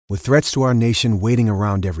With threats to our nation waiting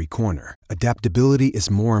around every corner, adaptability is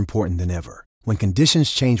more important than ever. When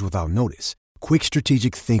conditions change without notice, quick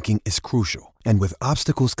strategic thinking is crucial. And with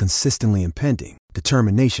obstacles consistently impending,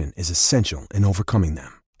 determination is essential in overcoming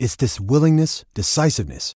them. It's this willingness,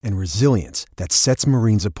 decisiveness, and resilience that sets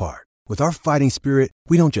Marines apart. With our fighting spirit,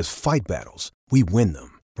 we don't just fight battles, we win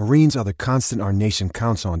them. Marines are the constant our nation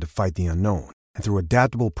counts on to fight the unknown. And through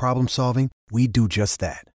adaptable problem solving, we do just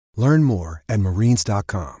that. Learn more at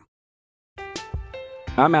marines.com.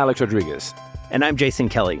 I'm Alex Rodriguez. And I'm Jason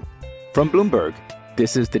Kelly. From Bloomberg,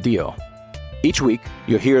 this is The Deal. Each week,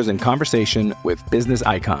 you'll hear us in conversation with business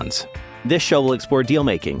icons. This show will explore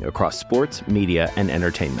deal-making across sports, media, and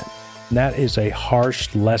entertainment. That is a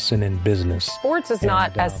harsh lesson in business. Sports is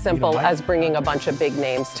not as simple as bringing a bunch of big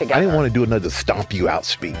names together. I didn't want to do another stomp you out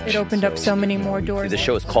speech. It opened up so many more doors. The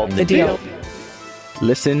show is called The Deal.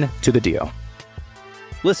 Listen to The Deal.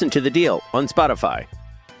 Listen to The Deal on Spotify.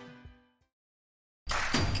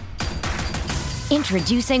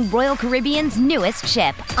 Introducing Royal Caribbean's newest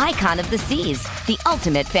ship, Icon of the Seas, the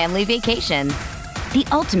ultimate family vacation. The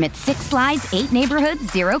ultimate 6 slides, 8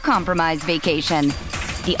 neighborhoods, 0 compromise vacation.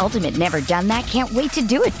 The ultimate never done that, can't wait to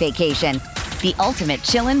do it vacation. The ultimate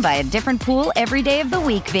chillin' by a different pool every day of the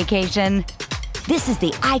week vacation. This is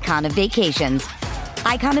the Icon of vacations.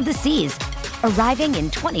 Icon of the Seas, arriving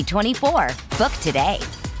in 2024. Book today.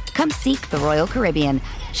 Come seek the Royal Caribbean.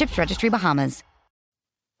 Ships Registry, Bahamas.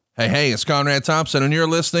 Hey, it's Conrad Thompson, and you're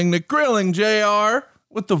listening to Grilling JR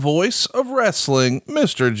with the voice of wrestling,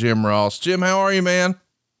 Mr. Jim Ross. Jim, how are you, man?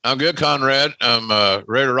 I'm good, Conrad. I'm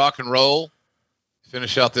ready to rock and roll.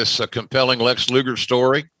 Finish out this compelling Lex Luger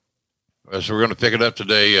story. So we're going to pick it up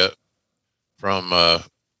today from, I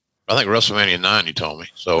think, WrestleMania 9, you told me.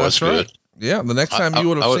 So that's right. Good. Yeah, the next time you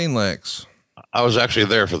would have seen Lex. I was actually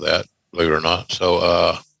there for that, believe it or not.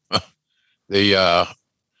 So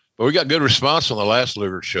but we got good response on the last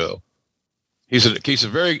Luger show. He's a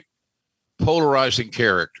very polarizing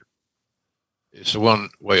character. It's one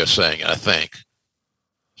way of saying it, I think.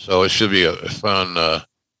 So it should be a fun,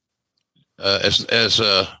 as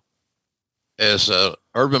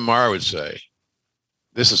Urban Meyer would say,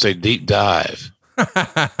 this is a deep dive.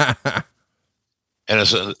 And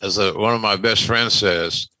as one of my best friends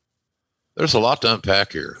says, there's a lot to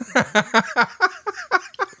unpack here.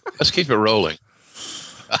 Let's keep it rolling.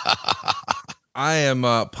 I am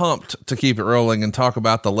pumped to keep it rolling and talk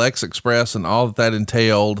about the Lex Express and all that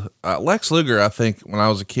entailed. Lex Luger, I think when I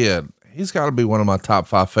was a kid, he's got to be one of my top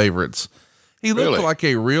 5 favorites. He looked like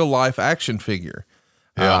a real life action figure.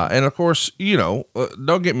 Yeah. And of course,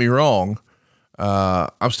 don't get me wrong.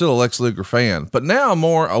 I'm still a Lex Luger fan, but now I'm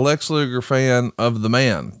more a Lex Luger fan of the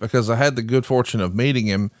man because I had the good fortune of meeting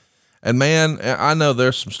him. And man, I know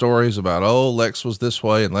there's some stories about, Lex was this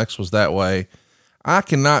way and Lex was that way. I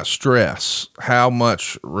cannot stress how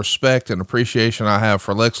much respect and appreciation I have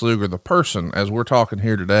for Lex Luger, the person, as we're talking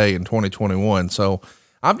here today in 2021. So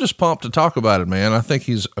I'm just pumped to talk about it, man. I think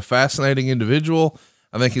he's a fascinating individual.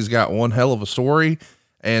 I think he's got one hell of a story,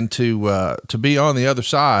 and to be on the other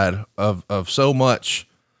side of so much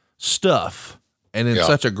stuff and in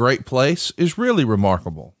such a great place is really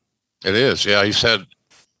remarkable. It is. Yeah. He's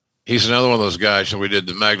another one of those guys, and we did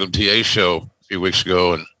the Magnum TA show a few weeks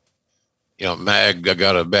ago, and Mag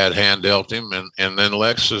got a bad hand dealt him, and then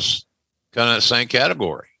Lex is kind of that same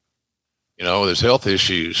category. With his health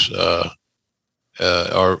issues are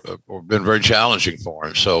been very challenging for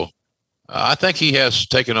him. So I think he has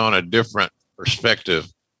taken on a different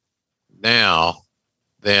perspective now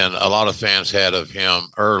than a lot of fans had of him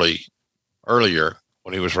earlier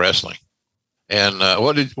when he was wrestling. And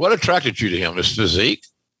what attracted you to him? His physique?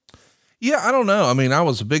 Yeah, I don't know. I mean, I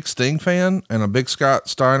was a big Sting fan and a big Scott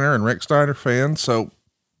Steiner and Rick Steiner fan. So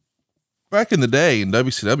back in the day in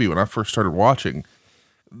WCW, when I first started watching,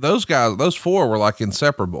 those 4 were like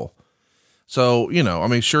inseparable. So,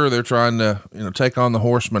 sure, they're trying to, take on the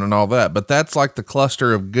Horsemen and all that, but that's like the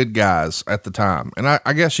cluster of good guys at the time. And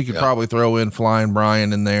I guess you could probably throw in Flying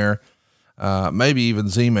Brian in there, maybe even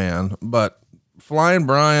Z-Man, but Flying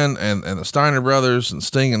Brian and the Steiner brothers and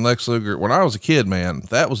Sting and Lex Luger. When I was a kid, man,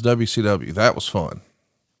 that was WCW. That was fun.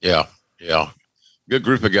 Yeah. Yeah. Good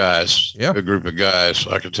group of guys. Yeah. Good group of guys.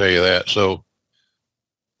 I can tell you that. So,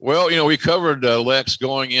 well, we covered Lex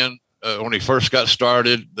going in when he first got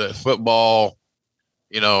started, the football,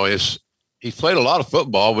 he played a lot of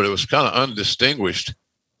football, but it was kind of undistinguished.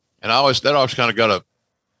 And that always kind of got a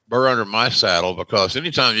burr under my saddle, because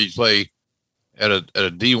anytime you play at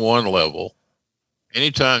a D1 level,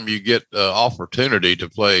 anytime you get opportunity to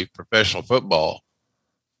play professional football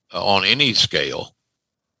on any scale,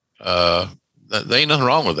 there ain't nothing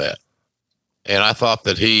wrong with that. And I thought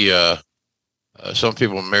that some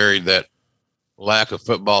people married that lack of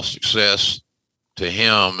football success to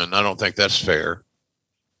him, and I don't think that's fair.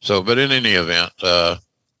 So, but in any event,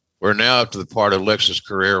 we're now up to the part of Lex's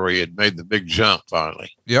career where he had made the big jump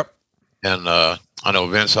finally. Yep. And I know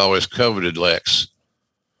Vince always coveted Lex.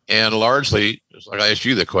 And largely, just like I asked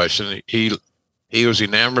you the question, he was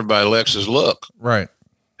enamored by Lex's look. Right.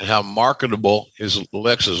 And how marketable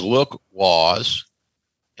Lex's look was.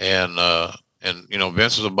 And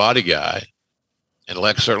Vince is a body guy. And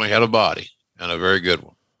Lex certainly had a body, and a very good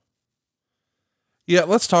one. Yeah,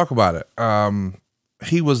 let's talk about it.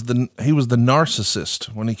 He was the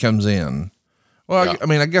narcissist when he comes in. Well, yeah. I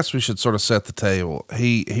mean, I guess we should sort of set the table.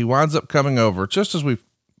 He winds up coming over just as we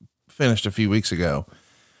finished a few weeks ago.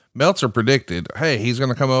 Meltzer predicted, hey, he's going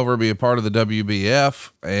to come over, be a part of the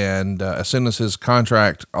WBF. And as soon as his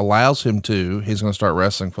contract allows him to, he's going to start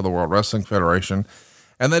wrestling for the World Wrestling Federation.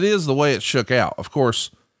 And that is the way it shook out. Of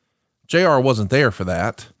course, JR wasn't there for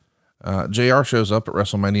that. JR shows up at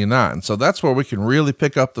WrestleMania 9. So that's where we can really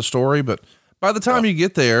pick up the story. But by the time you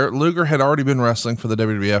get there, Luger had already been wrestling for the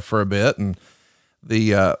WWF for a bit. And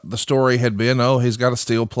the story had been, he's got a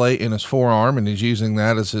steel plate in his forearm and he's using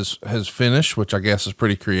that as his finish, which I guess is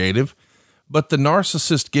pretty creative. But the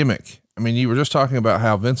narcissist gimmick, I mean, you were just talking about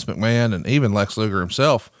how Vince McMahon and even Lex Luger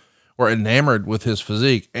himself were enamored with his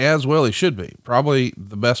physique, as well he should be. Probably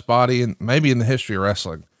the best body maybe in the history of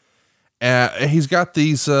wrestling. He's got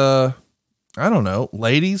these, I don't know,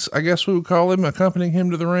 ladies, I guess we would call them, accompanying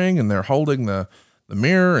him to the ring, and they're holding the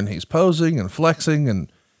mirror and he's posing and flexing,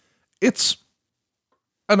 and it's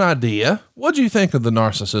an idea. What do you think of the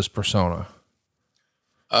narcissist persona?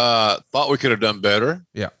 Thought we could have done better.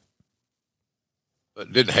 Yeah.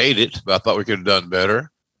 But didn't hate it, but I thought we could have done better.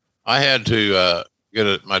 I had to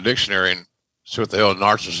get my dictionary and see what the hell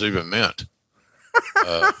narcissist even meant.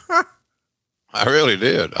 I really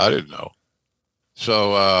did. I didn't know.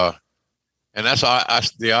 So, and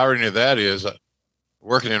that's the irony of that is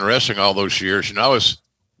working in wrestling all those years. I was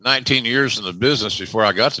 19 years in the business before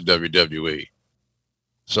I got to WWE.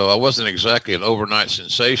 So I wasn't exactly an overnight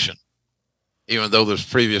sensation, even though those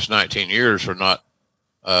previous 19 years were not,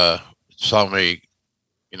 saw me,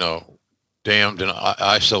 damned in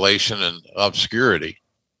isolation and obscurity.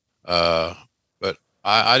 But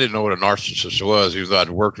I didn't know what a narcissist was, even though I'd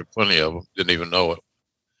worked with plenty of them, didn't even know it.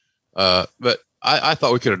 But I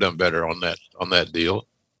thought we could have done better on that deal,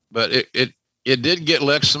 but it did get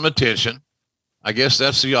Lex some attention. I guess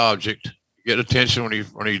that's the object. Get attention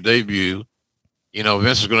when he debut.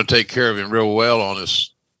 Vince is going to take care of him real well on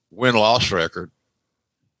his win-loss record.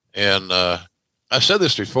 And I said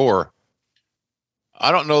this before.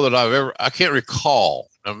 I don't know that I can't recall.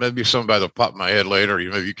 Now, maybe somebody will pop in my head later.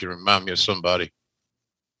 Maybe you can remind me of somebody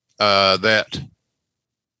that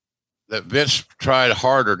Vince tried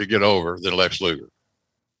harder to get over than Lex Luger.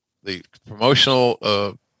 The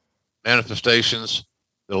promotional manifestations,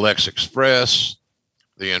 the Lex Express,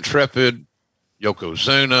 the Intrepid,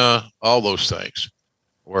 Yokozuna, all those things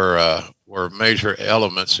were major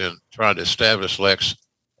elements in trying to establish Lex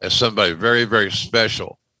as somebody very, very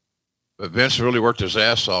special. But Vince really worked his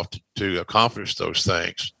ass off to accomplish those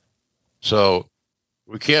things. So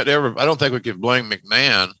we can't I don't think we can blame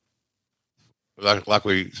McMahon like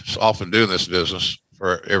we often do in this business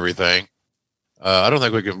for everything. I don't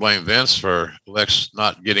think we can blame Vince for Lex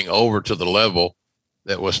not getting over to the level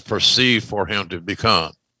that was perceived for him to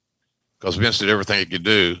become, because Vince did everything he could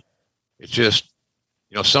do. It's just,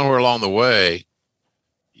 somewhere along the way,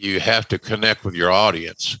 you have to connect with your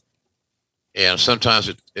audience. And sometimes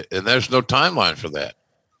and there's no timeline for that.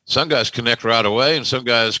 Some guys connect right away and some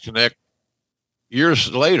guys connect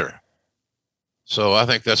years later. So I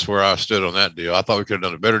think that's where I stood on that deal. I thought we could have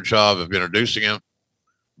done a better job of introducing him,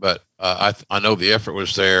 but I know the effort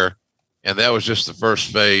was there, and that was just the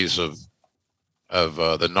first phase of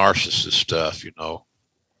the narcissist stuff,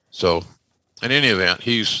 So in any event,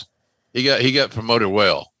 he got promoted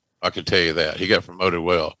well. I can tell you that he got promoted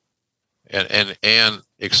well, and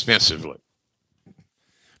expensively.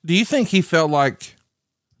 Do you think he felt like,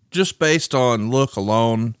 just based on look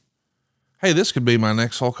alone, hey, this could be my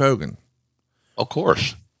next Hulk Hogan? Of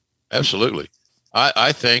course. Absolutely.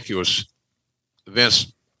 I think it was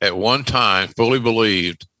Vince at one time fully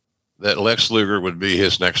believed that Lex Luger would be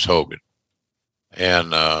his next Hogan.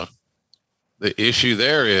 And the issue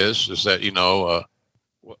there is that,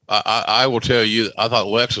 I will tell you, I thought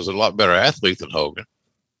Lex was a lot better athlete than Hogan,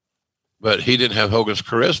 but he didn't have Hogan's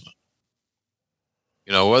charisma.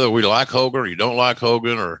 Whether we like Hogan or you don't like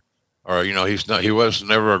Hogan or he was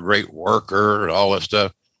never a great worker and all that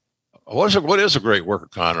stuff. What is a great worker,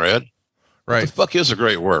 Conrad? Right. What the fuck is a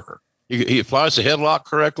great worker? he applies the headlock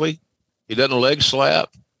correctly? He doesn't leg slap?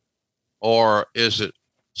 Or is it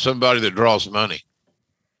somebody that draws money?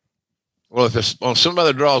 Well, if it's on somebody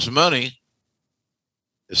that draws money,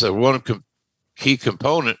 it's a one key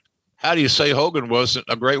component. How do you say Hogan wasn't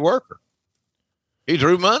a great worker? He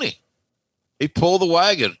drew money. He pulled the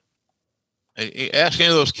wagon. And ask any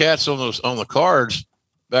of those cats on the cards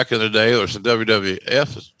back in the day, there was the WWF at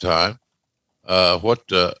the time.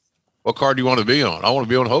 What card do you want to be on? I want to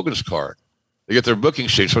be on Hogan's card. They get their booking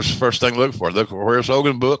sheets. What's the first thing they look for? Look for where's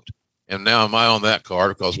Hogan booked, and now am I on that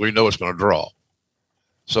card because we know it's going to draw.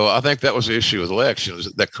 So I think that was the issue with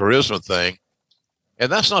elections, that charisma thing.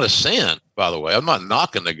 And that's not a sin, by the way. I'm not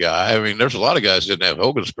knocking the guy. I mean, there's a lot of guys that didn't have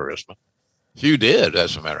Hogan's charisma. Few did,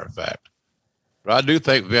 as a matter of fact. But I do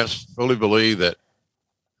think Vince fully believed that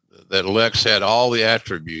Lex had all the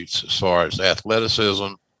attributes as far as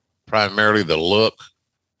athleticism, primarily the look,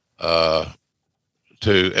 and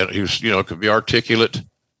he was, could be articulate.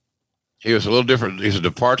 He was a little different. He's a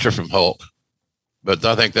departure from Hulk, but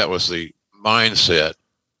I think that was the mindset.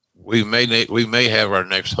 We may have our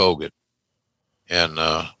next Hogan, and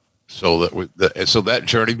so that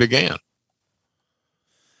journey began.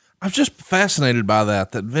 I'm just fascinated by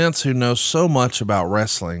that Vince, who knows so much about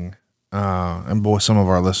wrestling, and boy, some of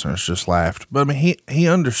our listeners just laughed, but I mean, he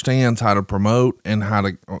understands how to promote and how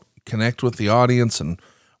to connect with the audience and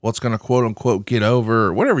what's going to quote unquote get over,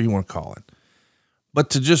 or whatever you want to call it.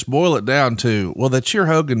 But to just boil it down to, well, they cheer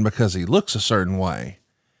Hogan because he looks a certain way.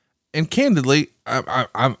 And candidly,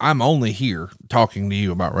 I'm only here talking to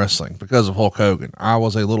you about wrestling because of Hulk Hogan. I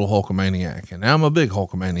was a little Hulkamaniac, and now I'm a big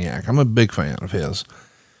Hulkamaniac. I'm a big fan of his.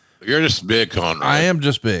 You're just big, Conrad. I am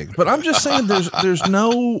just big, but I'm just saying there's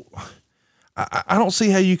no, I don't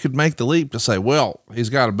see how you could make the leap to say, well,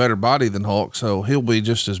 he's got a better body than Hulk, so he'll be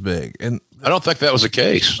just as big. And I don't think that was the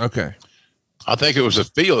case. Okay. I think it was a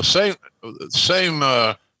feel, same,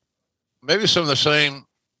 maybe some of the same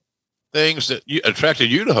things that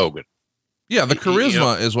attracted you to Hogan. Yeah. The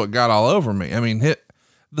charisma is what got all over me. I mean,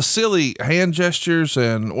 the silly hand gestures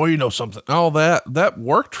and, something, all that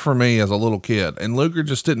worked for me as a little kid, and Luger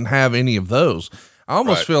just didn't have any of those. I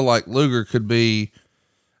almost feel like Luger could be,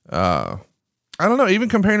 I don't know, even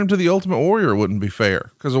comparing him to the Ultimate Warrior wouldn't be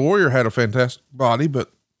fair, because the Warrior had a fantastic body,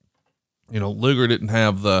 but Luger didn't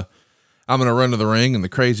have the, I'm going to run to the ring and the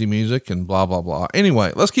crazy music and blah, blah, blah.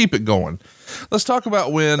 Anyway, let's keep it going. Let's talk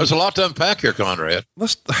about when there's a lot to unpack here, Conrad.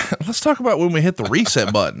 Let's talk about when we hit the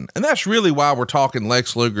reset button. And that's really why we're talking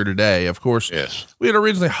Lex Luger today. Of course, yes, we had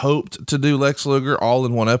originally hoped to do Lex Luger all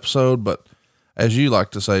in one episode, but as you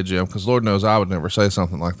like to say, Jim, because Lord knows I would never say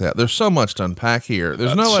something like that. There's so much to unpack here.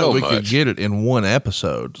 There's no way we could get it in one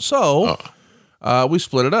episode. So we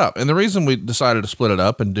split it up. And the reason we decided to split it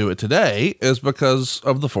up and do it today is because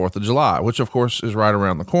of the 4th of July, which of course is right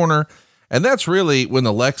around the corner. And that's really when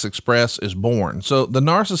the Lex Express is born. So the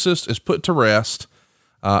narcissist is put to rest.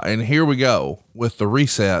 And here we go with the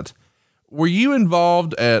reset. Were you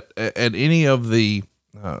involved at any of the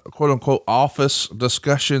quote unquote office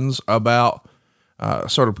discussions about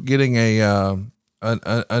sort of getting a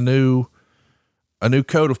new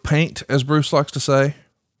coat of paint, as Bruce likes to say?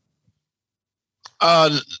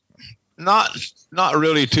 Not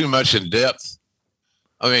really too much in depth.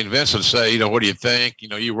 I mean, Vince would say, what do you think?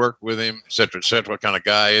 You worked with him, et cetera, et cetera. What kind of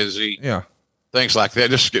guy is he? Yeah. Things like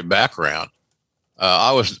that, just to get background.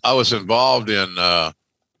 I was involved in,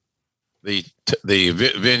 the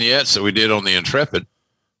vignettes that we did on the Intrepid,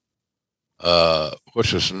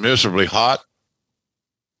 which was miserably hot.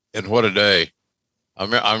 And what a day. I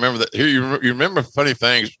remember that here. You remember funny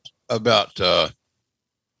things about,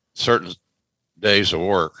 certain days of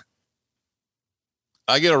work.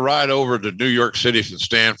 I get a ride over to New York City from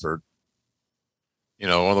Stanford.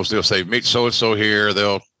 One of those deals, say, meet so-and-so here.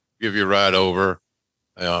 They'll give you a ride over.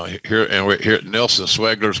 Here Nelson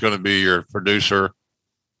Swegler's going to be your producer.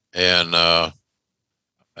 And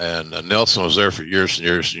Nelson was there for years and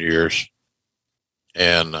years and years.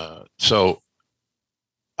 And, so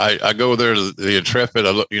I go there to the Intrepid.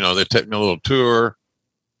 They take me a little tour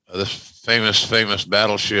of this famous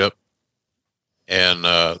battleship. And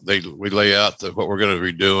we lay out what we're going to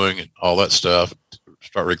be doing and all that stuff,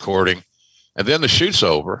 start recording. And then the shoot's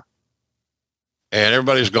over and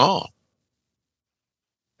everybody's gone.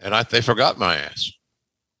 And they forgot my ass.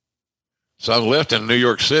 So I'm left in New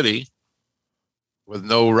York City with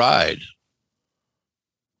no ride.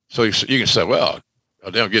 So you can say, well,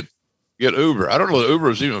 I'll get Uber. I don't know if Uber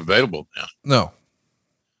is even available now. No.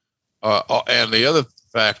 And the other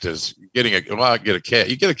fact is get a cab.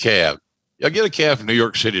 You get a cab. I'll get a cab from New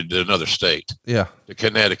York City to another state. Yeah. To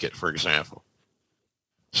Connecticut, for example.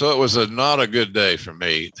 So it was not a good day for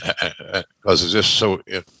me because it's just so,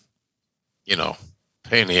 pain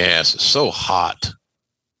in the ass. It's so hot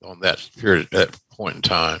on that period, that point in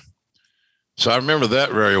time. So I remember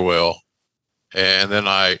that very well. And then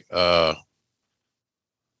I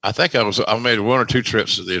think I made 1 or 2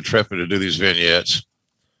 trips to the Intrepid to do these vignettes.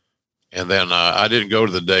 And then I didn't go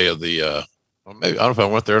to the day of the, maybe, I don't know if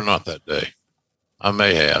I went there or not that day. I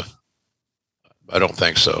may have. I don't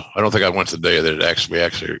think so. I don't think I went to the day that we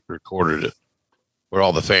actually recorded it, where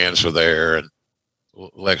all the fans were there and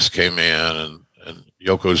Lex came in and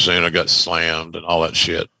Yokozuna got slammed and all that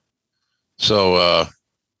shit. So,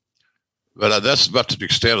 but that's about the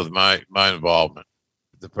extent of my involvement,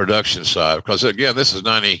 the production side. Because again, this is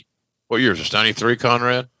 90. What year is this? 93,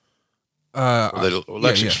 Conrad? The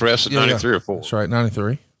Lex Express in 93 or 4. That's right,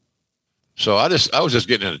 93. So I was just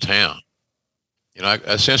getting into town. I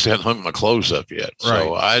essentially hadn't hung my clothes up yet.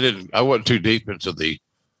 So I wasn't too deep into the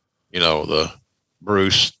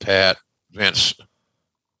Bruce, Pat, Vince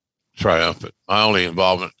triumphant. My only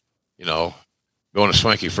involvement, going to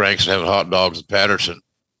Swanky Frank's and having hot dogs at Patterson.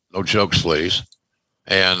 No jokes, please.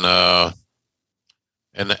 And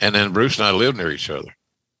then Bruce and I lived near each other.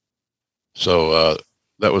 So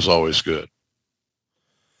that was always good.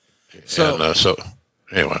 So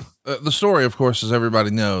anyway. The story, of course, as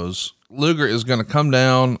everybody knows, Luger is going to come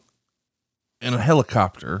down in a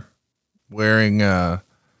helicopter wearing, I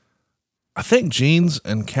think jeans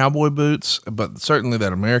and cowboy boots, but certainly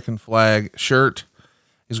that American flag shirt.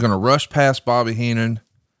 He's going to rush past Bobby Heenan.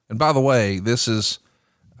 And by the way, this is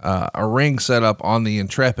a ring set up on the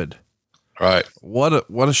Intrepid. Right. What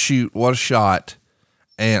a shoot. What a shot.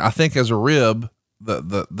 And I think as a rib,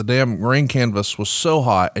 the damn ring canvas was so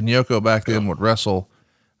hot, and Yoko back then would wrestle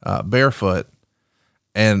barefoot,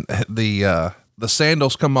 and the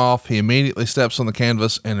sandals come off. He immediately steps on the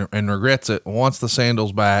canvas and regrets it. Once the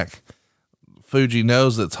sandals back, Fuji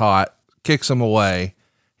knows it's hot, kicks him away.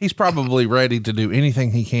 He's probably ready to do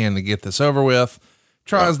anything he can to get this over with.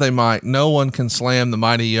 Try as they might, no one can slam the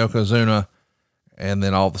mighty Yokozuna. And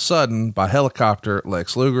then all of a sudden, by helicopter,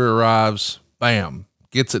 Lex Luger arrives, bam,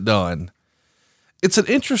 gets it done. It's an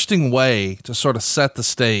interesting way to sort of set the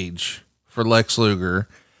stage for Lex Luger.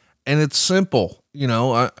 And it's simple. We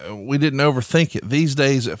didn't overthink it. These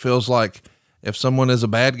days, it feels like if someone is a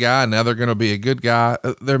bad guy, now they're going to be a good guy.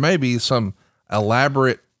 There may be some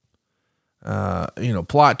elaborate,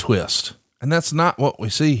 plot twist. And that's not what we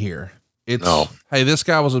see here. It's, hey, this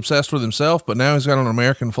guy was obsessed with himself, but now he's got an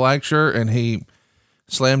American flag shirt and he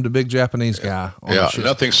slammed a big Japanese guy.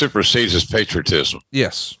 Nothing supersedes his patriotism.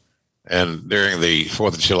 Yes. And during the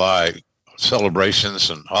 4th of July celebrations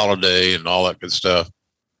and holiday and all that good stuff,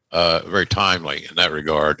 very timely in that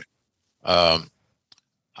regard.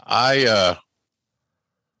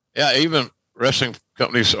 Even wrestling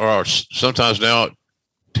companies are sometimes now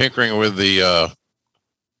tinkering with the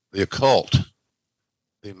occult,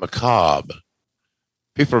 the macabre.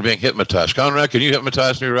 People are being hypnotized. Conrad, can you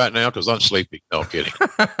hypnotize me right now? Because I'm sleepy. No, I'm kidding.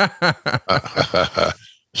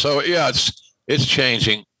 So yeah, it's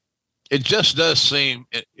changing. It just does seem.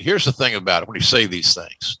 Here's the thing about it: when you say these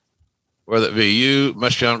things, whether it be you,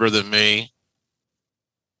 much younger than me,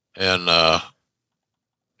 and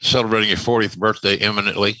celebrating your 40th birthday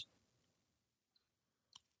imminently,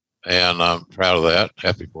 and I'm proud of that.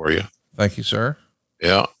 Happy for you. Thank you, sir.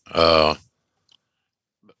 Yeah.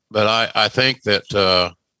 But I think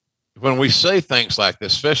that when we say things like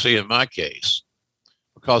this, especially in my case,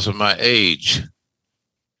 because of my age,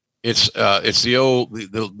 it's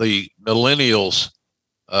the millennials,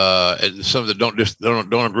 some that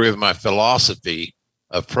don't agree with my philosophy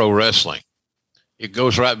of pro wrestling. It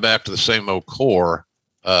goes right back to the same old core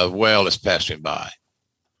of, well, it's passing by.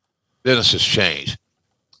 Business has changed.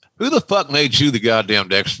 Who the fuck made you the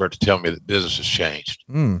goddamn expert to tell me that business has changed?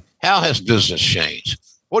 How has business changed?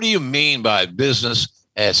 What do you mean by business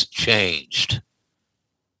has changed?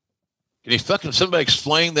 Can you somebody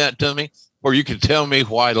explain that to me? Or you can tell me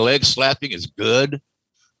why leg slapping is good,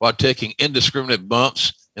 while taking indiscriminate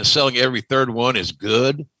bumps and selling every third one is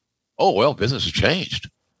good? Oh, well, business has changed.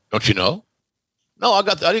 Don't you know? No, I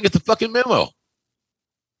didn't get the fucking memo.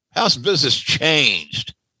 How's business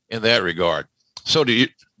changed in that regard? So do you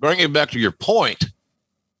bring it back to your point?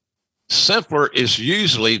 Simpler is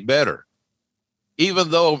usually better.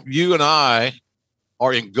 Even though you and I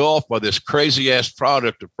are engulfed by this crazy ass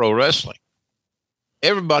product of pro wrestling,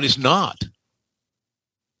 everybody's not.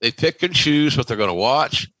 They pick and choose what they're going to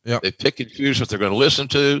watch. Yep. They pick and choose what they're going to listen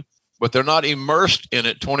to, but they're not immersed in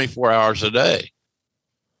it 24 hours a day.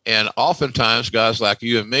 And oftentimes guys like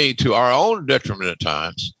you and me, to our own detriment at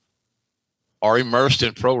times, are immersed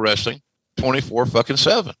in pro wrestling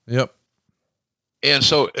 24/7. Yep. And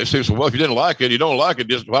so it seems, well, if you didn't like it, you don't like it.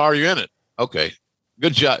 Just why are you in it? Okay,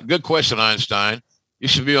 good job, good question, Einstein. You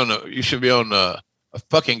should be on a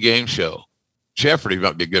fucking game show. Jeopardy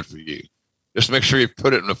might be good for you. Just make sure you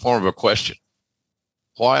put it in the form of a question.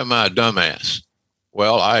 Why am I a dumbass?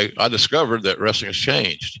 Well, I discovered that wrestling has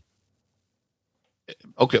changed.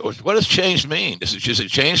 Okay, what does change mean? Is it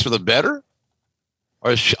change for the better?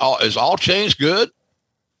 Or is all change good?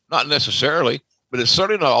 Not necessarily, but it's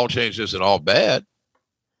certainly not all change isn't all bad.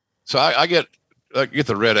 So I get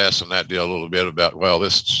the red ass on that deal a little bit about, well,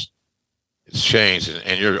 it's changed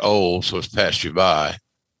and you're old, so it's passed you by.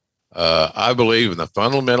 I believe in the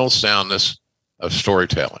fundamental soundness of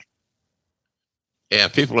storytelling.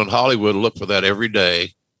 And people in Hollywood look for that every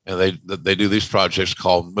day, and they do these projects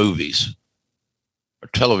called movies or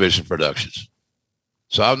television productions.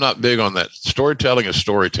 So I'm not big on that. Storytelling is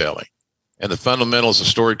storytelling, and the fundamentals of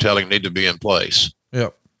storytelling need to be in place.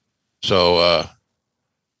 Yep. So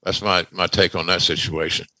that's my take on that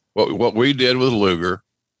situation. What we did with Luger,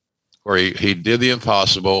 where he did the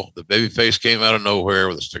impossible, the babyface came out of nowhere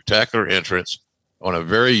with a spectacular entrance on a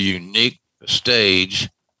very unique stage,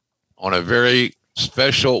 on a very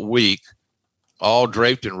special week, all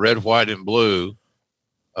draped in red, white, and blue,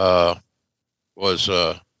 was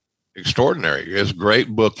extraordinary. It was great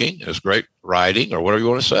booking. It was great writing, or whatever you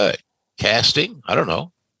want to say. Casting, I don't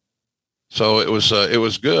know. So it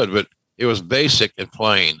was good, but it was basic and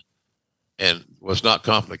plain and was not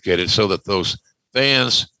complicated, so that those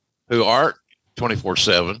fans who aren't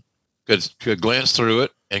 24/7 could glance through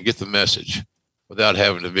it and get the message without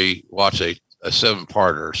having to watch a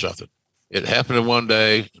 7-parter or something. It happened in one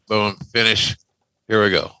day, boom, finish, here we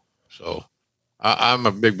go. So I'm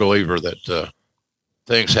a big believer that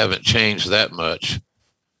things haven't changed that much.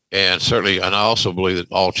 And I also believe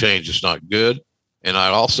that all change is not good. And I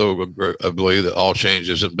also believe that all change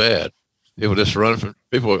isn't bad. People just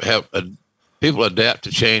people adapt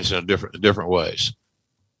to change in different ways.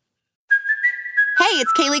 Hey,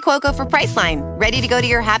 it's Kaylee Cuoco for Priceline. Ready to go to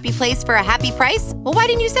your happy place for a happy price? Well, why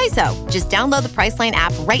didn't you say so? Just download the Priceline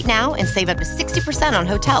app right now and save up to 60% on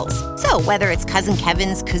hotels. So whether it's Cousin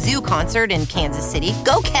Kevin's Kazoo Concert in Kansas City,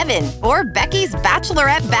 go Kevin, or Becky's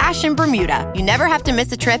Bachelorette Bash in Bermuda, you never have to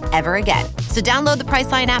miss a trip ever again. So download the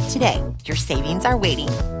Priceline app today. Your savings are waiting.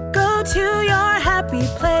 Go to your happy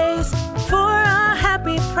place for a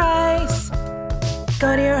happy price.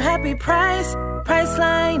 Go to your happy price,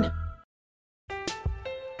 Priceline.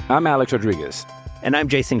 I'm Alex Rodriguez. And I'm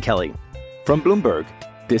Jason Kelly. From Bloomberg,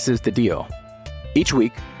 this is The Deal. Each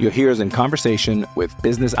week, you'll hear us in conversation with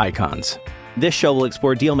business icons. This show will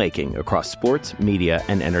explore deal-making across sports, media,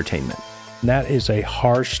 and entertainment. That is a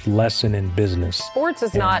harsh lesson in business. Sports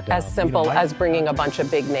is not as simple as bringing a bunch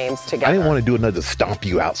of big names together. I didn't want to do another stomp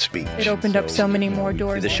you out speech. It opened up so many more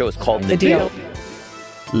doors. The show is called The Deal.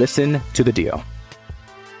 Listen to The Deal.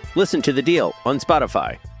 Listen to The Deal on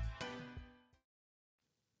Spotify.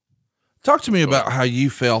 Talk to me about how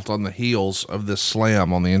you felt on the heels of this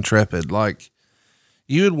slam on the Intrepid. Like,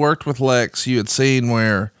 you had worked with Lex, you had seen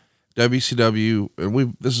where WCW,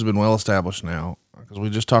 and this has been well established now because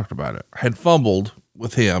we just talked about it, had fumbled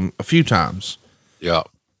with him a few times. Yeah.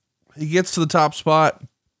 He gets to the top spot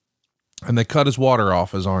and they cut his water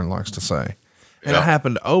off, as Arn likes to say. And it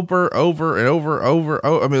happened over and over.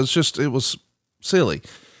 I mean, it was silly.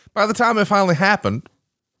 By the time it finally happened,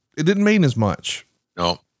 it didn't mean as much.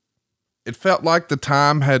 No. It felt like the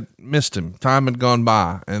time had missed him. Time had gone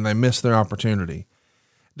by and they missed their opportunity.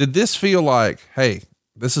 Did this feel like, hey,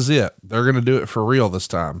 this is it? They're going to do it for real this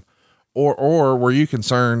time. Or were you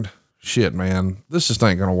concerned, shit, man, this just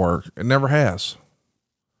ain't going to work. It never has.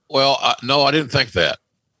 Well, no, I didn't think that.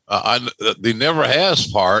 The never has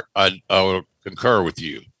part, I will concur with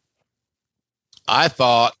you. I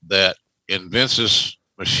thought that in Vince's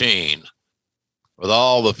machine, with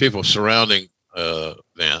all the people surrounding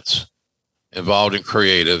Vince, involved in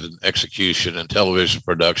creative and execution and television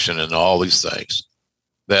production and all these things,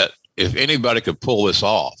 that if anybody could pull this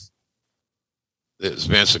off, it's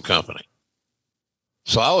Vince and company.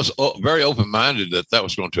 So I was very open-minded that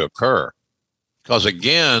was going to occur, because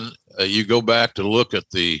again, you go back to look at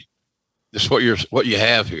what you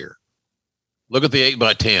have here. Look at the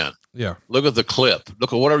 8x10. Yeah. Look at the clip.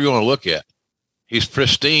 Look at whatever you want to look at. He's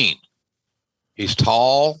pristine. He's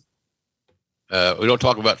tall. We don't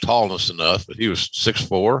talk about tallness enough, but he was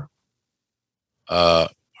 6'4",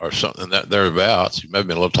 or something thereabouts. He may have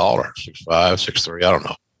been a little taller, 6'5", 6'3", I don't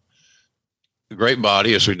know. A great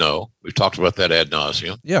body, as we know. We've talked about that ad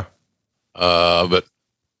nauseum. Yeah. But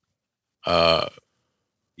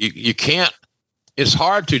you can't, it's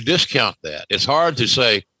hard to discount that. It's hard to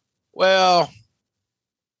say, Well,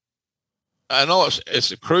 I know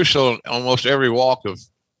it's crucial in almost every walk of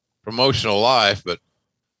promotional life, but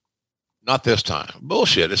not this time.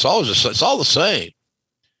 Bullshit. It's all the same.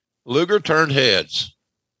 Luger turned heads,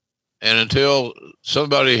 and until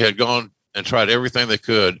somebody had gone and tried everything they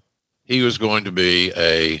could, he was going to be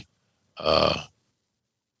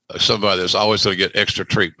somebody that's always going to get extra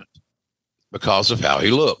treatment because of how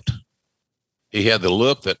he looked. He had the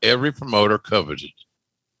look that every promoter coveted,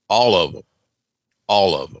 all of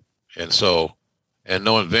them. And so, and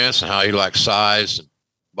knowing Vince and how he likes size and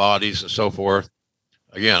bodies and so forth,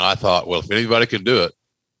 again, I thought, well, if anybody can do it,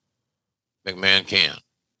 McMahon can.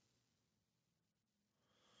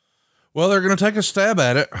 Well, they're going to take a stab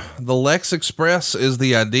at it. The Lex Express is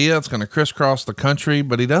the idea. It's going to crisscross the country,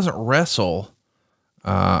 but he doesn't wrestle.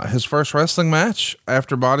 His first wrestling match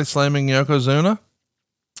after body slamming Yokozuna,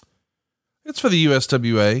 it's for the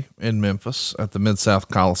USWA in Memphis at the Mid-South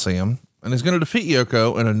Coliseum, and he's going to defeat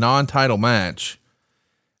Yoko in a non-title match.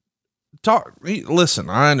 Listen,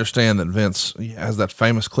 I understand that Vince has that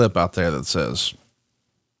famous clip out there that says,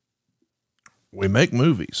 "We make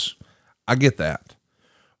movies." I get that.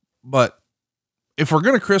 But if we're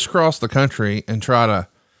going to crisscross the country and try to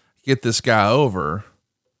get this guy over,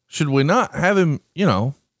 should we not have him,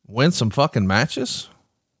 win some fucking matches?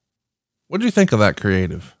 What do you think of that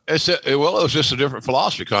creative? It was just a different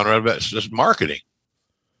philosophy, Conrad, but it's just marketing.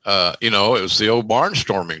 It was the old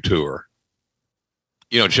barnstorming tour.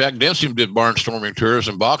 Jack Dempsey did barnstorming tours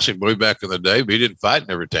in boxing way back in the day, but he didn't fight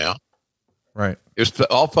in every town. Right. It was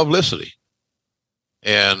all publicity.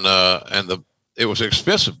 And it was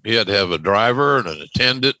expensive. He had to have a driver and an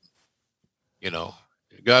attendant.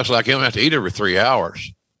 Guys like him have to eat every 3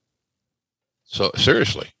 hours. So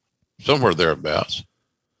seriously, somewhere thereabouts.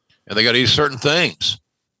 And they got to eat certain things.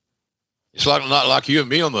 It's not like you and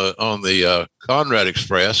me on the Conrad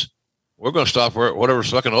Express. We're going to stop whatever's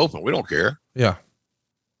fucking open. We don't care. Yeah.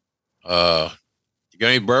 You got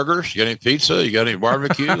any burgers? You got any pizza? You got any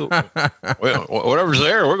barbecue? Whatever's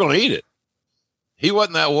there, we're going to eat it. He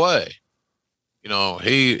wasn't that way.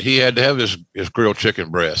 He had to have his grilled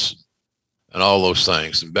chicken breast and all those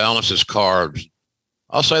things and balance his carbs.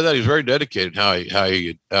 I'll say that he's very dedicated how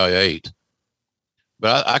he ate.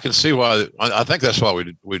 But I can see why. I think that's why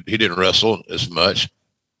he didn't wrestle as much.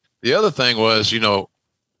 The other thing was,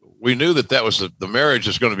 we knew that was the marriage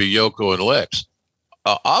is going to be Yoko and Lex.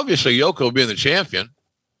 Obviously, Yoko being the champion,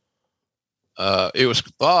 it was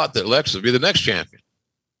thought that Lex would be the next champion.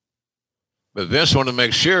 But Vince wanted to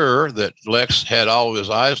make sure that Lex had all of his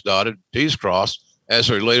I's dotted, T's crossed, as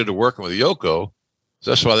it related to working with Yoko.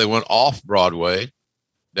 So that's why they went off Broadway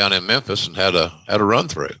down in Memphis and had a run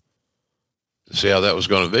through to see how that was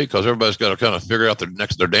going to be, because everybody's got to kind of figure out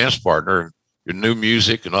their dance partner and your new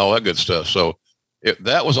music and all that good stuff. So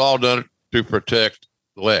that was all done to protect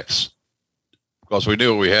Lex, because we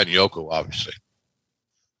knew what we had in Yoko, obviously.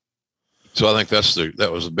 So I think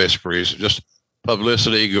that was the basic reason, just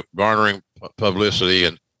publicity, garnering publicity.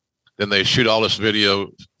 And then they shoot all this video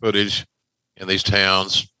footage in these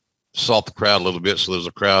towns, salt the crowd a little bit. So there's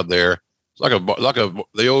a crowd there. It's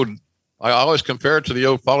I always compare it to the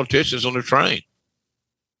old politicians on the train.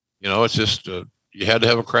 It's just, you had to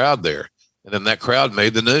have a crowd there. And then that crowd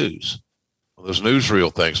made the news. Those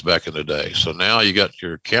newsreel things back in the day. So now you got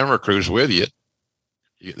your camera crews with you.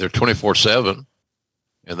 They're 24/7,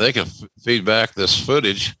 and they can feed back this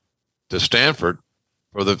footage to Stanford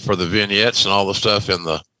for the vignettes and all the stuff in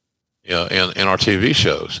our TV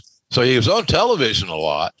shows. So he was on television a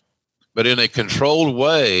lot, but in a controlled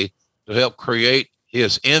way to help create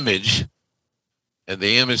his image and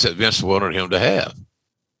the image that Vince wanted him to have.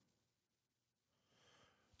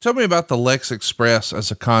 Tell me about the Lex Express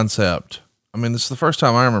as a concept. I mean, this is the first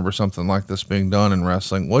time I remember something like this being done in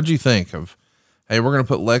wrestling. What'd you think of, hey, we're going to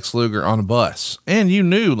put Lex Luger on a bus? And you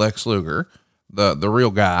knew Lex Luger, the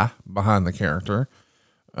real guy behind the character.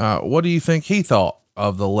 What do you think he thought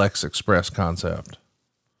of the Lex Express concept?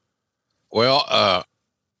 Well,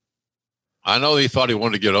 I know he thought he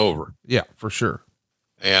wanted to get over. Yeah, for sure.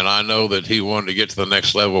 And I know that he wanted to get to the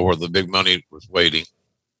next level where the big money was waiting.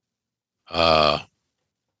 But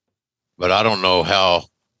I don't know how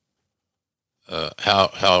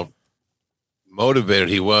motivated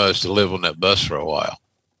he was to live on that bus for a while.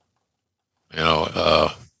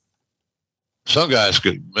 Some guys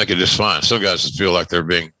could make it just fine. Some guys just feel like they're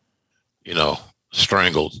being,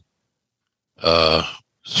 strangled,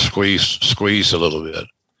 squeezed a little bit.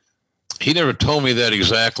 He never told me that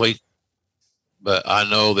exactly, but I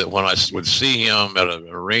know that when I would see him at an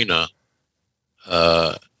arena,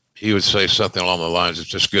 he would say something along the lines, it's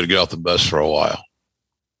just good to get off the bus for a while.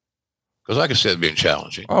 because I can see it being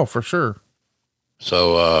challenging. Oh, for sure.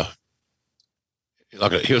 So, it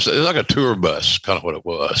was like a tour bus, kind of what it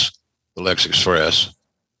was, the Lex Express.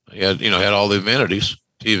 He had all the amenities,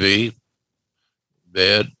 TV,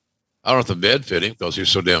 bed. I don't know if the bed fit him because he was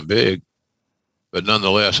so damn big, but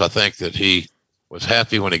nonetheless, I think that he was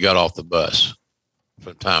happy when he got off the bus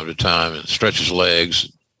from time to time and stretch his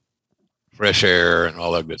legs, fresh air, and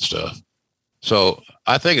all that good stuff. So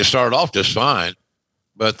I think it started off just fine,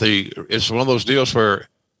 but it's one of those deals where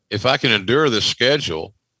if I can endure this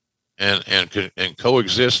schedule and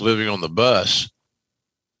coexist living on the bus,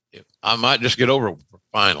 I might just get over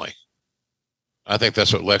finally. I think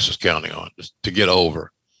that's what Lex is counting on, just to get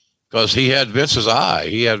over, because he had Vince's eye,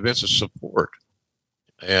 he had Vince's support,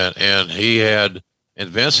 and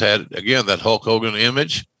Vince had, again, that Hulk Hogan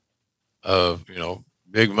image of,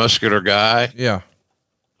 big muscular guy. Yeah.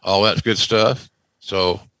 All that good stuff.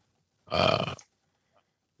 So, but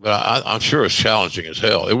I'm sure it's challenging as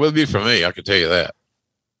hell. It would be for me. I can tell you that.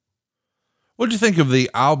 What'd you think of the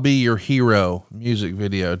 "I'll Be Your Hero" music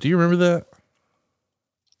video? Do you remember that?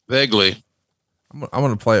 Vaguely. I'm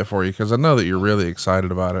going to play it for you, because I know that you're really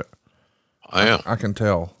excited about it. I am. I can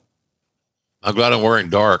tell. I'm glad I'm wearing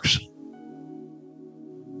darks.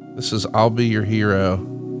 This is "I'll Be Your Hero."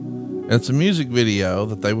 And it's a music video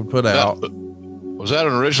that they would put out. Was that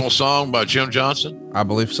an original song by Jim Johnson? I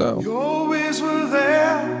believe so. You always were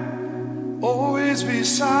there, always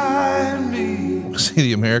beside me. See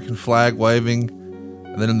the American flag waving,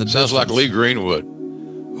 and then in the sounds like Lee Greenwood.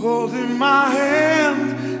 Holding my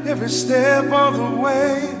hand every step of the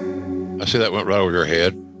way. I see that went right over your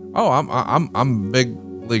head. Oh, I'm a big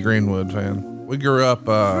Lee Greenwood fan. We grew up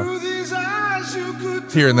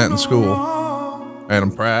hearing that in school, and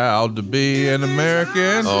I'm proud to be an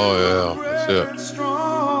American. Oh yeah, that's it.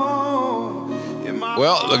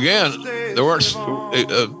 Well, again, there weren't.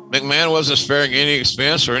 McMahon wasn't sparing any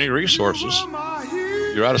expense or any resources.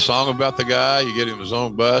 You write a song about the guy, you get him his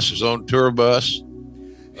own bus, his own tour bus,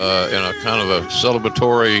 in a kind of a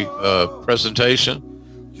celebratory presentation.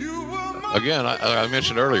 Again, I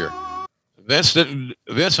mentioned earlier, Vince,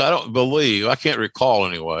 I don't believe, I can't recall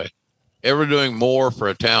anyway, ever doing more for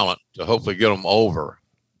a talent to hopefully get them over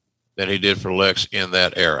than he did for Lex in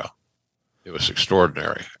that era. It was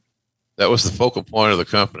extraordinary. That was the focal point of the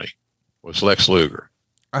company, was Lex Luger.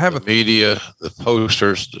 I have the media, the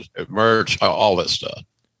posters, the merch, all that stuff.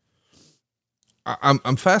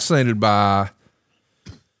 I'm fascinated by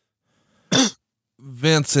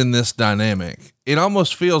Vince in this dynamic. It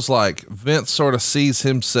almost feels like Vince sort of sees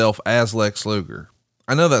himself as Lex Luger.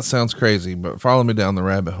 I know that sounds crazy, but follow me down the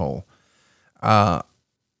rabbit hole. I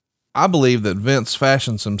believe that Vince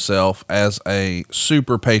fashions himself as a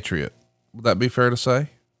super patriot. Would that be fair to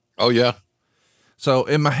say? Oh yeah. So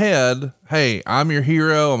in my head, hey, I'm your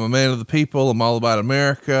hero. I'm a man of the people. I'm all about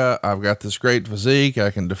America. I've got this great physique.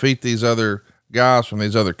 I can defeat these other guys from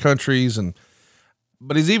these other countries.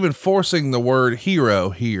 But he's even forcing the word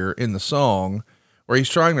hero here in the song, where he's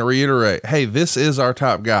trying to reiterate, hey, this is our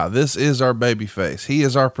top guy. This is our baby face. He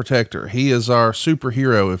is our protector. He is our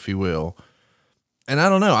superhero, if you will. And I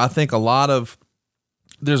don't know. I think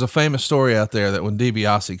there's a famous story out there that when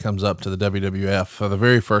DiBiase comes up to the WWF for the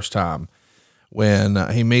very first time, when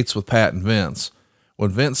he meets with Pat and Vince, when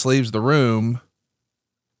Vince leaves the room,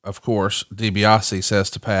 of course, DiBiase says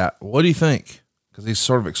to Pat, what do you think? Because he's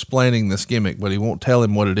sort of explaining this gimmick, but he won't tell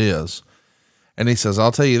him what it is. And he says,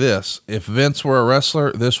 I'll tell you this, if Vince were a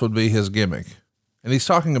wrestler, this would be his gimmick. And he's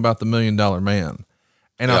talking about the $1 Million Man.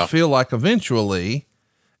 And I feel like eventually,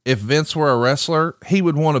 if Vince were a wrestler, he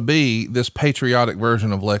would want to be this patriotic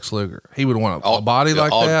version of Lex Luger. He would want a body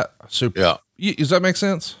like that. Super. Yeah. Does that make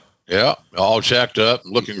sense? Yeah. All jacked up,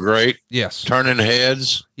 looking great. Yes. Turning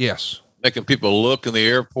heads. Yes. Making people look in the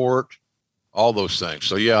airport, all those things.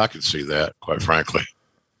 So yeah, I can see that, quite frankly.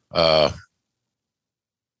 But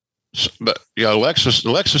yeah, Lex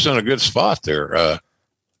is in a good spot there.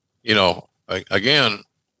 Again,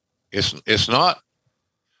 it's not,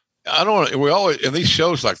 we always, in these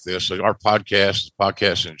shows like this, like our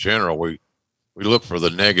podcasts in general, we look for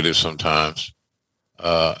the negative sometimes.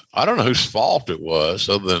 I don't know whose fault it was,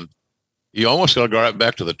 other than you almost got to go right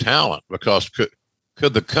back to the talent, because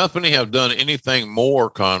could the company have done anything more,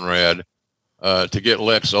 Conrad, to get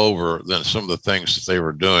Lex over than some of the things that they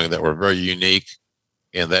were doing that were very unique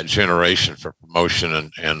in that generation for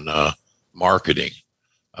promotion and marketing?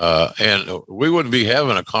 And we wouldn't be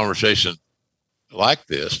having a conversation like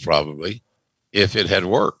this probably if it had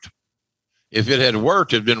worked. If it had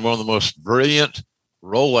worked, it'd been one of the most brilliant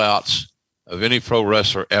rollouts of any pro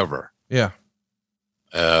wrestler ever. Yeah.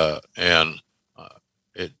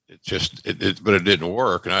 but it didn't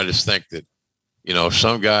work. And I just think that,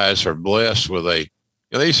 some guys are blessed with they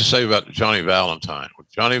used to say about Johnny Valentine.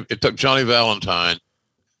 It took Johnny Valentine,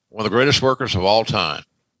 one of the greatest workers of all time,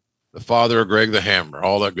 the father of Greg the Hammer,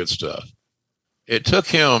 all that good stuff. It took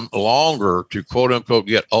him longer to quote unquote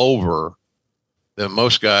get over than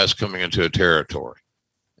most guys coming into a territory.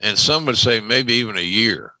 And some would say maybe even a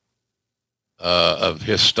year of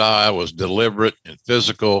his style was deliberate and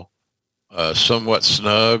physical, somewhat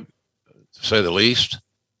snug, to say the least.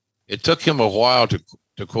 It took him a while to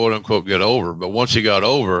quote unquote get over, but once he got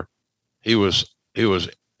over, he was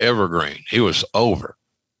evergreen. He was over.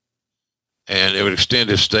 And it would extend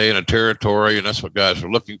his stay in a territory, and that's what guys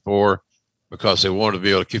were looking for, because they wanted to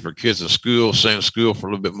be able to keep their kids in school, stay in school for a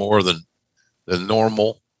little bit more than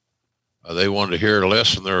normal. They wanted to hear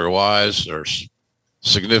less from their wives or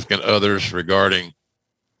significant others regarding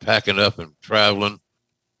packing up and traveling,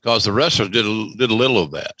 because the wrestlers did a little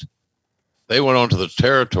of that. They went on to the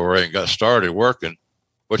territory and got started working,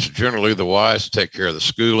 which generally the wives take care of the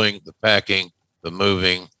schooling, the packing, the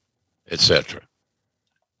moving, etc.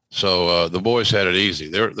 So the boys had it easy.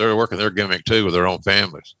 They're working their gimmick too with their own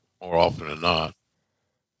families more often than not.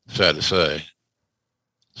 Sad to say.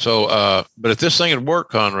 So, but if this thing had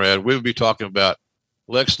worked, Conrad, we would be talking about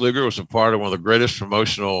Lex Luger was a part of one of the greatest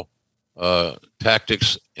promotional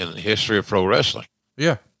tactics in the history of pro wrestling.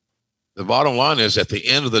 Yeah. The bottom line is, at the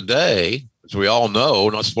end of the day, as we all know,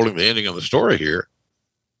 not spoiling the ending of the story here,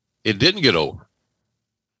 it didn't get over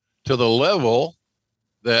to the level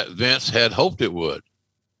that Vince had hoped it would.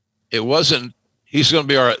 It wasn't, he's going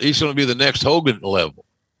to be the next Hogan level.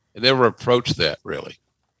 It never approached that, really.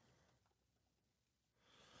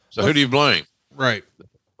 So who do you blame? Right.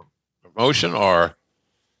 Promotion, or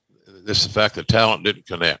this the fact that talent didn't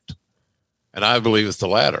connect? And I believe it's the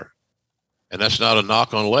latter. And that's not a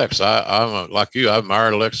knock on Lex. I'm like you. I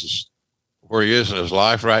admire Lex's where he is in his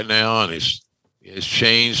life right now, and he's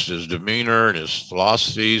changed his demeanor and his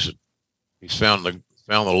philosophies. He's found the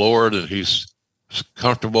Lord, and he's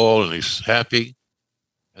comfortable and he's happy,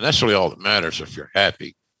 and that's really all that matters. If you're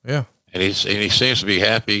happy, yeah. And he seems to be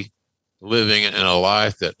happy living in a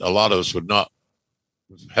life that a lot of us would not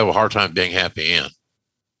have a hard time being happy in.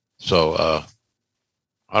 So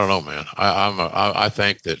I don't know, man. I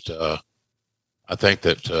think that at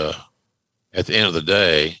the end of the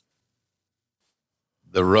day,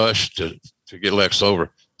 the rush to get Lex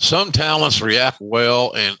over, some talents react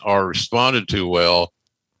well and are responded to well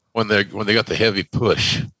when they got the heavy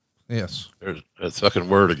push. Yes. There's that fucking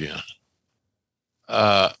word again.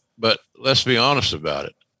 But let's be honest about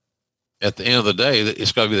it. At the end of the day,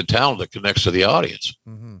 it's got to be the talent that connects to the audience.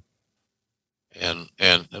 Mm-hmm.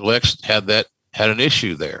 And Lex had an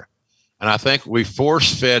issue there. And I think we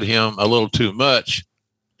force fed him a little too much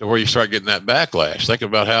to where you start getting that backlash. Think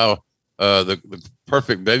about how the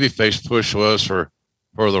perfect babyface push was for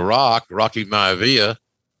The Rock, Rocky Maivia,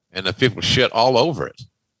 and the people shit all over it.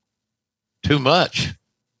 Too much.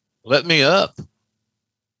 Let me up.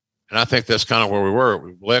 And I think that's kind of where we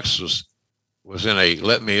were. Lex was in a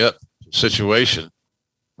let me up situation,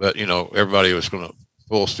 but everybody was going to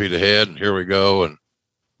full speed ahead, and here we go, and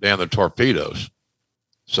damn the torpedoes.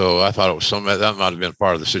 So I thought it was that might have been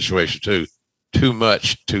part of the situation too. Too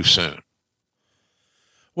much, too soon.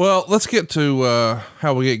 Well, let's get to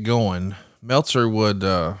how we get going. Meltzer would,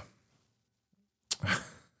 we're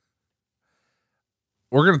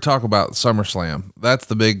going to talk about SummerSlam. That's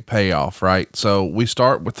the big payoff, right? So we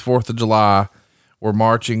start with 4th of July. We're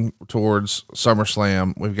marching towards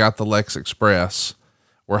SummerSlam. We've got the Lex Express.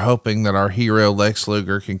 We're hoping that our hero Lex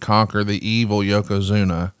Luger can conquer the evil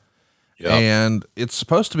Yokozuna. Yep. And it's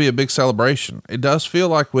supposed to be a big celebration. It does feel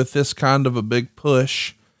like with this kind of a big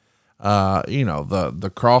push,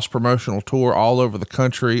 the cross promotional tour all over the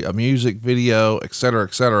country, a music video, et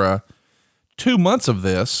cetera, 2 months of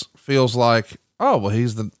this feels like, oh, well,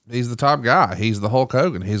 he's the top guy. He's the Hulk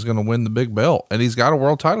Hogan. He's going to win the big belt, and he's got a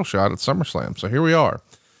world title shot at SummerSlam. So here we are.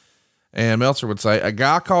 And Meltzer would say a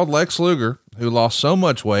guy called Lex Luger, who lost so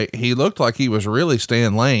much weight, he looked like he was really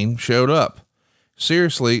staying lame, showed up.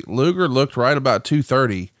 Seriously, Luger looked right about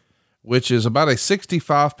 230, which is about a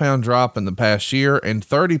 65-pound drop in the past year and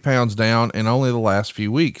 30 pounds down in only the last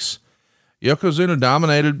few weeks. Yokozuna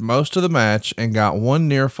dominated most of the match and got one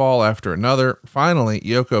near fall after another. Finally,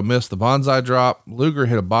 Yoko missed the bonsai drop. Luger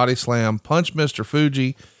hit a body slam, punched Mr.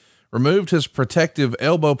 Fuji, removed his protective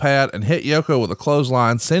elbow pad, and hit Yoko with a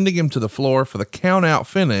clothesline, sending him to the floor for the count-out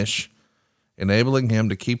finish, enabling him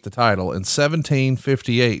to keep the title in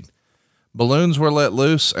 17:58. Balloons were let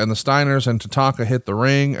loose, and the Steiners and Tatanka hit the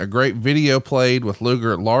ring. A great video played with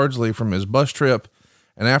Luger largely from his bus trip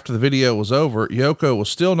And after the video was over, Yoko was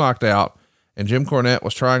still knocked out and Jim Cornette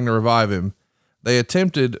was trying to revive him. They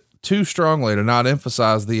attempted too strongly to not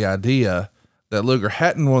emphasize the idea that Luger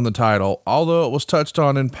hadn't won the title, although it was touched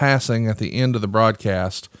on in passing at the end of the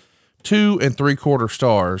broadcast. 2 3/4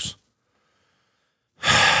 stars.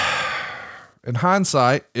 In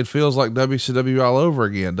hindsight, it feels like WCW all over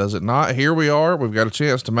again, does it not? Here we are, we've got a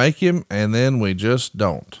chance to make him, and then we just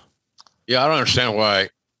don't. Yeah, I don't understand why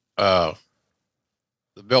the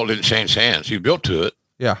belt didn't change hands. You built to it.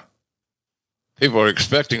 Yeah. People are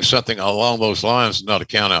expecting something along those lines, not a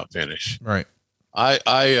count-out finish. Right.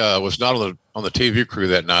 I was not on the TV crew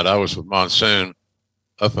that night. I was with Monsoon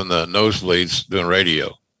up in the nosebleeds doing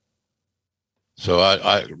radio. So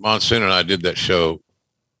Monsoon and I did that show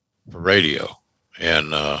for radio,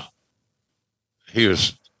 and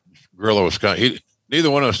Gorilla was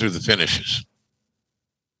neither one of us knew the finishes.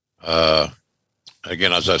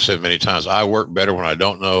 Again, as I said many times, I work better when I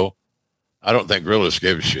don't know. I don't think Gorilla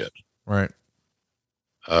gave a shit. Right.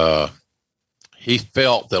 He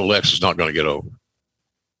felt that Lex was not going to get over.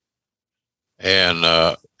 And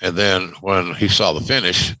then when he saw the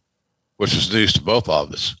finish, which was news to both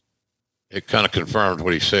of us, it kind of confirmed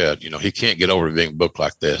what he said. He can't get over being booked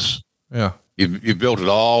like this. Yeah. You built it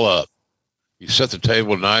all up. You set the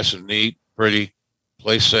table nice and neat, pretty,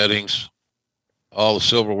 place settings, all the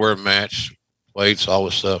silverware match, plates, all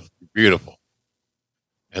this stuff. Beautiful.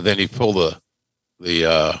 And then he pulled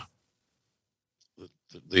the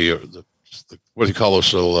what do you call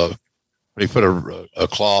those? When he put a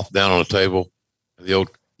cloth down on the table, the old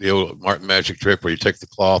Martin Magic trick where you take the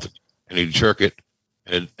cloth and you jerk it,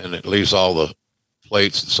 and it leaves all the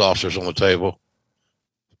plates and saucers on the table.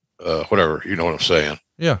 Whatever, you know what I'm saying?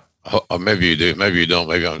 Yeah. Maybe you do, maybe you don't.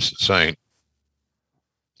 Maybe I'm insane.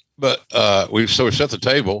 But we set the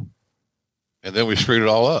table, and then we screwed it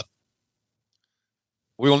all up.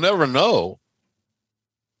 We'll never know.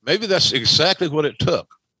 Maybe that's exactly what it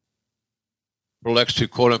took for Lex to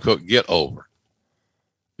quote unquote get over,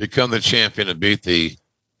 become the champion and beat the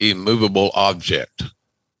immovable object.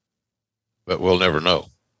 But we'll never know.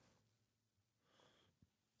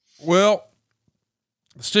 Well,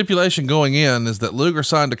 the stipulation going in is that Luger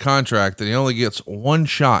signed a contract that he only gets one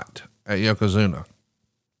shot at Yokozuna.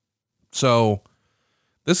 So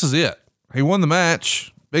this is it. He won the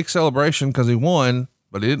match, big celebration because he won,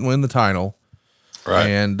 but he didn't win the title. Right.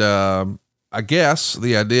 And, I guess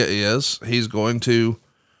the idea is he's going to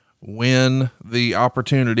win the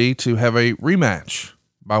opportunity to have a rematch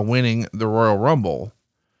by winning the Royal Rumble.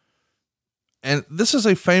 And this is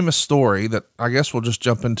a famous story that I guess we'll just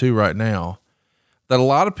jump into right now, that a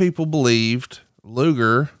lot of people believed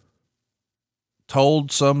Luger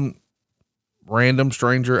told some random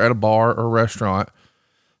stranger at a bar or restaurant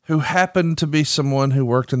who happened to be someone who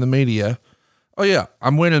worked in the media, "Oh yeah,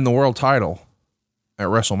 I'm winning the world title at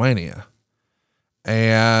WrestleMania."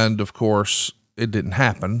 And of course it didn't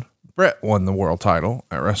happen. Brett won the world title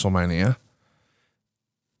at WrestleMania.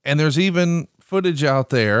 And there's even footage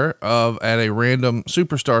out there of at a random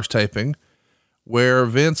Superstars taping where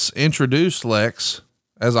Vince introduced Lex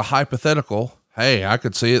as a hypothetical. Hey, I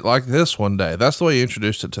could see it like this one day. That's the way he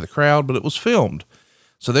introduced it to the crowd, but it was filmed.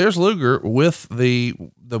 So there's Luger with the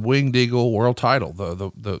Winged Eagle world title,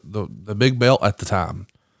 the big belt at the time.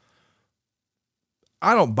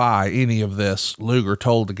 I don't buy any of this Luger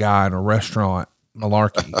told the guy in a restaurant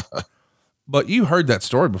malarkey, but you heard that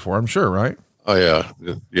story before, I'm sure, right? Oh yeah.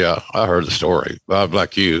 Yeah. I heard the story. Bob,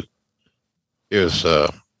 like you, it was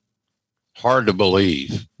hard to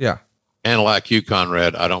believe. Yeah. And like you,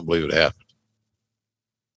 Conrad, I don't believe it happened.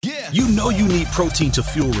 Yeah. You know you need protein to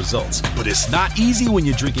fuel results, but it's not easy when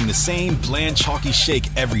you're drinking the same bland, chalky shake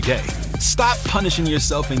every day. Stop punishing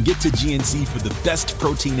yourself and get to GNC for the best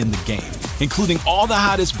protein in the game, including all the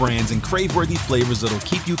hottest brands and crave-worthy flavors that'll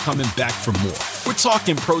keep you coming back for more. We're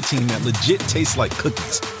talking protein that legit tastes like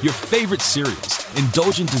cookies, your favorite cereals,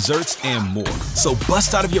 indulgent desserts, and more. So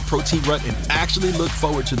bust out of your protein rut and actually look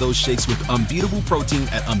forward to those shakes with unbeatable protein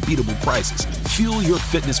at unbeatable prices. Fuel your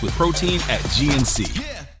fitness with protein at GNC.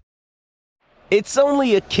 Yeah. It's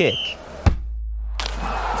only a kick,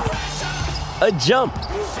 a jump,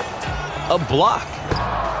 a block.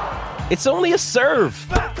 It's only a serve.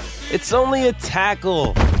 It's only a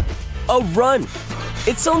tackle, a run.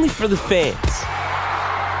 It's only for the fans.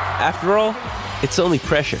 After all, it's only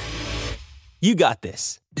pressure. You got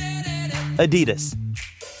this. Adidas.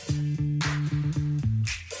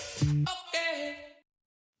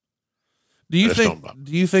 Do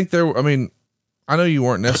you think there, I mean, I know you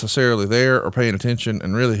weren't necessarily there or paying attention,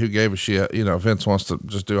 and really who gave a shit, you know, Vince wants to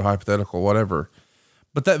just do a hypothetical, whatever.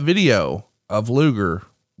 But that video of Luger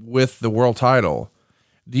with the world title,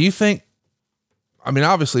 Do you think, I mean,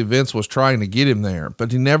 obviously Vince was trying to get him there,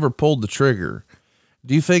 but he never pulled the trigger.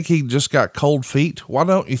 Do you think he just got cold feet? Why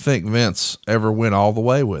don't you think Vince ever went all the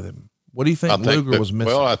way with him? What do you think Luger was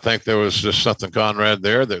missing? Well, I think there was just something, Conrad,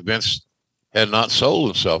 there that Vince had not sold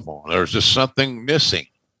himself on. There was just something missing.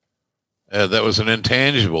 That was an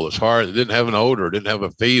intangible. It's hard. It didn't have an odor. It didn't have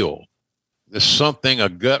a feel. There's something, a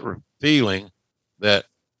gut feeling that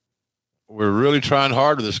we're really trying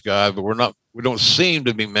hard to this guy, but we don't seem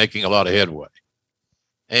to be making a lot of headway.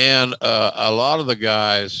 And a lot of the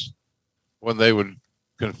guys, when they would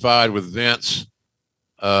confide with Vince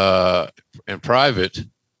in private,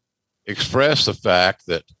 express the fact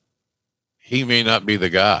that he may not be the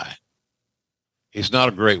guy. He's not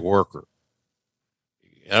a great worker.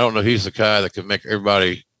 I don't know. He's the guy that can make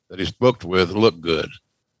everybody that he's booked with look good.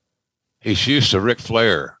 He's used to Ric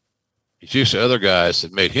Flair. He's used to other guys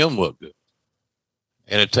that made him look good.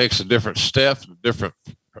 And it takes a different step, a different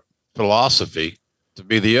philosophy to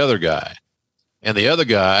be the other guy. And the other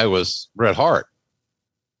guy was Bret Hart,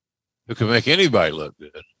 who could make anybody look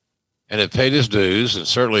good. And it paid his dues, and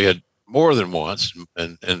certainly had more than once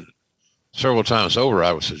and several times over,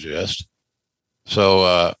 I would suggest.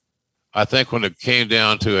 So, I think when it came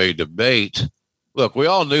down to a debate, look, we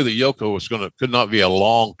all knew that Yoko could not be a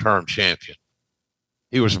long-term champion.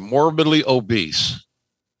 He was morbidly obese.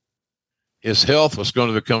 His health was going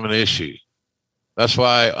to become an issue. That's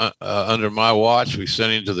why under my watch, we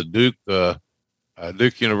sent him to the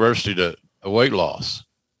Duke University to weight loss.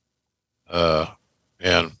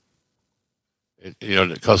 And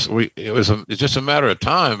because it's just a matter of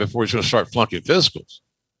time before he's going to start flunking physicals.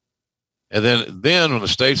 And then when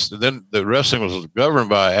the wrestling was governed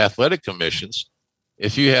by athletic commissions.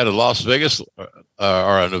 If you had a Las Vegas or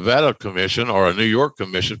a Nevada commission or a New York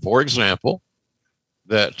commission, for example,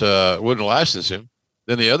 that wouldn't license him,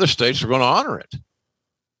 then the other states are going to honor it.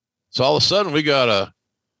 So all of a sudden we got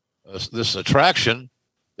this attraction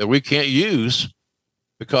that we can't use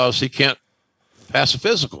because he can't pass a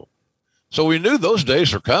physical. So we knew those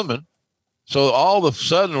days were coming. So all of a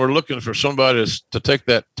sudden we're looking for somebody to take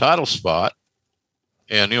that title spot.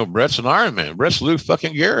 And, Brett's an Iron Man. Brett's Lou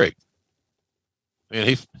fucking Gehrig. I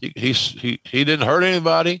mean, he didn't hurt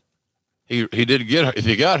anybody. He didn't if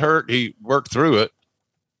he got hurt, he worked through it.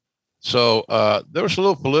 So there was a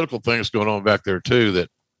little political things going on back there too, that,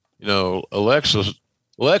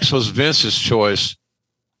 Lex was Vince's choice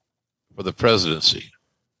for the presidency,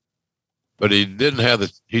 but he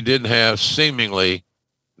didn't have seemingly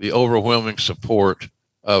the overwhelming support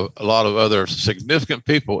of a lot of other significant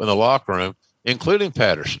people in the locker room, including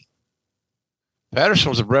Patterson. Patterson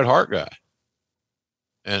was a Bret Hart guy.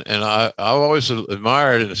 And I've always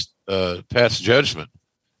admired his, Pat's judgment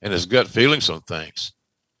and his gut feelings on things.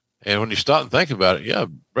 And when you stop and think about it, yeah,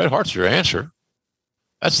 Bret Hart's your answer.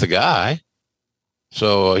 That's the guy.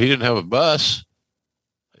 So he didn't have a bus.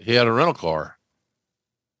 He had a rental car.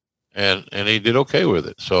 And he did okay with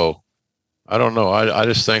it. So I don't know. I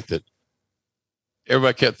just think that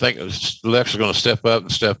everybody kept thinking Lex was going to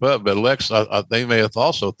step up. But Lex, they may have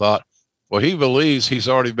also thought, well, he believes he's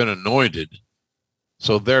already been anointed.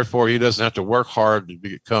 So therefore, he doesn't have to work hard to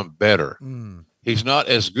become better. He's not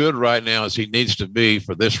as good right now as he needs to be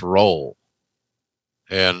for this role.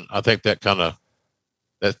 And I think that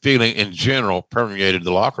feeling in general permeated the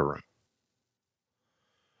locker room.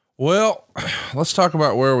 Well, let's talk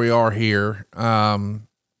about where we are here.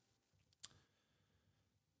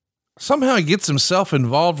 Somehow he gets himself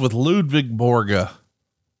involved with Ludwig Borga.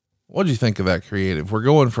 What do you think of that creative? We're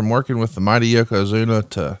going from working with the mighty Yokozuna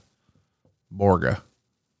to Borga.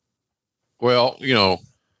 Well,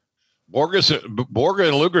 Borga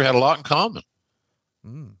and Luger had a lot in common.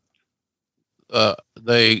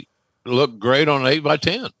 They looked great on an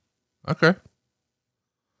 8x10. Okay.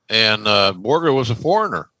 And Borga was a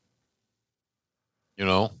foreigner.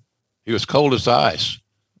 He was cold as ice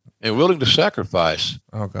and willing to sacrifice.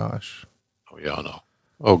 Oh, gosh. Oh, yeah, I know.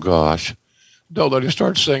 Oh, gosh. Don't let him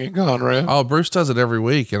start singing, Conrad. Oh, Bruce does it every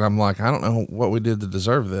week. And I'm like, I don't know what we did to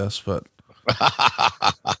deserve this, but.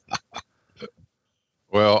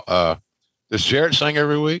 Well, does Jarrett sing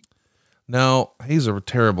every week? No, he's a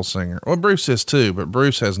terrible singer. Well, Bruce is too, but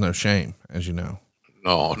Bruce has no shame, as you know.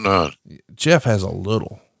 No, none. Jeff has a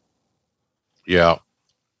little. Yeah.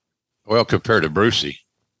 Well, compared to Brucey,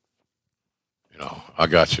 I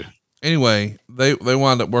got you. Anyway, they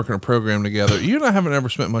wound up working a program together. You and I haven't ever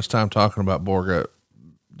spent much time talking about Borga.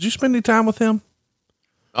 Did you spend any time with him?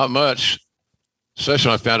 Not much. Especially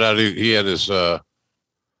when I found out he had his, that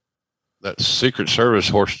Secret Service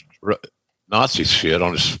horse Nazi shit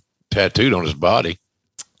tattooed on his body.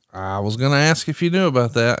 I was going to ask if you knew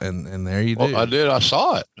about that, and there you do. I did. I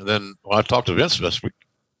saw it. And then when I talked to Vince this week,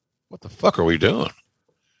 what the fuck are we doing?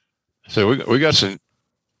 So we got some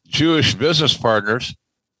Jewish business partners,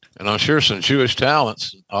 and I'm sure some Jewish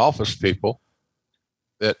talents, office people,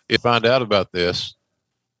 that if you find out about this,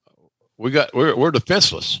 we're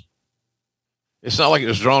defenseless. It's not like it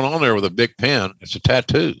was drawn on there with a big pen. It's a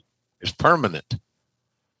tattoo. It's permanent.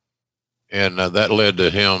 And that led to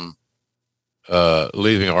him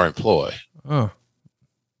leaving our employ. Oh,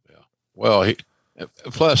 yeah. Well, it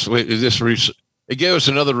gave us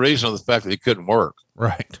another reason of the fact that he couldn't work.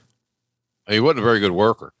 Right. He wasn't a very good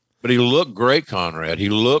worker, but he looked great, Conrad. He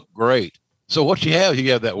looked great. So what you have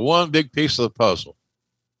that one big piece of the puzzle,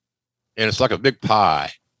 and it's like a big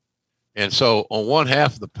pie. And so on one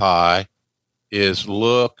half of the pie is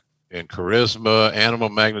look and charisma, animal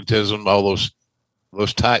magnetism, all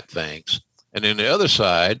those type things. And then the other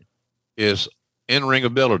side is in-ring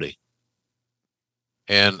ability.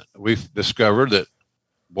 And we've discovered that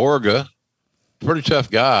Borga, pretty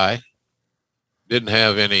tough guy, didn't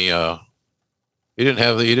have any, he didn't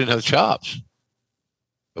have the chops.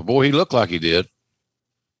 But boy, he looked like he did.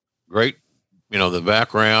 Great, the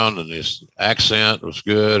background and his accent was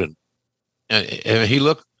good. And he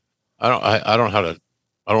looked, I don't want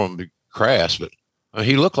to be crass, but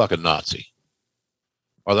he looked like a Nazi.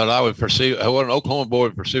 Or that I would perceive, what an Oklahoma boy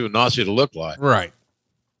would perceive a Nazi to look like. Right.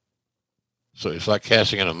 So it's like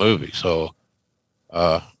casting in a movie. So,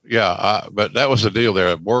 but that was the deal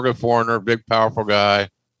there. Borga, foreigner, big, powerful guy,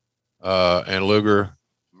 and Luger,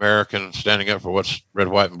 American, standing up for what's red,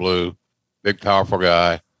 white, and blue, big, powerful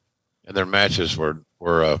guy. And their matches were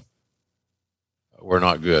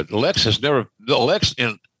not good. Lex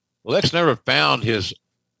never found his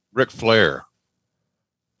Ric Flair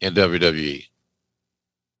in WWE.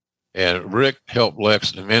 And Rick helped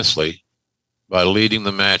Lex immensely by leading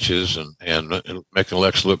the matches and making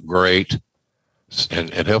Lex look great and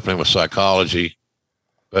helping him with psychology.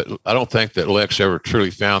 But I don't think that Lex ever truly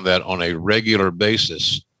found that on a regular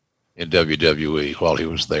basis in WWE while he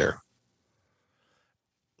was there.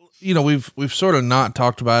 We've sort of not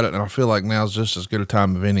talked about it, and I feel like now's just as good a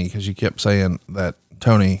time of any, because you kept saying that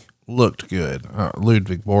Tony looked good.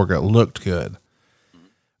 Ludwig Borga looked good.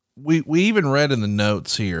 We even read in the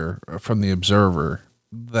notes here from the Observer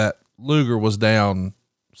that Luger was down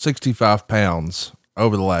 65 pounds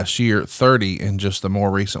over the last year, 30 in just the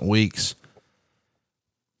more recent weeks.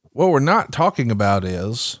 What we're not talking about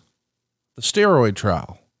is the steroid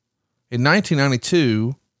trial. In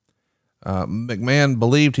 1992, McMahon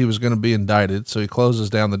believed he was going to be indicted, so he closes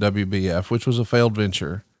down the WBF, which was a failed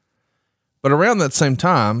venture. But around that same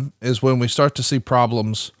time is when we start to see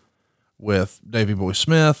problems with Davey Boy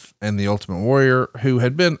Smith and the Ultimate Warrior, who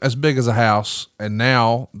had been as big as a house. And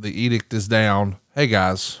now the edict is down. Hey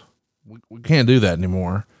guys, we can't do that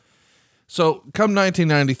anymore. So come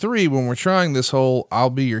 1993, when we're trying this whole,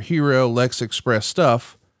 I'll be your hero, Lex Express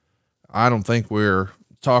stuff, I don't think we're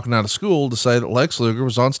talking out of school to say that Lex Luger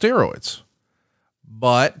was on steroids.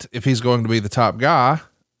 But if he's going to be the top guy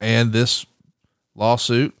and this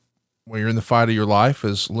lawsuit, when you're in the fight of your life,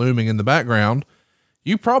 is looming in the background,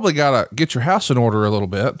 you probably got to get your house in order a little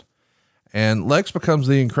bit. And Lex becomes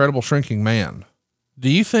the incredible shrinking man. Do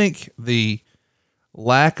you think the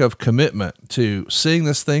lack of commitment to seeing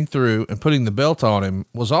this thing through and putting the belt on him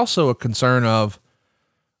was also a concern of,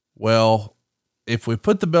 well, if we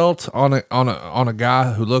put the belt on a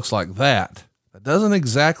guy who looks like that doesn't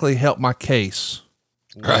exactly help my case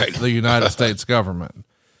with the United States government.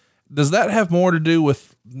 Does that have more to do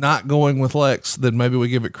with not going with Lex than maybe we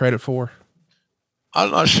give it credit for?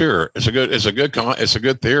 I'm not sure. It's a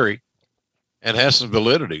good theory and has some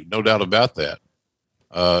validity. No doubt about that.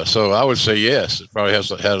 So I would say, yes, it probably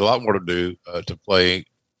had a lot more to do, to play.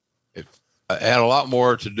 It had a lot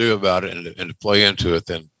more to do about it and to play into it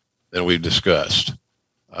than we've discussed.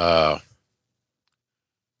 A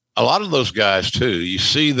lot of those guys too, you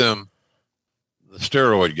see them, the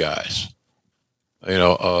steroid guys,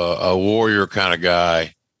 a warrior kind of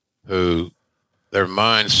guy who their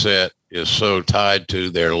mindset is so tied to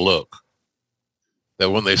their look that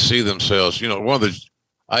when they see themselves,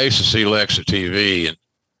 I used to see Lex at TV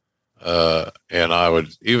and I would,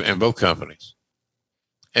 even in both companies,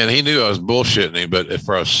 and he knew I was bullshitting him, but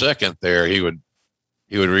for a second there, he would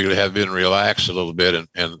really have been relaxed a little bit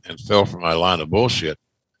and fell for my line of bullshit.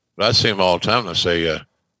 But I see him all the time and I say,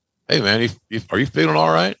 hey man, are you feeling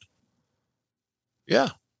all right? Yeah.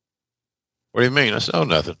 What do you mean? I said, oh,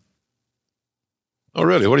 nothing. Oh,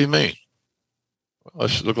 really? What do you mean? Well,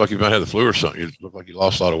 it looked like you might have the flu or something. You look like you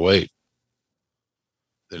lost a lot of weight.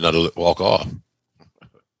 Then not walk off.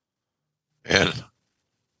 And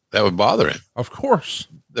that would bother him. Of course.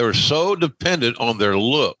 They were so dependent on their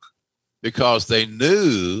look because they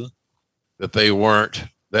knew that they weren't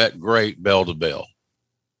that great bell to bell.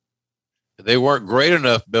 They weren't great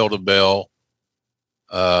enough bell to bell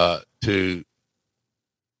to,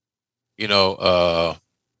 you know,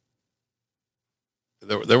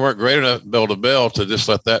 they weren't great enough bell to bell to just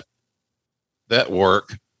let that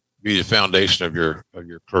work be the foundation of your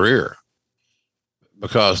career.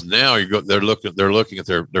 Because now they're looking at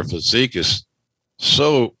their physique is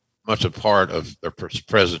so much a part of their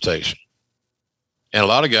presentation. And a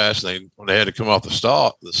lot of guys, when they had to come off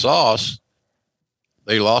the sauce,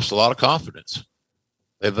 they lost a lot of confidence.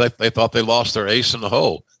 They thought they lost their ace in the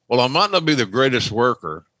hole. Well, I might not be the greatest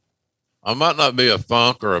worker. I might not be a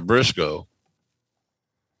Funk or a Briscoe,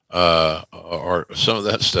 or some of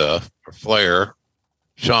that stuff, or Flair,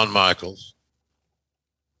 Shawn Michaels,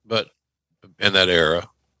 but in that era.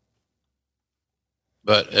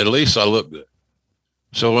 But at least I look good.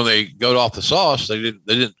 So when they go off the sauce,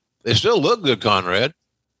 they still look good, Conrad.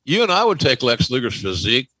 You and I would take Lex Luger's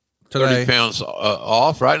physique 30 pounds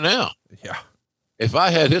off right now. Yeah. If I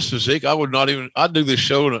had his physique, I'd do this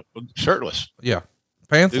show shirtless. Yeah.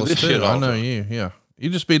 Pantsless too. I know you. Yeah.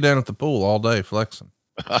 You'd just be down at the pool all day flexing.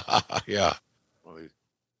 Yeah.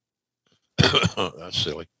 That's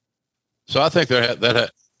silly. So I think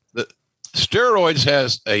that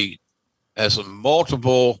steroids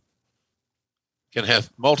can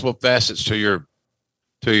have multiple facets to your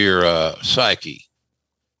psyche.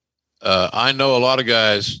 I know a lot of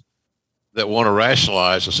guys that want to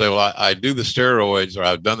rationalize and say, well, I do the steroids, or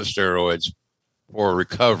I've done the steroids for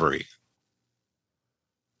recovery.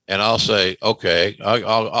 And I'll say, okay,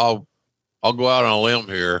 I'll go out on a limb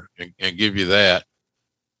here and give you that.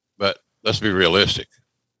 But let's be realistic.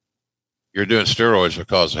 You're doing steroids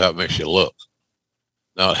because of how it makes you look,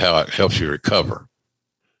 not how it helps you recover.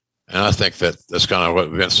 And I think that's kind of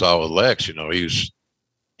what Vince saw with Lex. You know,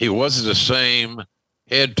 he wasn't the same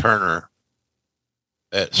head turner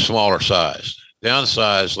at smaller size.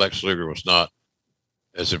 Downsized Lex Luger was not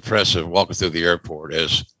as impressive walking through the airport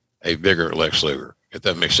as a bigger Lex Luger, if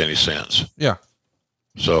that makes any sense. Yeah.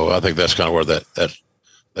 So I think that's kind of where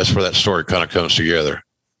that's where that story kind of comes together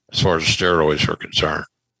as far as the steroids are concerned.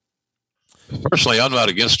 Personally, I'm not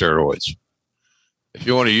against steroids. If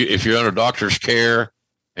you're under doctor's care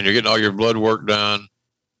and you're getting all your blood work done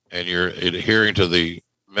and you're adhering to the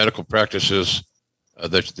medical practices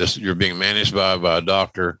that you're being managed by a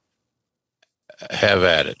doctor, have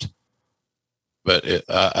at it. But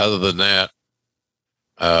other than that,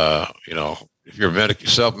 you know, if you're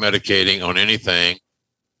self-medicating on anything,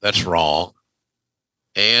 that's wrong.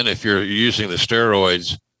 And if you're using the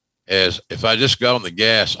steroids as, if I just got on the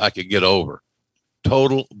gas, I could get over.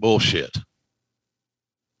 Total bullshit.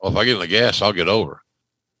 Well, if I get on the gas, I'll get over.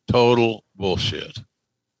 Total bullshit.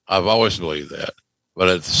 I've always believed that. But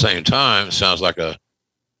at the same time, it sounds like an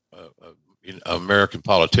American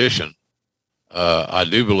politician. I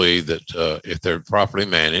do believe that if they're properly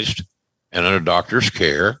managed and under doctor's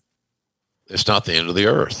care, it's not the end of the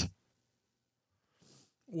earth.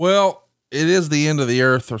 Well, it is the end of the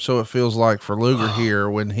earth, or so it feels like for Luger here,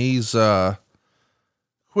 when he's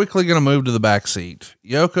quickly going to move to the back seat.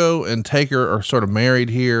 Yoko and Taker are sort of married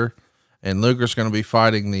here, and Luger's going to be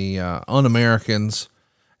fighting the Un-Americans,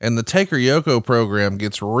 and the Taker Yoko program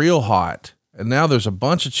gets real hot. And now there's a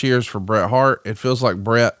bunch of cheers for Bret Hart. It feels like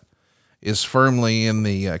Bret is firmly in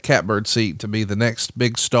the catbird seat to be the next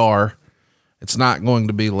big star. It's not going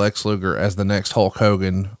to be Lex Luger as the next Hulk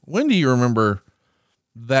Hogan. When do you remember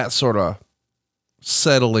that sort of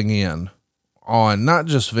settling in on not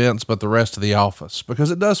just Vince, but the rest of the office?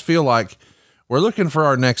 Because it does feel like we're looking for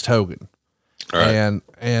our next Hogan. Right.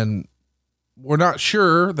 And we're not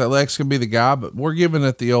sure that Lex can be the guy, but we're giving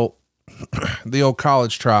it the old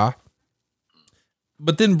college try.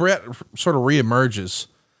 But then Bret sort of reemerges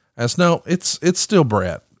as, no, it's still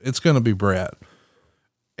Bret. It's going to be Bret.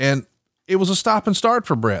 And it was a stop and start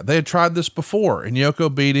for Bret. They had tried this before, and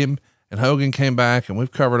Yoko beat him, and Hogan came back, and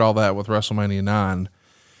we've covered all that with WrestleMania 9.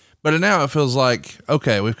 But now it feels like,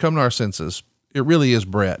 okay, we've come to our senses. It really is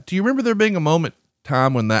Bret. Do you remember there being a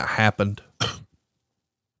time when that happened?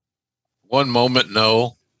 One moment,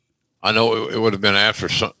 no. I know it would have been after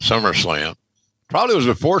SummerSlam. Probably was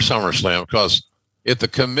before SummerSlam, because if the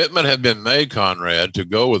commitment had been made, Conrad, to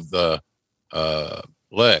go with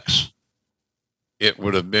Lex, it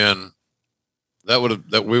would have been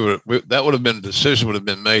decision would have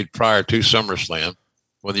been made prior to SummerSlam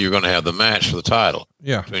whether you're going to have the match for the title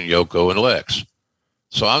between Yoko and Lex.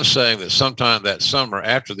 So I'm saying that sometime that summer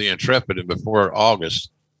after the Intrepid and before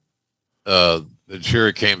August, the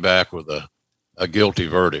jury came back with a a guilty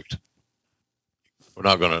verdict. We're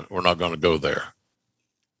not gonna go there.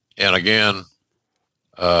 And again,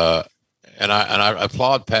 and I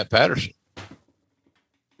applaud Pat Patterson.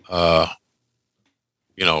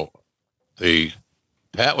 You know,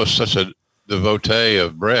 Pat was such a devotee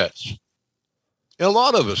of Brett's. And a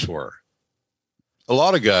lot of us were. A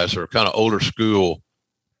lot of guys who are kind of older school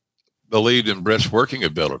believed in Brett's working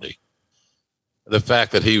ability. The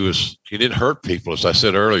fact that he didn't hurt people, as I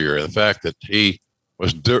said earlier, the fact that he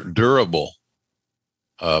was durable,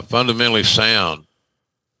 fundamentally sound,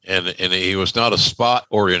 and he was not a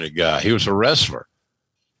spot-oriented guy. He was a wrestler.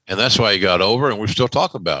 And that's why he got over, and we still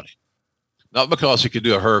talk about him. Not because he could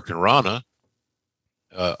do a Hurricane Rana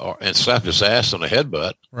and slap his ass on a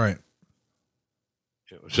headbutt. Right.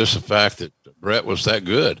 It was just the fact that Brett was that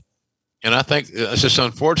good. And I think it's just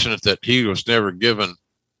unfortunate that he was never given,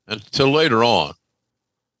 until later on,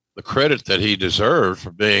 the credit that he deserved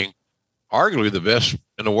for being arguably the best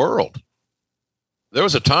in the world. There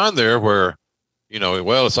was a time there where, you know,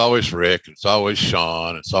 well, it's always Rick, it's always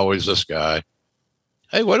Sean, it's always this guy.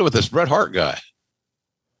 Hey, what about this Bret Hart guy?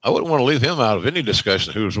 I wouldn't want to leave him out of any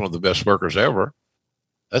discussion who was one of the best workers ever.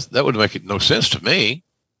 That would make no sense to me.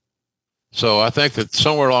 So I think that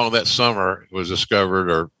somewhere along that summer it was discovered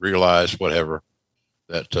or realized, whatever,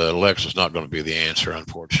 that Lex was not going to be the answer,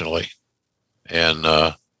 unfortunately. And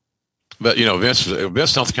but you know, Vince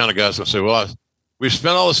not the kind of guy that's going to say, "Well, we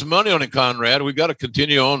spent all this money on it, Conrad. We got to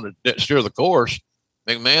continue on to steer the course."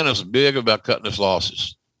 McMahon is big about cutting his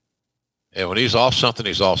losses, and when he's off something,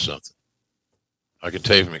 he's off something. I can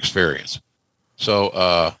tell you from experience. So,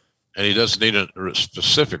 and he doesn't need a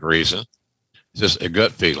specific reason; it's just a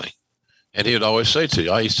gut feeling. And he would always say to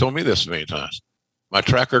you, he's told me this many times, my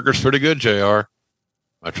track record's pretty good, JR.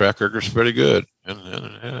 My track record's pretty good. And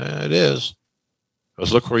it is.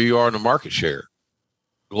 Because look where you are in the market share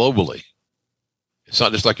globally. It's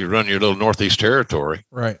not just like you run your little Northeast territory.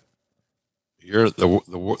 Right. You're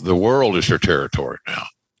the world is your territory now.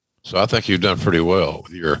 So I think you've done pretty well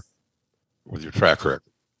with your track record.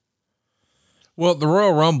 Well, the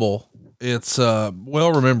Royal Rumble, it's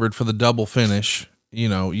well remembered for the double finish. You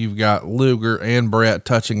know, you've got Luger and Brett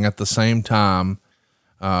touching at the same time.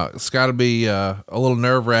 It's got to be a little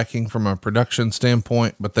nerve-wracking from a production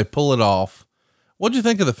standpoint, but they pull it off. What'd you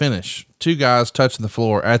think of the finish? Two guys touching the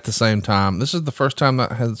floor at the same time. This is the first time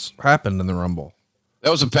that has happened in the Rumble.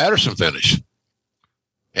 That was a Patterson finish.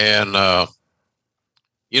 And,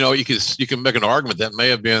 you know, you can make an argument that may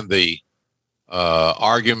have been the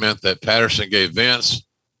argument that Patterson gave Vince,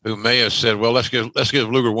 who may have said, well, let's give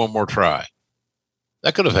Luger one more try.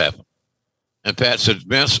 That could have happened. And Pat said,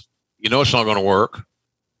 Vince, you know it's not going to work.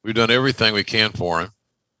 We've done everything we can for him.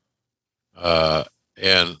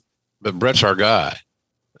 But Brett's our guy.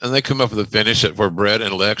 And they come up with a finish where Brett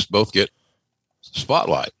and Lex both get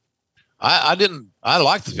spotlight. I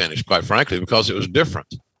liked the finish, quite frankly, because it was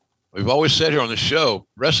different. We've always said here on the show,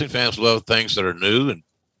 wrestling fans love things that are new and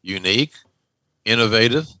unique,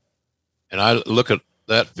 innovative. And I look at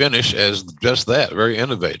that finish as just that, very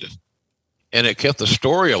innovative. And it kept the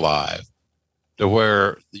story alive to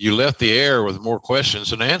where you left the air with more questions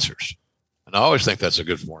than answers. And I always think that's a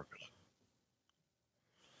good formula.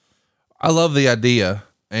 I love the idea.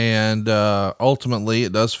 And ultimately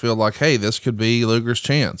it does feel like, hey, this could be Luger's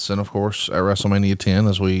chance. And of course at WrestleMania 10,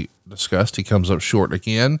 as we discussed, he comes up short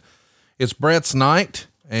again. It's Brett's night,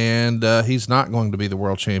 and he's not going to be the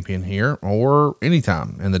world champion here or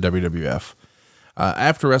anytime in the WWF.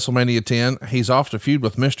 After WrestleMania 10, he's off to feud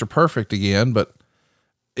with Mr. Perfect again, but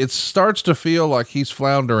it starts to feel like he's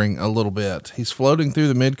floundering a little bit. He's floating through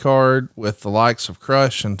the mid card with the likes of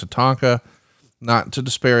Crush and Tatanka. Not to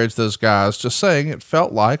disparage those guys, just saying it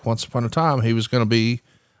felt like once upon a time he was going to be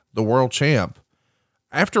the world champ.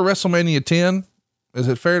 After WrestleMania 10, is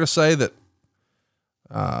it fair to say that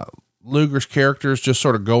Luger's character is just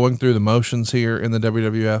sort of going through the motions here in the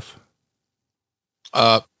WWF?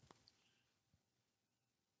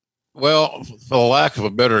 Well, for the lack of a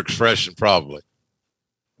better expression, probably.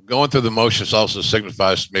 Going through the motions also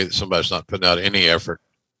signifies to me that somebody's not putting out any effort.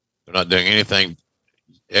 They're not doing anything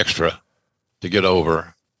extra to get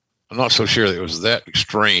over. I'm not so sure that it was that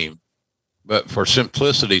extreme, but for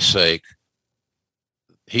simplicity's sake,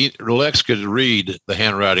 Lex could read the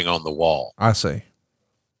handwriting on the wall. I see.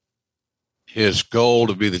 His goal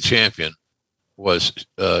to be the champion was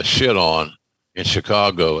shit on in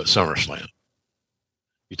Chicago at SummerSlam.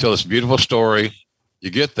 You tell this beautiful story, you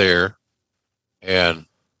get there, and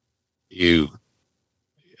you,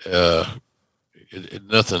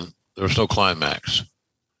 nothing, there was no climax.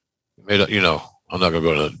 I'm not going to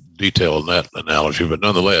go into detail in that analogy, but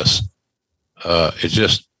nonetheless, there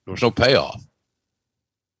was no payoff.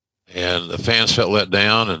 and the fans felt let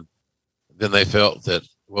down, and then they felt that,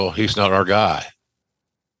 well, he's not our guy.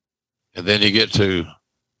 And then you get to,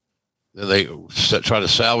 then they try to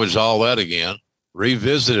salvage all that again,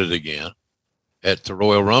 revisit it again at the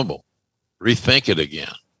Royal Rumble, rethink it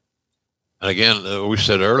again. And again, we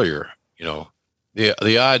said earlier, you know,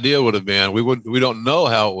 the idea would have been, we don't know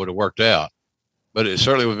how it would have worked out, but it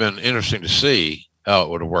certainly would have been interesting to see how it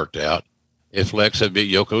would have worked out if Lex had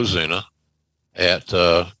beat Yokozuna at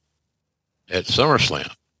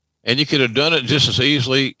SummerSlam. And you could have done it just as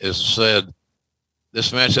easily as said,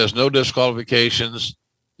 this match has no disqualifications.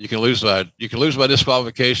 You can lose by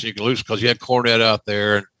disqualification. You can lose because you had Cornette out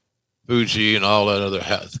there and Fuji and all that other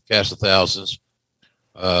cast of thousands.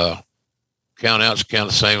 Count outs count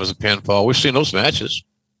the same as a pinfall. We've seen those matches.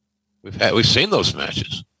 We've seen those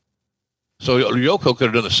matches. So Yoko could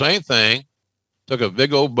have done the same thing, took a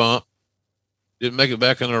big old bump, didn't make it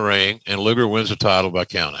back in the ring, and Luger wins the title by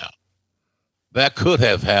count out. That could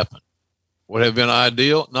have happened. Would have been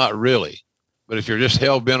ideal? Not really. But if you're just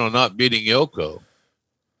hell-bent on not beating Yoko,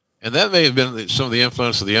 and that may have been some of the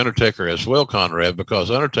influence of The Undertaker as well, Conrad,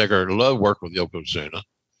 because Undertaker loved working with Yokozuna.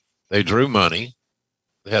 They drew money.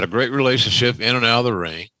 They had a great relationship in and out of the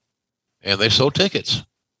ring, and they sold tickets.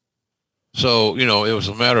 So, you know, it was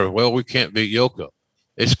a matter of, well, we can't beat Yoko.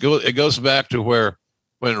 It goes back to where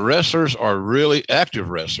when wrestlers are really, active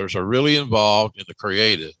wrestlers are really involved in the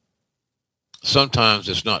creative, sometimes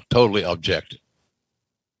it's not totally objective.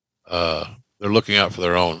 They're looking out for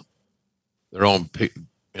their own, you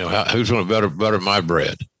know, who's going to butter my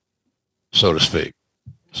bread, so to speak.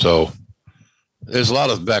 So there's a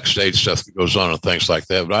lot of backstage stuff that goes on and things like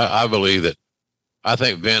that. But I believe that, I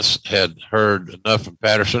think Vince had heard enough from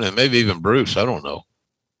Patterson and maybe even Bruce, I don't know,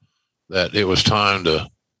 that it was time to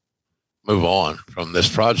move on from this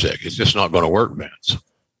project. It's just not going to work, Vince.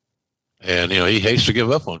 And, you know, he hates to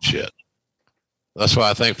give up on shit. That's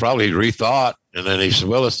why I think probably he rethought, and then he said,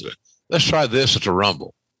 well, let's try this at the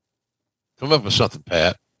Rumble. Come up with something,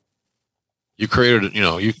 Pat. You created, you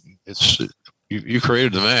know, you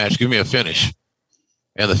created the match. Give me a finish.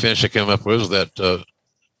 And the finish they came up with was that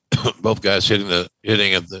both guys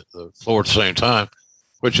hitting at the floor at the same time,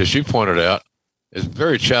 which, as you pointed out, is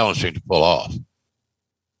very challenging to pull off.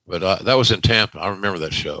 But that was in Tampa. I remember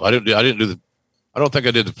that show. I don't think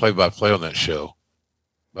I did the play-by-play on that show,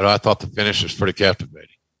 but I thought the finish was pretty captivating.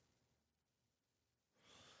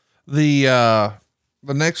 The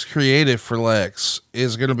next creative for Lex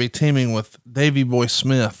is going to be teaming with Davey Boy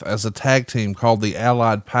Smith as a tag team called the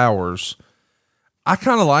Allied Powers. I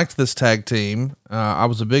kind of liked this tag team. I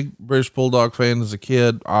was a big British Bulldog fan as a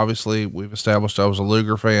kid. Obviously, we've established I was a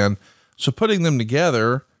Luger fan. So putting them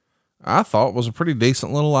together, I thought was a pretty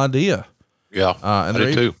decent little idea. Yeah, and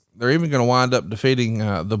they're even going to wind up defeating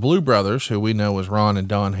the Blue Brothers, who we know as Ron and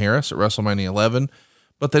Don Harris, at WrestleMania 11.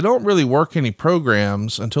 But they don't really work any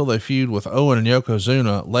programs until they feud with Owen and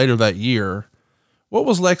Yokozuna later that year. What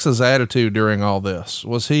was Lex's attitude during all this?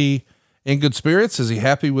 Was he in good spirits? Is he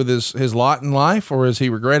happy with his lot in life, or is he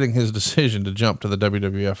regretting his decision to jump to the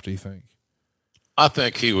WWF, do you think? I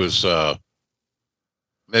think he was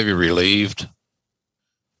maybe relieved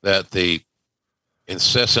that the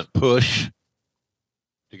incessant push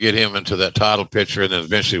to get him into that title picture and then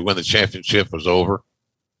eventually win the championship was over.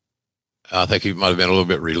 I think he might have been a little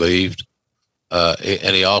bit relieved.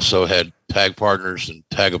 And he also had tag partners and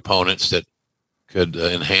tag opponents that could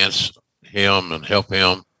enhance him and help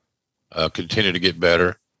him continue to get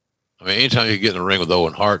better. I mean, anytime you get in the ring with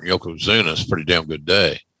Owen Hart and Yokozuna, it's a pretty damn good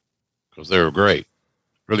day because they were great,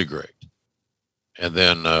 really great. And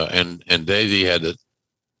then, and Davey had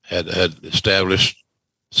established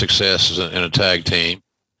success in a tag team.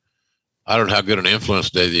 I don't know how good an influence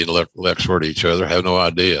Davey and Lex were to each other. I have no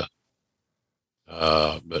idea.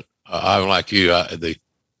 But I'm like you.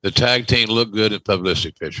 The tag team looked good in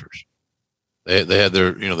publicity pictures. They had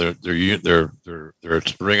their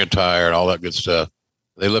ring attire and all that good stuff.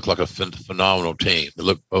 They look like a phenomenal team. They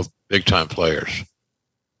look both big time players.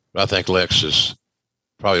 But I think Lex is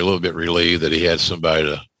probably a little bit relieved that he had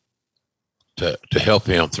somebody to help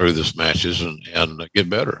him through these matches and get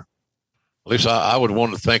better. At least I would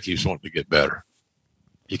want to think he's wanting to get better.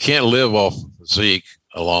 You can't live off physique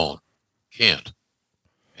alone. Can't.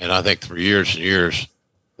 And I think for years and years,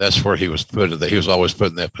 that's where he was put. He was always put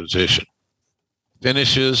in that position.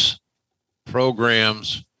 Finishes,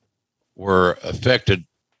 programs were affected.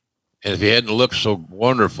 And if he hadn't looked so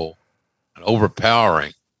wonderful and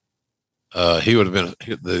overpowering, he would have been,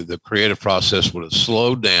 the creative process would have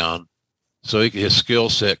slowed down so his skill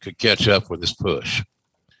set could catch up with his push.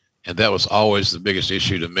 And that was always the biggest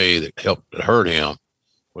issue to me that hurt him,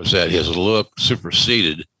 was that his look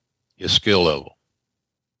superseded his skill level.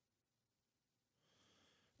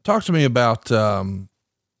 Talk to me about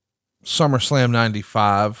SummerSlam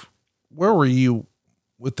 95. Where were you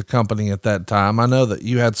with the company at that time? I know that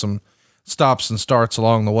you had some stops and starts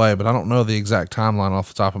along the way, but I don't know the exact timeline off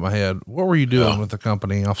the top of my head. What were you doing with the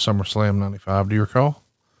company off SummerSlam 95? Do you recall?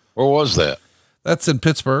 Where was that? That's in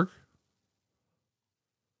Pittsburgh.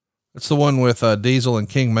 It's the one with Diesel and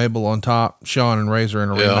King Mabel on top, Shawn and Razor in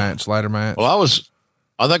a rematch, ladder match. Well, I was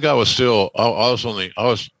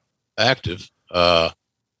active.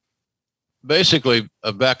 Basically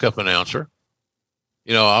a backup announcer.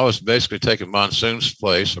 You know, I was basically taking Monsoon's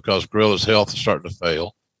place because Gorilla's health was starting to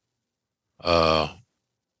fail.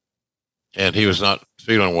 And he was not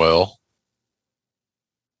feeling well.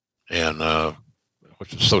 And,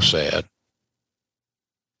 which was so sad,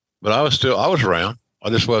 but I was around. I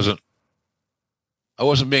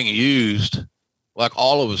wasn't being used like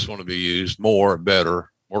all of us want to be used more, better,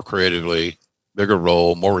 more creatively, bigger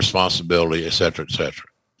role, more responsibility, et cetera, et cetera.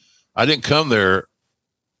 I didn't come there,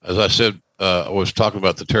 as I said, I was talking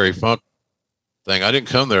about the Terry Funk thing. I didn't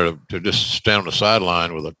come there to just stand on the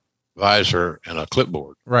sideline with a visor and a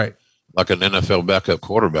clipboard, right? Like an NFL backup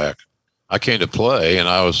quarterback. I came to play, and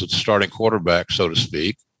I was a starting quarterback, so to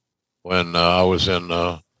speak, when I was in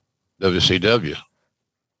WCW.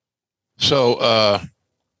 So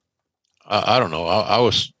I don't know. I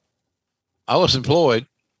was employed,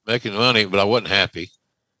 making money, but I wasn't happy,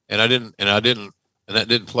 and that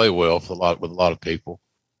didn't play well with a lot of people.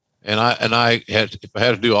 And I had, if I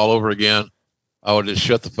had to do all over again, I would just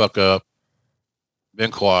shut the fuck up,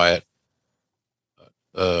 been quiet,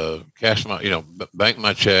 cash my, bank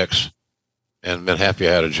my checks, and been happy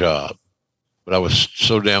I had a job. But I was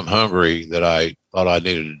so damn hungry that I thought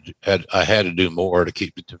I had to do more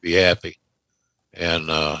to be happy. And,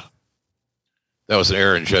 that was an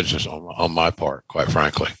error in judgment on my part, quite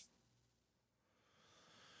frankly.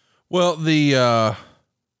 Well, the,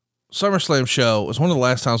 SummerSlam show was one of the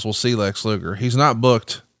last times we'll see Lex Luger. He's not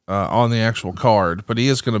booked, on the actual card, but he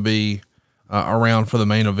is going to be, around for the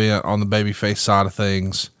main event on the babyface side of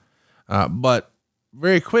things. But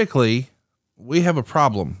very quickly, we have a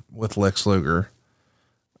problem with Lex Luger.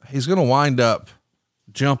 He's going to wind up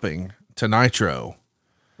jumping to Nitro.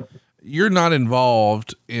 You're not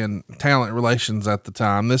involved in talent relations at the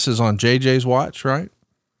time. This is on JJ's watch, right?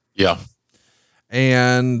 Yeah.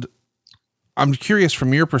 And I'm curious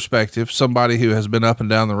from your perspective, somebody who has been up and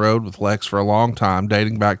down the road with Lex for a long time,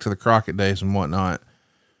 dating back to the Crockett days and whatnot.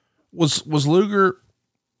 Was Luger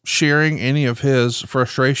sharing any of his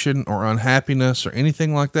frustration or unhappiness or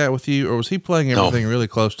anything like that with you? Or was he playing everything really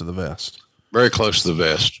close to the vest? Very close to the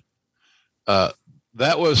vest.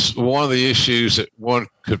 That was one of the issues that one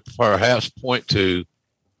could perhaps point to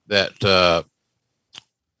that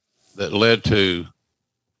led to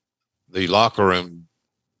the locker room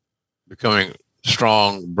becoming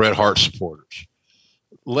strong Bret Hart supporters.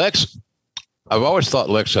 Lex, I've always thought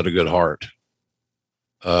Lex had a good heart.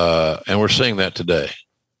 And we're seeing that today.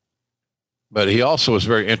 But he also was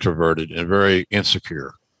very introverted and very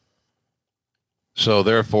insecure. So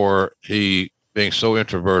therefore, he being so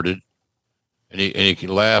introverted, and he can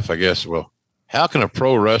laugh, I guess. Well, how can a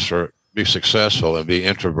pro wrestler be successful and be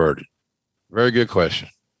introverted? Very good question.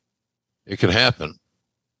 It can happen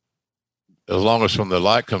as long as when the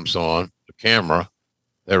light comes on, the camera,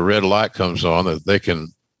 that red light comes on, that they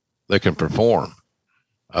can perform.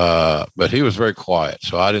 But he was very quiet,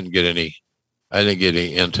 so I didn't get any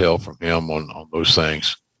intel from him on those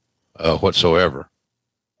things whatsoever.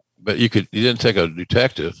 But you didn't take a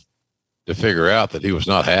detective to figure out that he was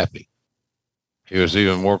not happy. He was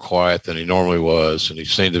even more quiet than he normally was, and he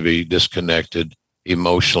seemed to be disconnected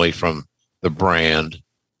emotionally from the brand.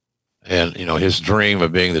 And, his dream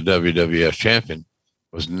of being the WWF champion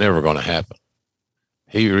was never going to happen.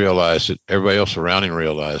 He realized it. Everybody else around him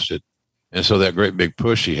realized it. And so that great big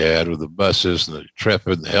push he had with the buses and the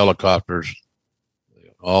Intrepid and the helicopters,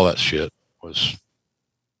 all that shit was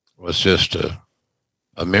just a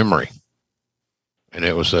memory. And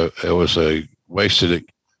it wasn't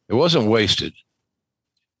wasted,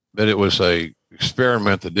 but it was a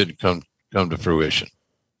experiment that didn't come to fruition.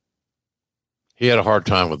 He had a hard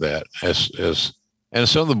time with that and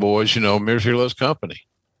some of the boys, misery loves company,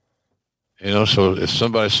 so if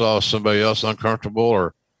somebody saw somebody else uncomfortable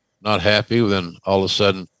or not happy, then all of a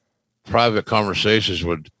sudden private conversations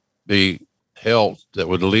would be held that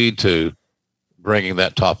would lead to bringing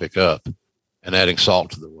that topic up and adding salt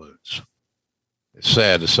to the wounds. It's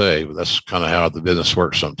sad to say, but that's kind of how the business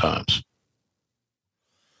works sometimes.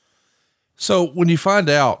 So when you find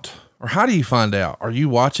out, or how do you find out? Are you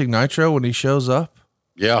watching Nitro when he shows up?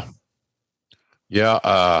 Yeah.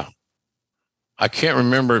 I can't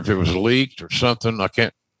remember if it was leaked or something.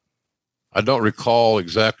 I don't recall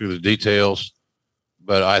exactly the details,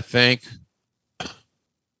 but I think,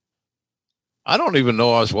 I don't even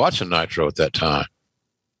know I was watching Nitro at that time.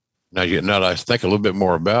 Now that I think a little bit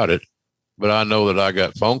more about it, but I know that I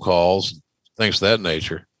got phone calls, things of that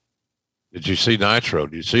nature. Did you see Nitro?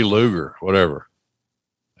 Did you see Luger? Whatever.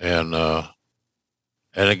 And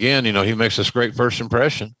again, you know, he makes this great first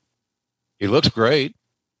impression. He looks great,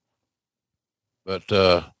 but,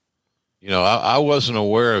 you know, I wasn't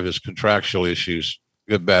aware of his contractual issues,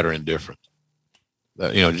 good, bad, or indifferent.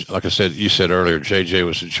 That, you know, like I said, you said earlier, JJ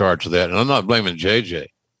was in charge of that, and I'm not blaming JJ.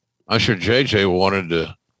 I'm sure JJ wanted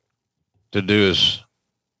to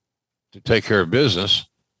take care of business,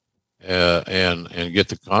 and get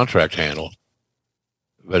the contract handled,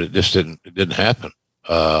 but it just didn't happen.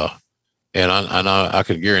 And I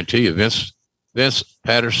can guarantee you, Vince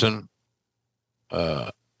Patterson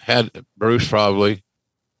had Bruce probably,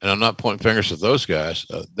 and I'm not pointing fingers at those guys.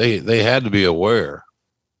 They had to be aware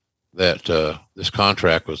that this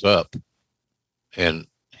contract was up, and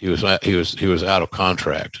he was out of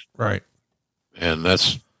contract. Right. And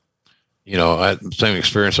that's, you know, I had the same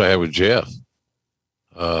experience I had with Jeff.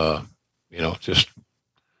 You know, just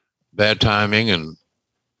bad timing, and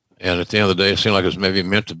at the end of the day, it seemed like it was maybe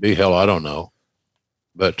meant to be. Hell, I don't know.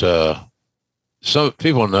 But some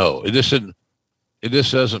people know. It just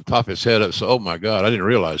doesn't pop its head up. So, oh my God, I didn't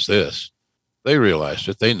realize this. They realized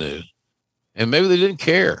it. They knew. And maybe they didn't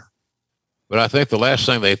care. But I think the last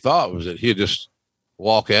thing they thought was that he'd just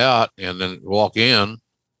walk out and then walk in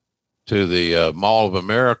to the Mall of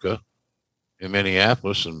America in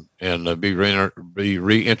Minneapolis and be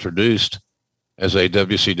reintroduced as a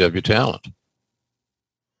WCW talent.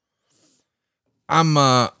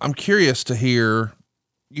 I'm curious to hear,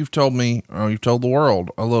 you've told me, or you've told the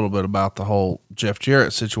world a little bit about the whole Jeff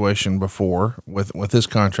Jarrett situation before with his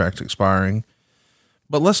contract expiring,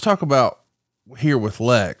 but let's talk about here with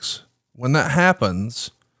Lex. When that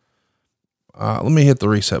happens, let me hit the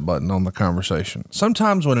reset button on the conversation.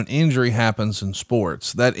 Sometimes when an injury happens in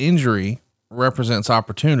sports, that injury represents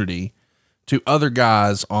opportunity to other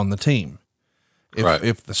guys on the team.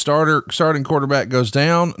 If the starting quarterback goes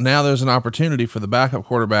down, now there's an opportunity for the backup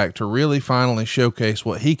quarterback to really finally showcase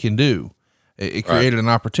what he can do. It created an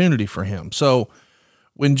opportunity for him. So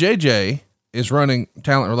when JJ is running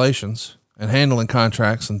talent relations and handling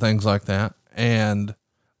contracts and things like that, and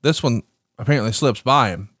this one apparently slips by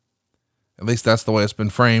him, at least that's the way it's been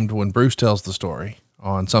framed when Bruce tells the story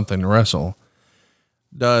on Something to Wrestle,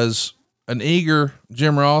 does an eager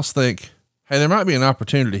Jim Ross think, hey, there might be an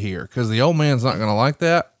opportunity here because the old man's not going to like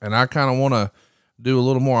that, and I kind of want to do a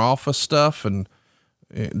little more office stuff and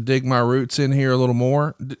dig my roots in here a little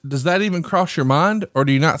more? Does that even cross your mind, or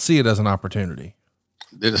do you not see it as an opportunity?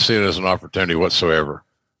 Didn't see it as an opportunity whatsoever.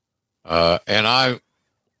 And I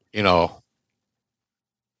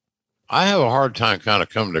have a hard time kind of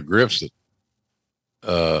coming to grips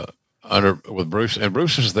that, with Bruce, and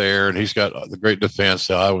Bruce is there, and he's got the great defense.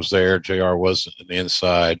 I was there. JR wasn't on the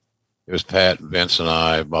inside. It was Pat and Vince and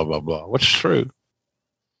I, blah, blah, blah, which is true.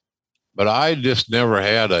 But I just never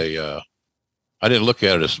had I didn't look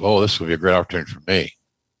at it as, oh, this would be a great opportunity for me.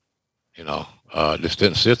 You know, it just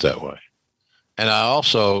didn't sit that way. And I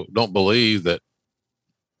also don't believe that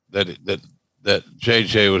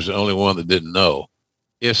JJ was the only one that didn't know.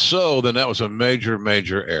 If so, then that was a major,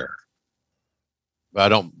 major error.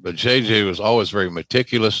 But JJ was always very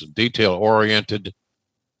meticulous and detail oriented.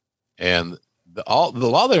 And a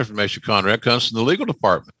lot of the information contract comes from the legal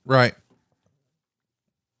department. Right.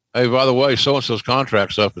 Hey, by the way, so-and-so's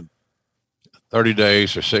contract's up in 30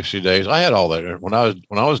 days or 60 days. I had all that when I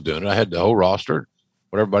was doing it. I had the whole roster,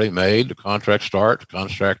 what everybody made, the contract start, the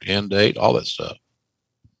contract end date, all that stuff.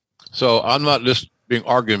 So I'm not just being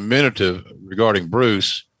argumentative regarding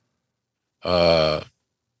Bruce,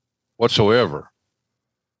 whatsoever.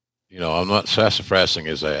 You know, I'm not sassafrassing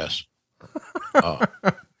his ass.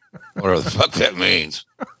 Whatever the fuck that means.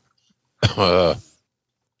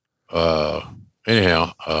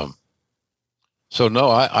 Anyhow, so no,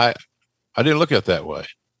 I didn't look at it that way.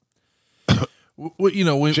 Well, you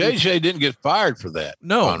know, JJ didn't get fired for that.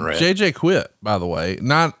 No, Conrad. JJ quit, by the way,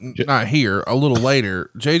 not here, a little later.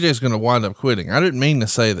 JJ's going to wind up quitting. I didn't mean to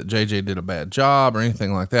say that JJ did a bad job or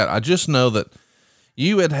anything like that. I just know that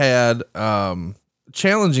you had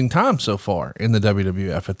challenging times so far in the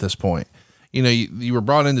WWF at this point. You know, you were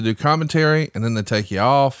brought in to do commentary, and then they take you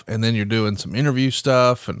off, and then you're doing some interview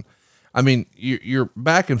stuff. And I mean, you're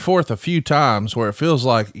back and forth a few times where it feels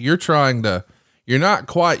like you're not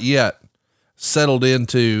quite yet settled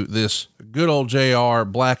into this good old JR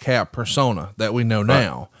black hat persona that we know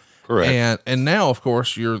now. Correct. And now, of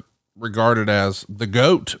course, you're regarded as the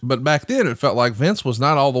GOAT, but back then it felt like Vince was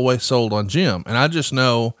not all the way sold on Jim. And I just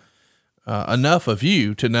know enough of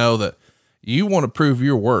you to know that you want to prove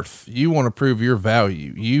your worth. You want to prove your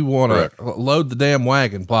value. You want to load the damn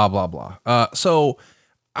wagon, blah, blah, blah. So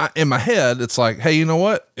in my head, it's like, hey, you know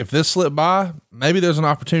what? If this slipped by, maybe there's an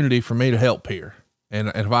opportunity for me to help here. And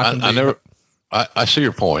if I can, I see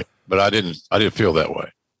your point, but I didn't feel that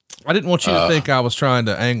way. I didn't want you to think I was trying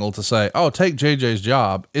to angle to say, oh, take JJ's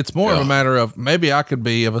job. It's more of a matter of maybe I could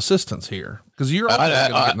be of assistance here. Cause I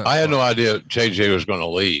had no idea JJ was going to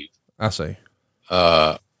leave. I see.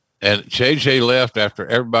 And JJ left after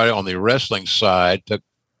everybody on the wrestling side took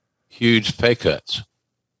huge pay cuts.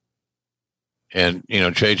 And, you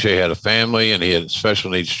know, JJ had a family and he had a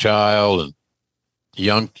special needs child and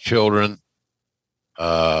young children.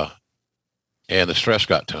 And the stress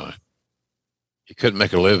got to him. He couldn't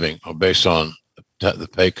make a living based on the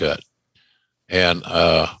pay cut. And,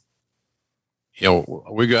 you know,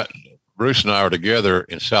 Bruce and I were together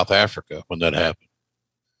in South Africa when that happened.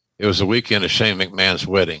 It was the weekend of Shane McMahon's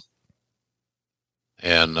wedding.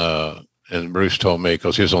 And Bruce told me,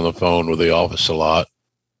 cause he was on the phone with the office a lot.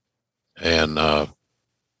 And,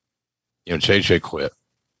 you know, JJ quit.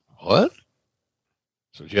 What?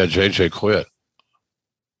 So yeah, JJ quit.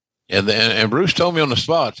 And Bruce told me on the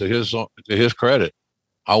spot, to his credit,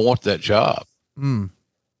 I want that job. So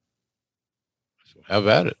have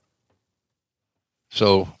at it.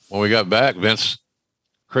 So when we got back, Vince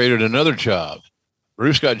created another job.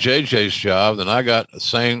 Bruce got JJ's job, then I got the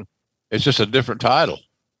same. It's just a different title.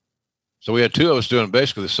 So we had two of us doing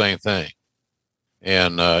basically the same thing.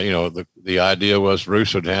 And, you know, the idea was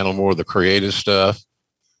Bruce would handle more of the creative stuff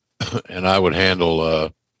and I would handle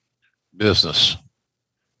business,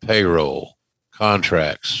 payroll,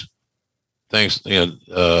 contracts, things, you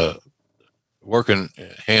know, working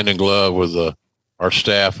hand in glove with our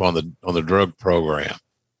staff on the drug program,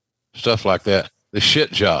 stuff like that. The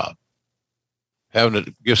shit job, having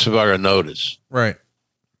to give somebody a notice. Right.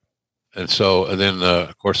 And so, and then,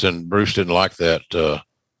 of course, then Bruce didn't like that.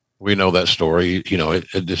 We know that story. You know, it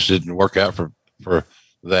just didn't work out for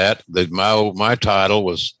that. My title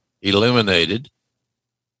was eliminated.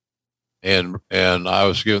 And I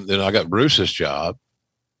was given, then I got Bruce's job,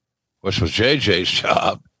 which was JJ's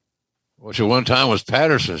job, which at one time was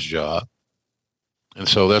Patterson's job. And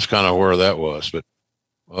so that's kind of where that was. But,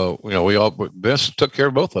 you know, Vince took care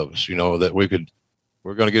of both of us, you know, that we're going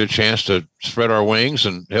to get a chance to spread our wings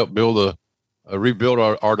and help rebuild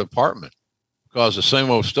our department. Because the same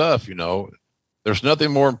old stuff, you know, there's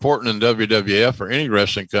nothing more important in WWF or any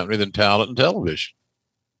wrestling company than talent and television.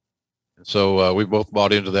 And so we both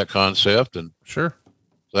bought into that concept, and sure,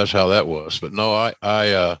 that's how that was. But no,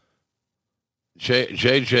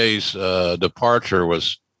 JJ's departure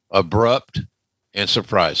was abrupt and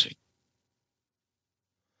surprising.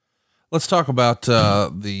 Let's talk about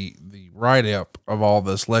the write-up of all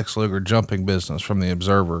this Lex Luger jumping business from the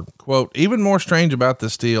Observer. Quote, even more strange about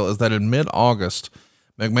this deal is that in mid-August,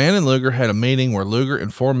 McMahon and Luger had a meeting where Luger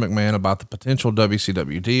informed McMahon about the potential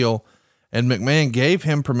WCW deal, and McMahon gave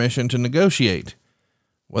him permission to negotiate.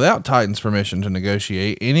 Without Titan's permission to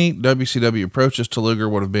negotiate, any WCW approaches to Luger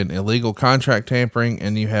would have been illegal contract tampering,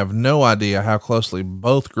 and you have no idea how closely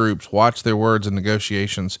both groups watched their words in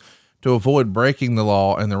negotiations to avoid breaking the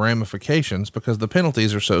law and the ramifications because the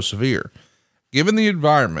penalties are so severe. Given the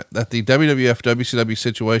environment that the WWF WCW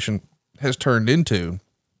situation has turned into,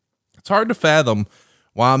 it's hard to fathom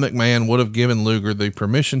why McMahon would have given Luger the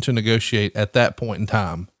permission to negotiate at that point in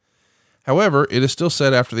time. However, it is still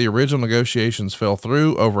said after the original negotiations fell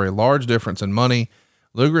through over a large difference in money,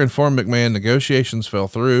 Luger informed McMahon negotiations fell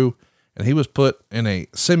through and he was put in a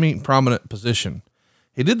semi-prominent position.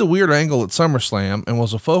 He did the Weird Angle at SummerSlam and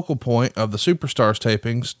was a focal point of the Superstars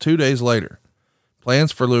tapings 2 days later.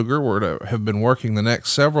 Plans for Luger were to have been working the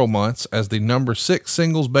next several months as the number 6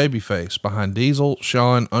 singles babyface behind Diesel,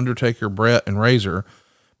 Shawn, Undertaker, Brett, and Razor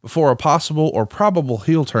before a possible or probable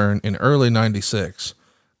heel turn in early 96.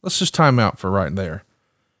 Let's just time out for right there.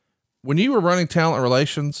 When you were running talent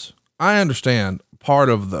relations, I understand part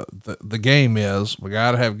of the game is we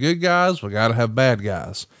got to have good guys. We got to have bad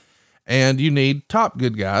guys. And you need top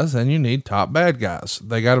good guys and you need top bad guys.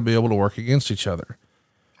 They got to be able to work against each other.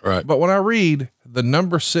 Right. But when I read the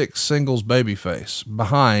number 6 singles babyface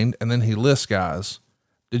behind, and then he lists guys,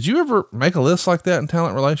 did you ever make a list like that in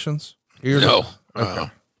talent relations? No.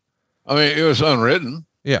 Okay. I mean, it was unwritten.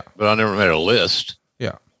 Yeah. But I never made a list.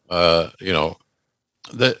 Yeah. You know,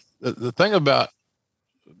 the thing about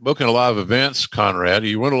booking a lot of events, Conrad,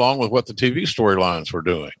 you went along with what the TV storylines were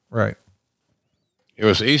doing. Right. It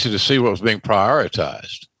was easy to see what was being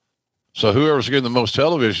prioritized. So whoever's getting the most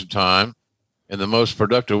television time in the most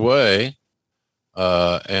productive way,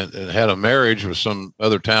 and had a marriage with some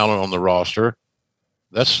other talent on the roster,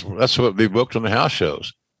 that's what would be booked on the house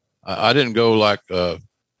shows. I didn't go like,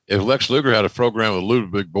 if Lex Luger had a program with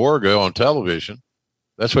Ludwig Borga on television,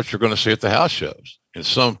 that's what you're going to see at the house shows in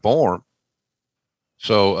some form.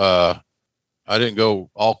 So I didn't go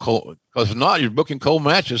all cold, because if not, you're booking cold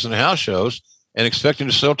matches in the house shows and expecting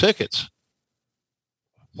to sell tickets.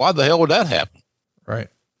 Why the hell would that happen? Right.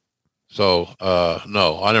 So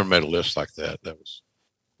no, I never made a list like that.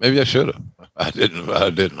 Maybe I should have. I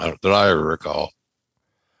didn't. Did I ever recall?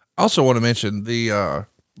 I also want to mention the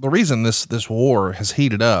reason this war has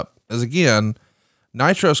heated up is, again,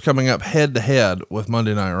 Nitro's coming up head to head with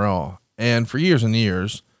Monday Night Raw. And for years and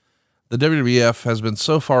years, the WWF has been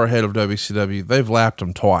so far ahead of WCW, they've lapped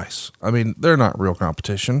them twice. I mean, they're not real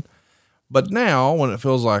competition. But now, when it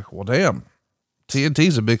feels like, well, damn,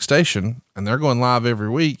 TNT's a big station and they're going live every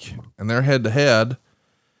week and they're head to head,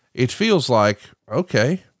 it feels like,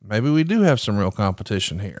 okay, maybe we do have some real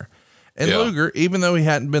competition here. And yeah. Luger, even though he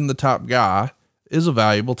hadn't been the top guy, is a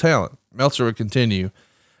valuable talent. Meltzer would continue.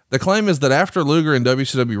 The claim is that after Luger and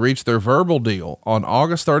WCW reached their verbal deal on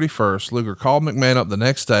August 31st, Luger called McMahon up the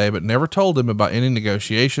next day, but never told him about any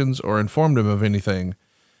negotiations or informed him of anything.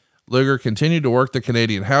 Luger continued to work the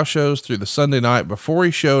Canadian house shows through the Sunday night before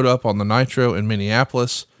he showed up on the Nitro in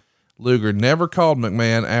Minneapolis. Luger never called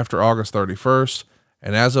McMahon after August 31st.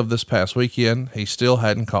 And as of this past weekend, he still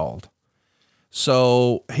hadn't called.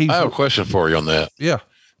 So I have a question for you on that. Yeah.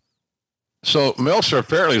 So Meltzer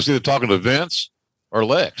apparently is either talking to Vince or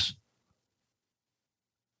Lex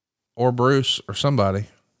or Bruce or somebody,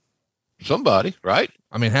 right?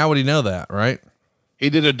 I mean, how would he know that? Right. He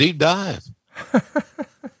did a deep dive.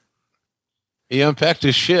 He unpacked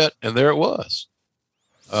his shit and there it was.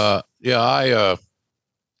 Yeah,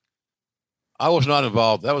 I was not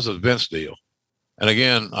involved. That was a Vince deal. And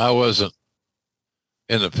again, I wasn't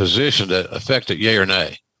in the position to affect it, yay or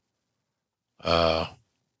nay.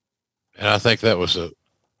 And I think that was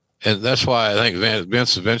and that's why I think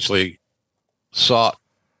Vince eventually sought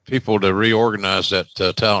people to reorganize that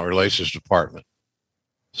talent relations department.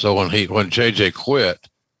 So when JJ quit,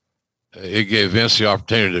 it gave Vince the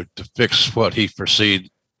opportunity to fix what he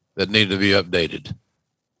perceived that needed to be updated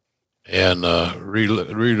and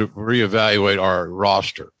reevaluate our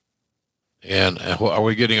roster. And are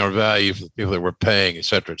we getting our value for the people that we're paying, et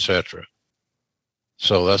cetera, et cetera.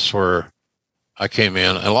 So that's where I came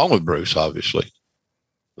in, along with Bruce, obviously.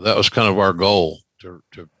 That was kind of our goal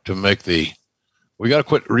to make we got to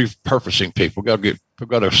quit repurposing people. We've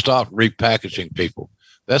got to stop repackaging people.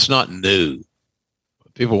 That's not new.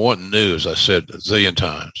 People want new, as I said a zillion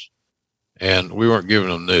times, and we weren't giving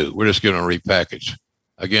them new. We're just giving them repackage.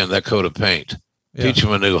 Again, that coat of paint, teach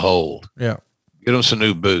them a new hold. Yeah. Get them some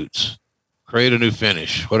new boots, create a new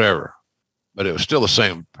finish, whatever. But it was still the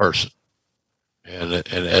same person. And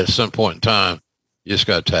at some point in time, you just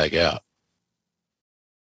got to tag out.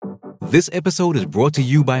 This episode is brought to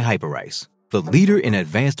you by Hyperice, the leader in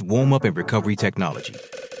advanced warm-up and recovery technology.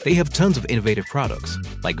 They have tons of innovative products,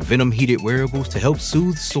 like Venom-heated wearables to help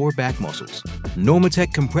soothe sore back muscles,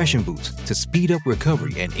 Normatec compression boots to speed up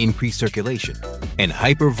recovery and increase circulation, and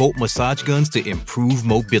Hypervolt massage guns to improve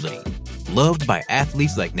mobility. Loved by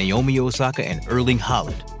athletes like Naomi Osaka and Erling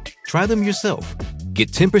Haaland. Try them yourself.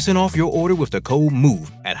 Get 10% off your order with the code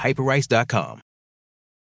MOVE at Hyperice.com.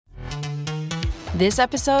 This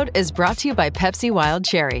episode is brought to you by Pepsi Wild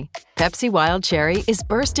Cherry. Pepsi Wild Cherry is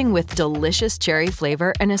bursting with delicious cherry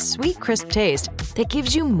flavor and a sweet, crisp taste that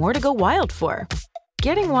gives you more to go wild for.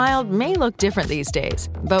 Getting wild may look different these days,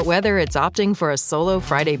 but whether it's opting for a solo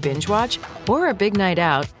Friday binge watch or a big night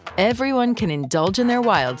out, everyone can indulge in their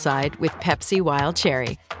wild side with Pepsi Wild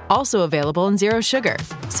Cherry. Also available in Zero Sugar.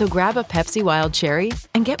 So grab a Pepsi Wild Cherry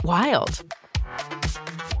and get wild.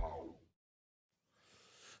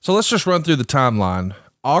 So let's just run through the timeline.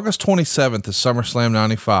 August 27th is SummerSlam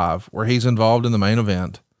 95, where he's involved in the main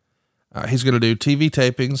event. He's going to do TV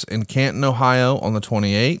tapings in Canton, Ohio on the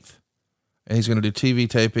 28th. And he's going to do TV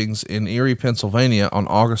tapings in Erie, Pennsylvania on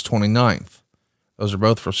August 29th. Those are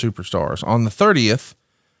both for superstars. On the 30th,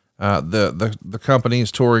 the company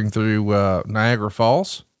is touring through Niagara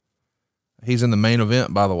Falls. He's in the main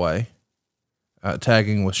event, by the way,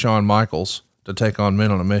 tagging with Shawn Michaels to take on Men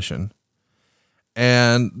on a Mission.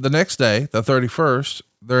 And the next day, the 31st,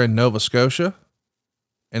 they're in Nova Scotia.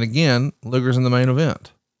 And again, Luger's in the main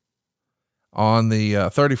event. On the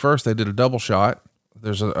 31st, they did a double shot.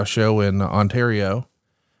 There's a show in Ontario,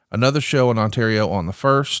 another show in Ontario on the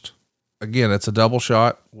 1st. Again, it's a double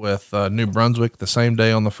shot with New Brunswick the same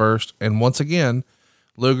day on the 1st. And once again,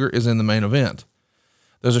 Luger is in the main event.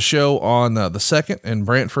 There's a show on the 2nd in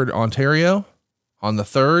Brantford, Ontario. On the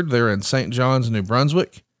 3rd, they're in St. John's, New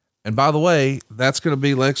Brunswick. And by the way, that's going to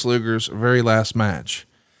be Lex Luger's very last match.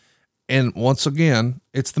 And once again,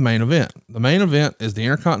 it's the main event. The main event is the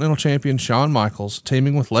Intercontinental Champion Shawn Michaels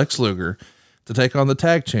teaming with Lex Luger to take on the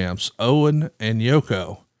tag champs, Owen and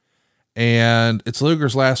Yoko. And it's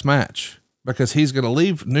Luger's last match because he's going to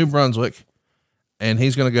leave New Brunswick and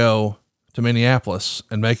he's going to go to Minneapolis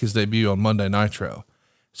and make his debut on Monday Nitro.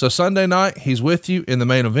 So Sunday night, he's with you in the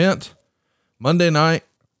main event. Monday night,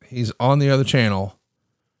 he's on the other channel.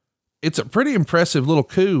 It's a pretty impressive little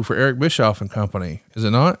coup for Eric Bischoff and company, is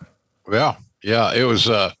it not? Yeah. Yeah. It was,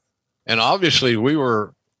 and obviously we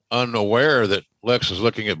were unaware that Lex was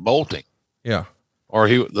looking at bolting. Yeah. Or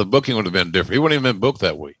the booking would have been different. He wouldn't even been booked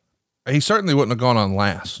that week. He certainly wouldn't have gone on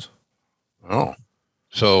last. Oh,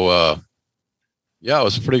 so, yeah, it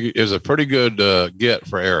was a pretty good, get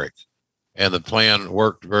for Eric, and the plan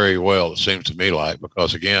worked very well. It seems to me like,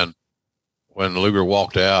 because again, when Luger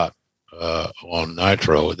walked out, on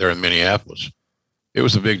Nitro there in Minneapolis, it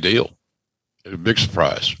was a big deal. It was a big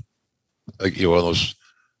surprise. Like, one of those,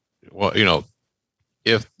 well,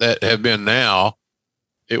 if that had been now,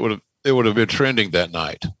 it would have been trending that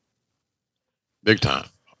night. Big time.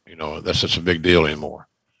 That's such a big deal anymore.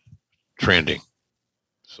 Trending.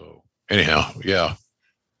 So anyhow, yeah,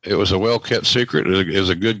 it was a well-kept secret. It was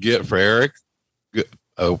a good get for Eric.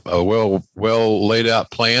 A well laid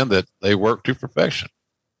out plan that they worked to perfection.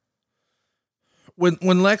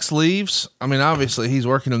 When Lex leaves, I mean, obviously he's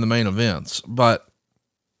working in the main events, but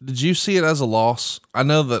did you see it as a loss? I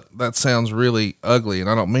know that sounds really ugly and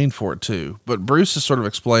I don't mean for it to, but Bruce has sort of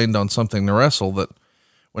explained on Something to Wrestle that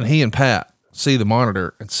when he and Pat see the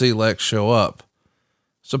monitor and see Lex show up,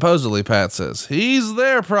 supposedly Pat says, he's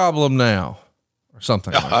their problem now or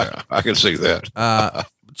something like that. I can see that.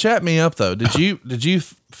 Chat me up though. Did you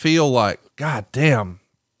feel like, God damn,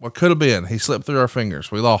 what could have been? He slipped through our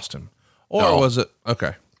fingers. We lost him. Or no. Was it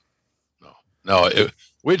okay? No,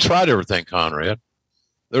 we tried everything, Conrad.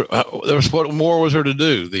 There was, what more was there to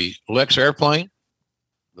do? The Lex airplane,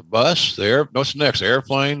 the bus, what's next?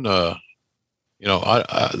 Airplane. We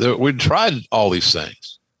tried all these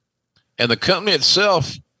things, and the company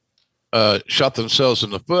itself shot themselves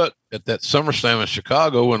in the foot at that SummerSlam in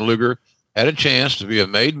Chicago when Luger had a chance to be a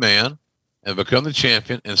made man and become the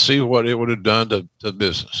champion and see what it would have done to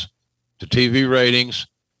business, to TV ratings,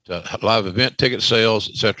 to live event ticket sales,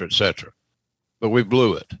 et cetera, et cetera. But we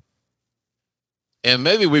blew it. And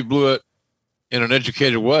maybe we blew it in an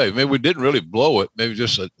educated way. Maybe we didn't really blow it. Maybe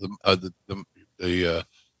just the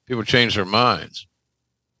people changed their minds.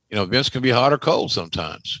 Vince can be hot or cold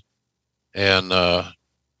sometimes. And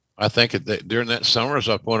I think during that summer, as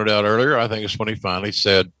I pointed out earlier, I think it's when he finally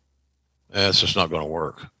said, it's just not going to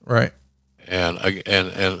work. Right. And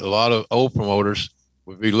a lot of old promoters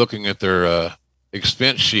would be looking at their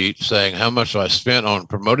expense sheet saying, how much I spent on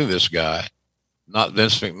promoting this guy, not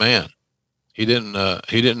Vince McMahon. He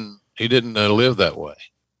didn't live that way.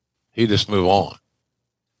 He just moved on.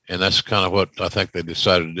 And that's kind of what I think they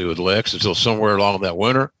decided to do with Lex until somewhere along that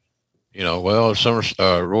winter, summer,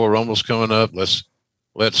 Royal Rumble's coming up. Let's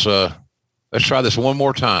try this one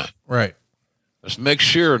more time. Right. Let's make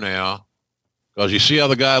sure now, because you see how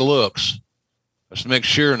the guy looks. Let's make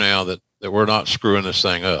sure now that we're not screwing this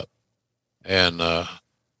thing up. And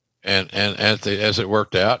as it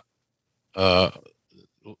worked out,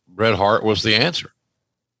 Bret Hart was the answer,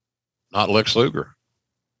 not Lex Luger.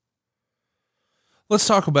 Let's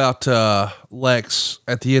talk about Lex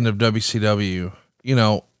at the end of WCW.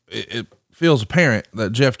 It feels apparent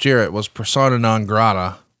that Jeff Jarrett was persona non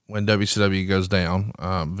grata when WCW goes down.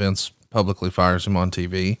 Vince publicly fires him on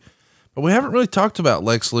TV, but we haven't really talked about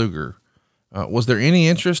Lex Luger. Was there any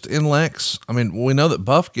interest in Lex? I mean, we know that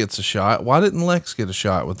Buff gets a shot. Why didn't Lex get a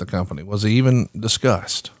shot with the company? Was he even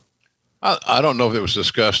discussed? I don't know if it was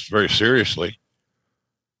discussed very seriously,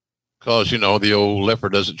 because, the old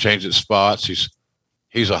leopard doesn't change its spots.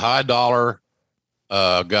 He's a high dollar,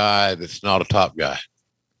 guy that's not a top guy.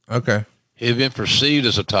 Okay. He'd been perceived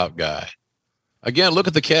as a top guy. Again, look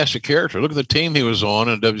at the cast of character. Look at the team he was on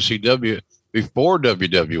in WCW before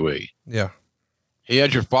WWE. Yeah. He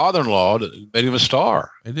had your father-in-law that made him a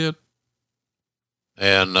star. He did.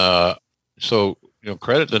 And so,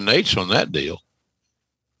 credit to Nate's on that deal.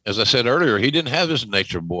 As I said earlier, he didn't have his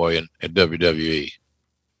nature boy at WWE.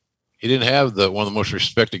 He didn't have one of the most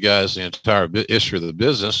respected guys in the entire history of the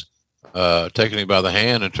business, taking him by the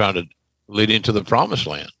hand and trying to lead him to the promised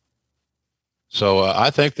land. So I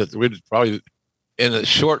think that we'd probably, in a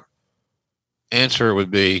short answer would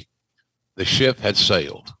be, the ship had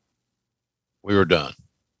sailed. We were done.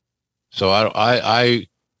 So I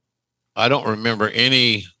don't remember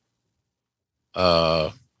any.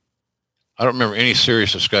 I don't remember any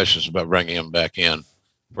serious discussions about bringing him back in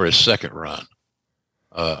for his second run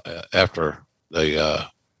after the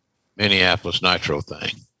Minneapolis Nitro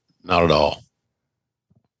thing. Not at all.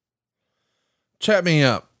 Chat me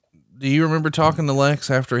up. Do you remember talking to Lex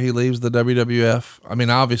after he leaves the WWF? I mean,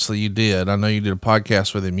 obviously you did. I know you did a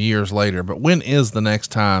podcast with him years later, but when is the next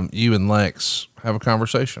time you and Lex have a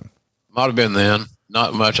conversation? Might have been then.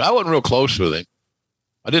 Not much. I wasn't real close with him.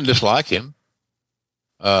 I didn't dislike him.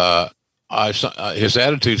 His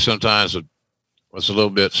attitude sometimes was a little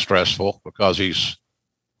bit stressful because he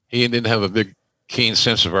didn't have a big, keen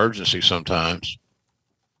sense of urgency sometimes.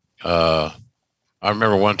 I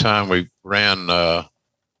remember one time we ran, where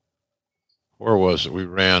was it? We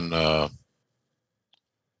ran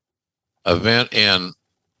event in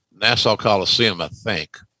Nassau Coliseum, I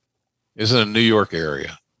think. It's in the New York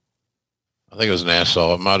area. I think it was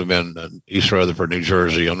Nassau. It might have been East Rutherford, New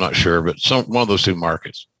Jersey. I'm not sure, but one of those two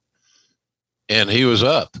markets. And he was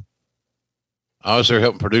up. I was there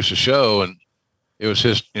helping produce a show, and it was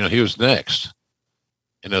his, he was next.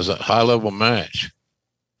 And it was a high-level match.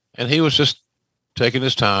 And he was just taking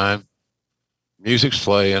his time. Music's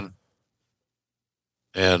playing.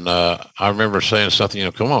 And I remember saying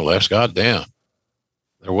something, come on, Les, goddamn.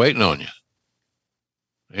 They're waiting on you.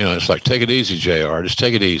 It's like, take it easy, JR. Just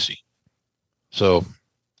take it easy. So,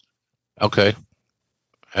 okay,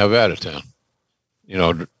 have at it then.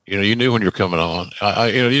 You knew when you're coming on.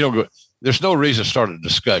 You don't go. There's no reason to start a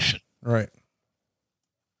discussion. Right.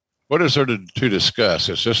 What is there to discuss?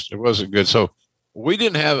 It wasn't good. So we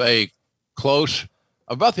didn't have the closest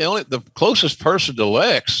person to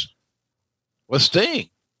Lex was Sting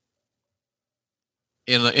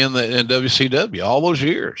in WCW all those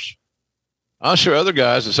years. I'm sure other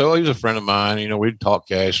guys that say, "Oh, he was a friend of mine." We'd talk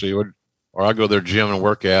casually, or I'd go to their gym and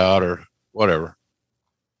work out or whatever.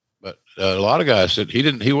 But a lot of guys said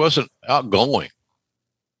he wasn't outgoing.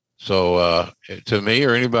 So to me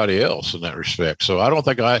or anybody else in that respect. So I don't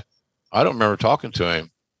remember talking to him.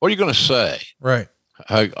 What are you going to say? Right.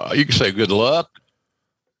 You can say good luck.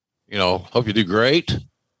 Hope you do great.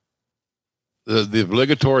 The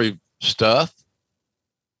obligatory stuff.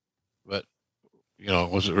 But,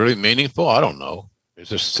 was it really meaningful? I don't know. It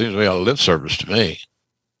just seems to be a lip service to me.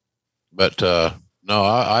 But no,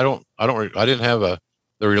 I didn't have the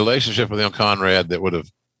relationship with him, Conrad, that would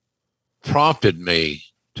have prompted me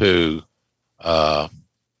to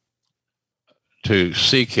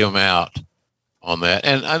seek him out on that.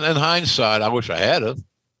 And in hindsight, I wish I had have.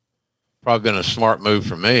 Probably been a smart move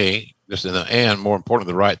for me, and more important,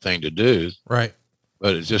 the right thing to do. Right.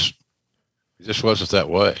 But it just wasn't that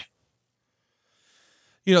way.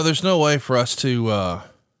 There's no way for us to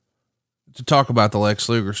talk about the Lex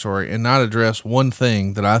Luger story and not address one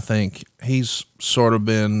thing that I think he's sort of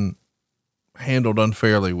been handled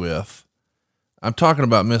unfairly with. I'm talking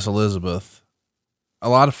about Miss Elizabeth. A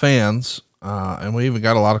lot of fans, and we even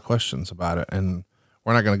got a lot of questions about it, and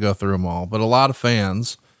we're not going to go through them all, but a lot of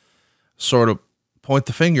fans sort of point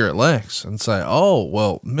the finger at Lex and say, "Oh,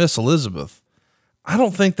 well, Miss Elizabeth." I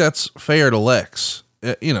don't think that's fair to Lex.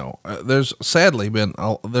 There's sadly been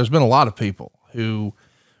a lot of people who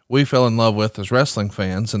we fell in love with as wrestling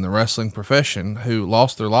fans in the wrestling profession who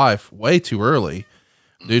lost their life way too early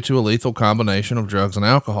due to a lethal combination of drugs and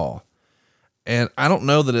alcohol. And I don't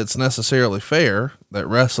know that it's necessarily fair that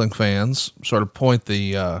wrestling fans sort of point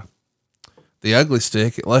the ugly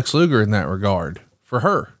stick at Lex Luger in that regard for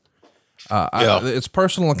her. It's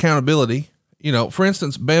personal accountability. For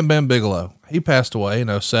instance, Bam Bam Bigelow, he passed away in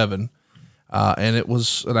 2007. And it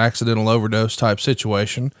was an accidental overdose type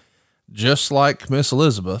situation, just like Miss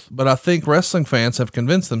Elizabeth. But I think wrestling fans have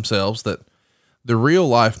convinced themselves that the real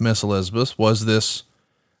life Miss Elizabeth was this,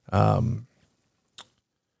 I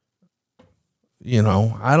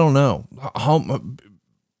don't know,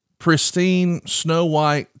 pristine Snow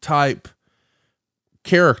White type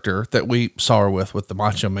character that we saw her with the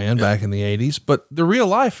Macho Man back in the 80s. But the real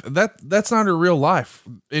life, that's not her real life.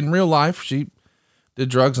 In real life, she did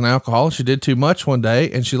drugs and alcohol. She did too much one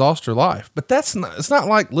day and she lost her life. But it's not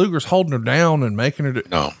like Luger's holding her down and making her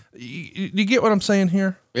no. You get what I'm saying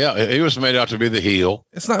here? Yeah. He was made out to be the heel.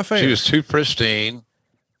 It's not fair. She was too pristine.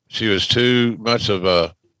 She was too much of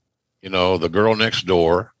the girl next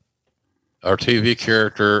door. Our TV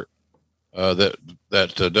character, that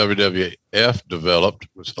WWF developed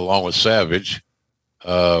along with Savage,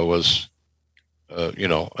 was, a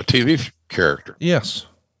TV character. Yes.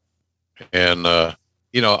 And,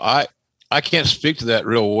 I can't speak to that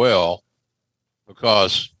real well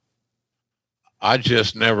because I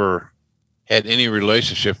just never had any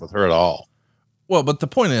relationship with her at all. Well, but the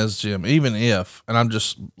point is, Jim, even if, and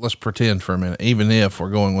let's pretend for a minute, even if we're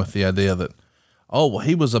going with the idea that, oh, well,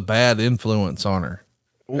 he was a bad influence on her.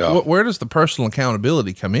 Yeah. Where does the personal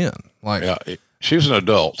accountability come in? Like, yeah, she's an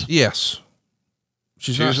adult. Yes.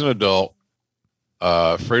 She's an adult,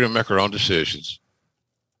 free to make her own decisions.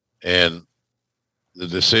 And the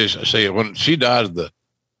decision, see, when she died,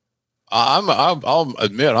 I'll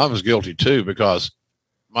admit I was guilty too, because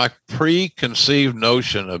my preconceived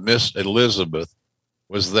notion of Miss Elizabeth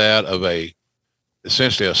was that of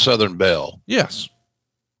essentially a Southern belle. Yes.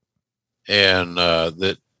 And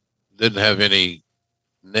that didn't have any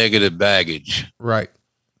negative baggage. Right.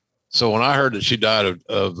 So when I heard that she died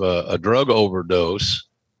of a drug overdose,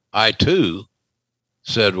 I too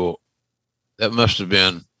said, well, that must have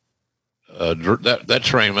been, that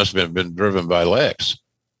train must have been driven by Lex.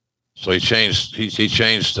 So he changed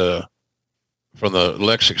from the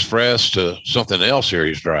Lex Express to something else here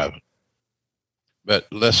he's driving. But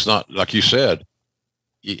let's not, like you said,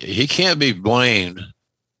 he can't be blamed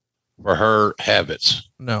for her habits.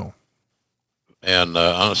 No. And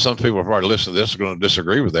some people are probably listening to this are going to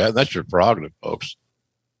disagree with that. That's your prerogative, folks.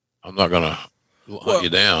 I'm not going to hunt you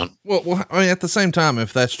down. Well, I mean, at the same time,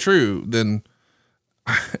 if that's true, then,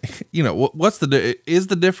 you know, is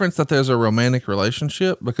the difference that there's a romantic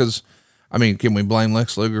relationship? Because, I mean, can we blame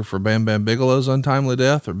Lex Luger for Bam Bam Bigelow's untimely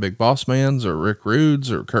death, or Big Boss Man's, or Rick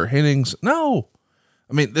Rude's, or Kurt Henning's? No.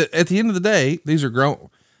 I mean, at the end of the day, these are grown.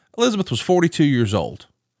 Elizabeth was 42 years old,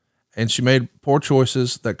 and she made poor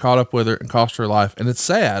choices that caught up with her and cost her life. And it's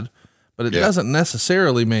sad, but it doesn't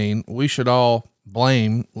necessarily mean we should all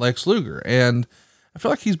blame Lex Luger. And I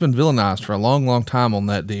feel like he's been villainized for a long, long time on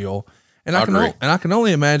that deal. And I can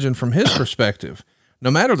only imagine from his perspective,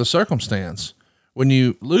 no matter the circumstance, when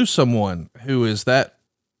you lose someone who is that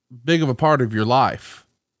big of a part of your life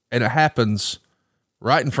and it happens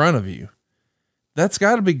right in front of you, that's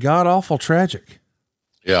got to be god awful tragic.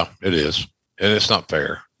 Yeah, it is. And it's not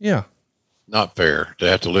fair. Yeah. Not fair to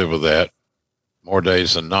have to live with that more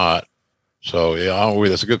days than not. So yeah,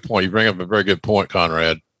 that's a good point. You bring up a very good point,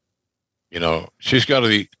 Conrad. You know, she's got to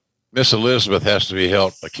be, Miss Elizabeth has to be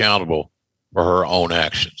held accountable for her own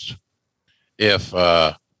actions. If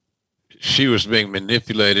she was being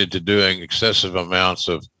manipulated to doing excessive amounts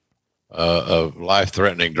of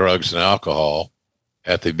life-threatening drugs and alcohol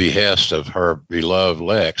at the behest of her beloved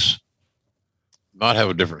Lex, might have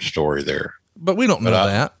a different story there. But we don't know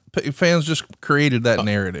that. Fans just created that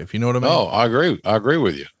narrative. You know what I mean? Oh, I agree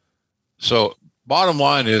with you. So bottom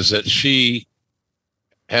line is that she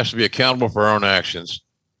has to be accountable for her own actions,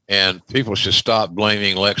 and people should stop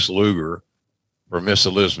blaming Lex Luger for Miss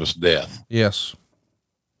Elizabeth's death. Yes.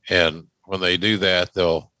 And when they do that,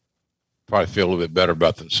 they'll probably feel a little bit better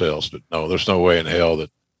about themselves. But no, there's no way in hell that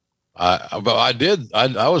I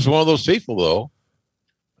was one of those people though.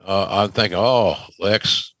 I'm thinking, oh,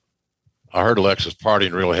 Lex, I heard Lex is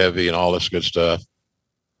partying real heavy and all this good stuff.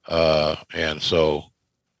 And so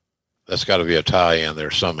that's got to be a tie in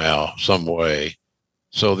there somehow, some way.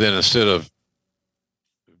 So then instead of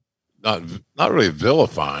not really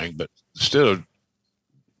vilifying, but instead of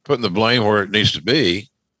putting the blame where it needs to be,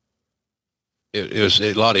 it was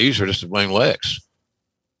a lot easier just to blame Lex.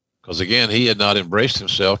 Because again, he had not embraced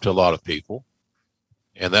himself to a lot of people.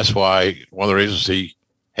 And that's why one of the reasons he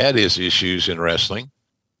had his issues in wrestling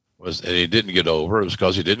was that he didn't get over. It was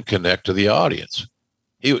because he didn't connect to the audience.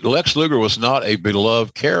 Lex Luger was not a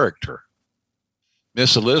beloved character.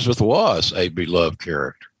 Miss Elizabeth was a beloved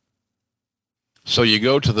character. So you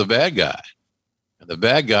go to the bad guy. And the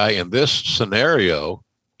bad guy in this scenario,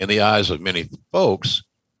 in the eyes of many folks,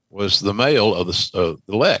 was the male of the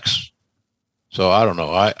Lex. So I don't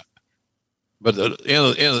know. But in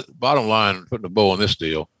the bottom line, putting a bow on this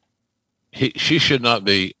deal, he should not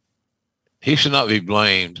be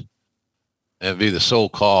blamed and be the sole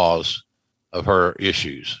cause of her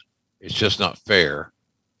issues. It's just not fair.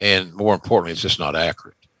 And more importantly, it's just not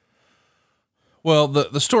accurate. Well,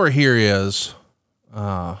 the story here is,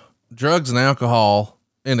 drugs and alcohol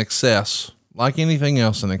in excess, like anything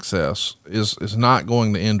else in excess, is not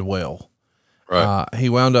going to end well. Right. He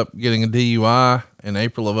wound up getting a DUI in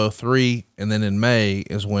April of 2003. And then in May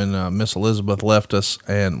is when Miss Elizabeth left us.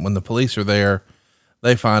 And when the police are there,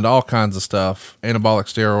 they find all kinds of stuff, anabolic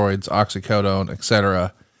steroids, oxycodone,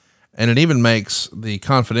 etc. And it even makes the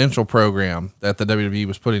Confidential program that the WWE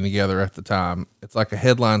was putting together at the time. It's like a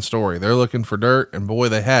headline story. They're looking for dirt, and boy,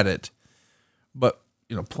 they had it. But,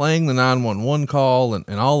 you know, playing the 911 call and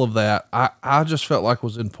all of that, I just felt like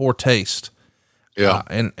was in poor taste. Yeah.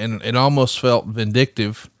 And it almost felt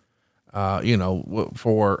vindictive.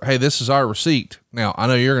 for, hey, this is our receipt. Now, I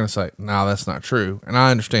know you're going to say, no, that's not true. And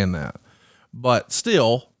I understand that. But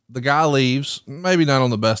still, the guy leaves, maybe not on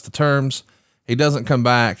the best of terms. He doesn't come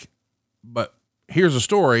back. But here's a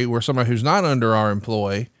story where somebody who's not under our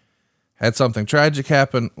employ had something tragic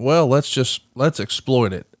happen. Well, let's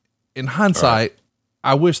exploit it. In hindsight,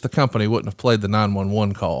 I wish the company wouldn't have played the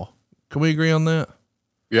 911 call. Can we agree on that?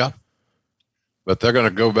 Yeah. But they're going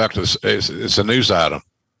to go back to it's a news item.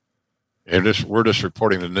 And we're just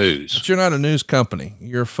reporting the news. But you're not a news company.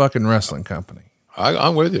 You're a fucking wrestling company.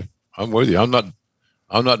 I'm with you. I'm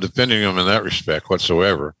not defending them in that respect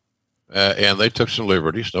whatsoever. And they took some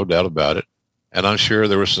liberties, no doubt about it. And I'm sure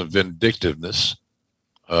there was some vindictiveness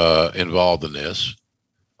involved in this.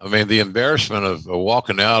 I mean, the embarrassment of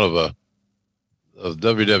walking out of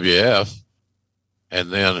WWF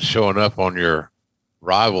and then showing up on your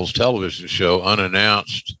rival's television show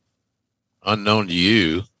unannounced, unknown to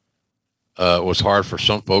you, was hard for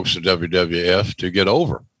some folks at WWF to get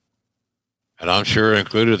over. And I'm sure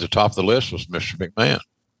included at the top of the list was Mr. McMahon.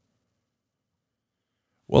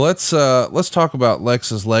 Well, let's talk about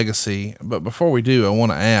Lex's legacy. But before we do, I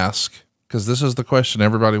want to ask, because this is the question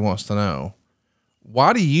everybody wants to know.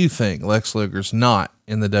 Why do you think Lex Luger's not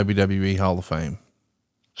in the WWE Hall of Fame?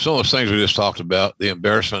 Some of those things we just talked about, the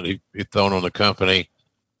embarrassment he thrown on the company.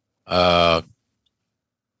 I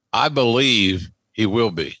believe he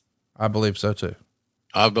will be. I believe so too.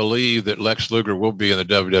 I believe that Lex Luger will be in the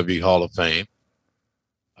WWE Hall of Fame.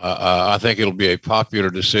 I think it'll be a popular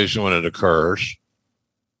decision when it occurs,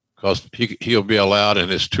 because he'll be allowed in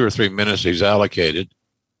his 2 or 3 minutes he's allocated,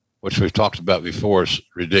 which we've talked about before is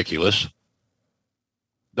ridiculous.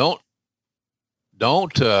 Don't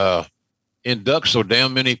induct so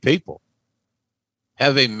damn many people.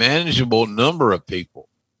 Have a manageable number of people,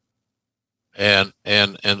 and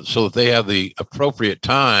so that they have the appropriate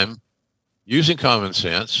time, using common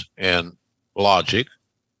sense and logic,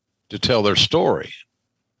 to tell their story.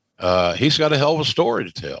 He's got a hell of a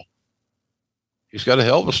story to tell.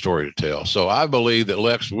 So I believe that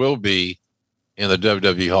Lex will be in the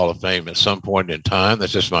WWE Hall of Fame at some point in time.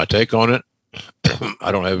 That's just my take on it.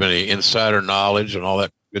 I don't have any insider knowledge and all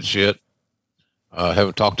that good shit. I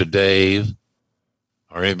haven't talked to Dave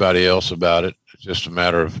or anybody else about it. It's just a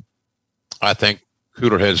matter of, I think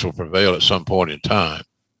cooler heads will prevail at some point in time,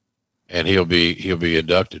 and he'll be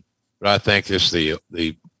inducted. But I think it's the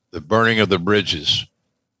burning of the bridges,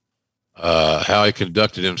 how he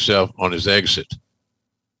conducted himself on his exit,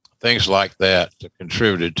 things like that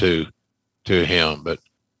contributed to him. But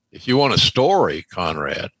if you want a story,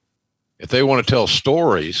 Conrad, if they want to tell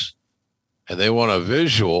stories and they want a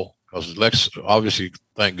visual, because Lex, obviously,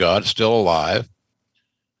 thank God, still alive.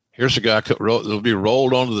 Here's a guy that'll be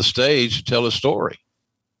rolled onto the stage to tell his story.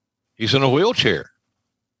 He's in a wheelchair.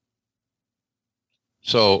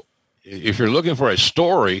 So if you're looking for a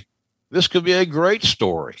story, this could be a great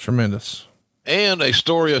story. Tremendous. And a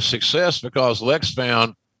story of success, because Lex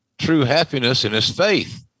found true happiness in his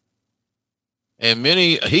faith. And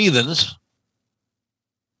many heathens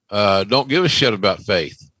don't give a shit about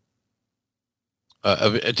faith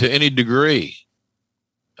to any degree.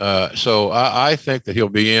 So I think that he'll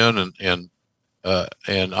be in, and I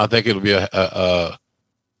think it'll be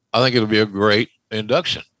a great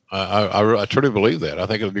induction. I truly believe that. I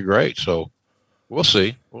think it'll be great. So we'll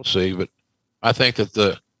see. But I think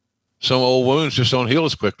that some old wounds just don't heal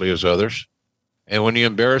as quickly as others. And when you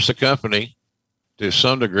embarrass the company to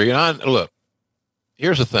some degree, and look,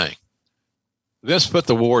 here's the thing. Let's put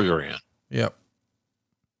the Warrior in. Yep.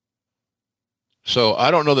 So I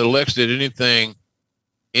don't know that Lex did anything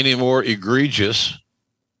any more egregious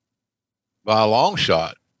by a long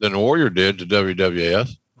shot than the Warrior did to WWF,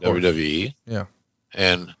 WWE. Yeah.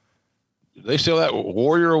 And they still have that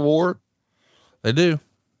Warrior Award? They do.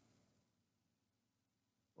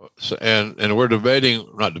 So, and we're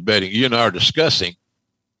not debating, you and I are discussing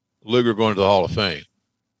Luger going to the Hall of Fame.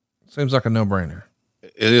 Seems like a no-brainer.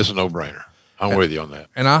 It is a no-brainer. I'm with you on that.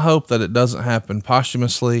 And I hope that it doesn't happen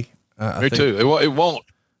posthumously. Me too.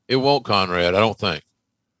 It won't, Conrad. I don't think.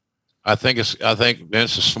 I think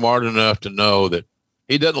Vince is smart enough to know that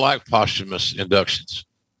he doesn't like posthumous inductions.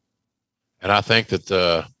 And I think that,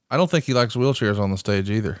 I don't think he likes wheelchairs on the stage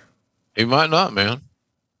either. He might not, man.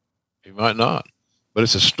 He might not, but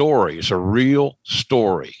it's a story. It's a real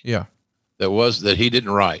story. Yeah. That he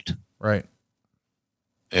didn't write. Right.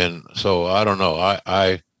 And so I don't know.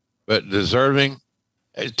 But deserving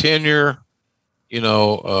tenure,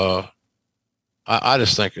 I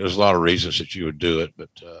just think there's a lot of reasons that you would do it, but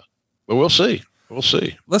we'll see. We'll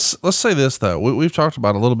see. Let's say this though. We've talked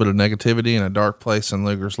about a little bit of negativity in a dark place in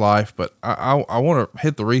Luger's life, but I want to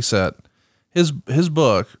hit the reset. His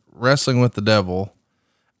book, Wrestling with the Devil,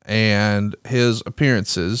 and his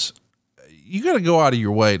appearances, you got to go out of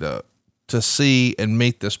your way to see and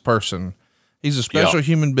meet this person. He's a special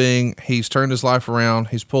human being. He's turned his life around.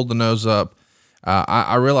 He's pulled the nose up.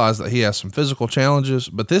 I realize that he has some physical challenges,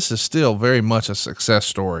 but this is still very much a success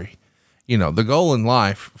story. You know, the goal in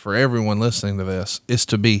life for everyone listening to this is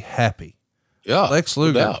to be happy. Yeah. Lex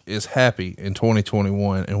Luger is happy in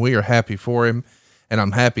 2021, and we are happy for him. And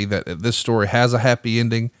I'm happy that this story has a happy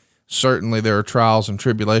ending. Certainly there are trials and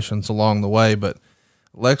tribulations along the way, but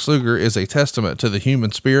Lex Luger is a testament to the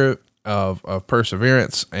human spirit of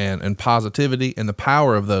perseverance and positivity and the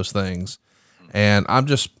power of those things. And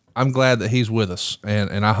I'm glad that he's with us,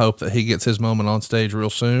 and I hope that he gets his moment on stage real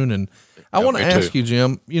soon. And I want to ask you,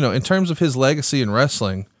 Jim, you know, in terms of his legacy in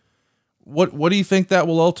wrestling, what do you think that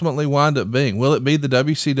will ultimately wind up being? Will it be the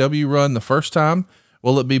WCW run the first time?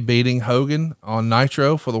 Will it be beating Hogan on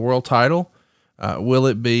Nitro for the world title? Will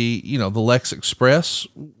it be, you know, the Lex Express?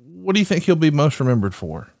 What do you think he'll be most remembered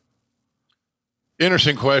for?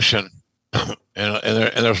 Interesting question. and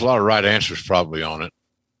there's a lot of right answers probably on it.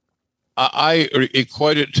 I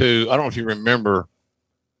equate it to, I don't know if you remember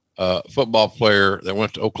a football player that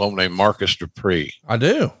went to Oklahoma named Marcus Dupree. I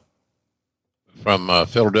do. From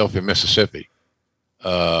Philadelphia, Mississippi.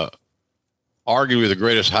 Arguably the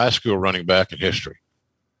greatest high school running back in history.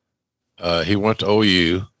 He went to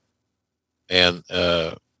OU and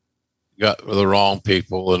got with the wrong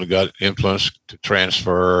people and got influenced to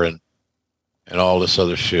transfer and all this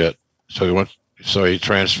other shit. So he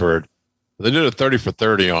transferred. They did a 30 for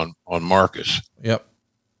 30 on Marcus. Yep.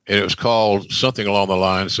 And it was called something along the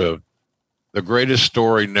lines of the greatest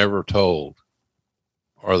story never told,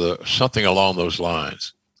 or something along those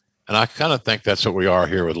lines. And I kind of think that's what we are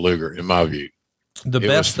here with Luger, in my view. The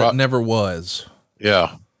best that never was.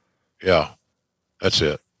 Yeah. Yeah. That's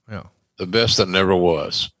it. Yeah. The best that never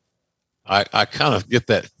was. I kind of get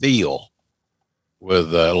that feel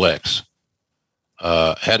with Lex.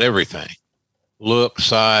 Had everything. Look,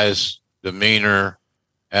 size, demeanor,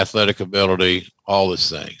 athletic ability, all these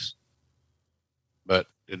things. But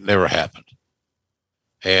it never happened.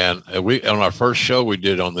 And on our first show we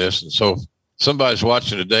did on this, and so if somebody's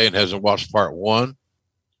watching today and hasn't watched part 1,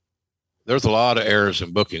 there's a lot of errors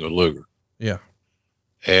in booking with Luger. Yeah.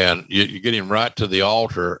 And you get him right to the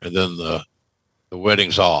altar, and then the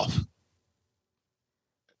wedding's off.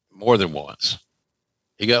 More than once.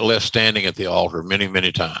 He got left standing at the altar many,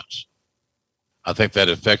 many times. I think that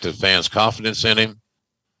affected fans' confidence in him.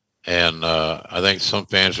 And I think some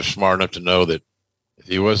fans are smart enough to know that if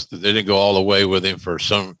they didn't go all the way with him for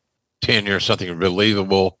some tenure, something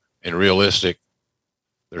believable and realistic,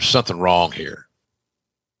 there's something wrong here.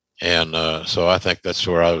 And so I think that's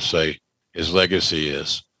where I would say his legacy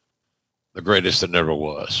is the greatest that never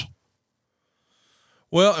was.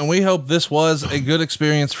 Well, and we hope this was a good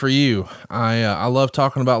experience for you. I love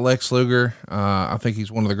talking about Lex Luger. I think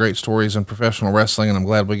he's one of the great stories in professional wrestling, and I'm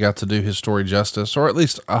glad we got to do his story justice, or at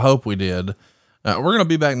least I hope we did. We're going to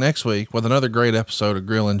be back next week with another great episode of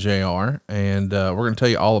Grillin' JR, and we're going to tell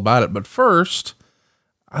you all about it. But first,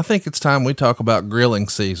 I think it's time we talk about grilling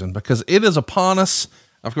season, because it is upon us.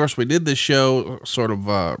 Of course, we did this show sort of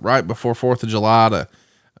right before 4th of July to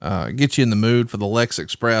get you in the mood for the Lex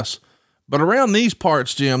Express. But around these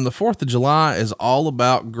parts, Jim, the 4th of July is all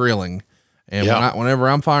about grilling. And whenever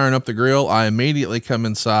I'm firing up the grill, I immediately come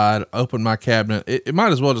inside, open my cabinet. It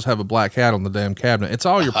might as well just have a black hat on the damn cabinet. It's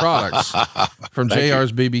all your products from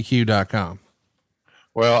jrsbbq.com.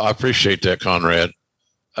 Well, I appreciate that, Conrad.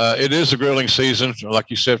 It is a grilling season,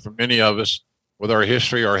 like you said, for many of us, with our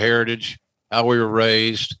history, our heritage, how we were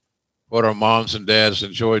raised, what our moms and dads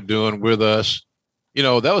enjoyed doing with us. You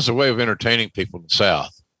know, that was a way of entertaining people in the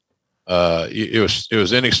South. You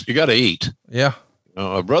got to eat. Yeah.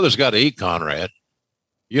 A brother's got to eat, Conrad.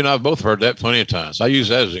 You and I have both heard that plenty of times. I use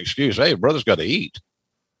that as an excuse. Hey, brother's got to eat.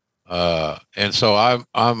 And so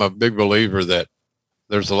I'm a big believer that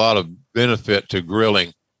there's a lot of benefit to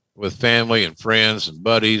grilling with family and friends and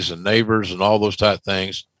buddies and neighbors and all those type of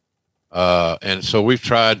things. And so we've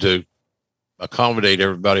tried to accommodate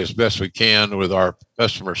everybody as best we can with our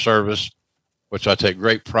customer service, which I take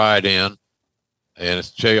great pride in. And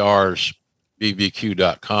it's jrsbbq.com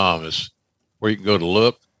is where you can go to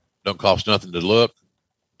look. Don't cost nothing to look.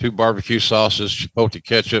 2 barbecue sauces, chipotle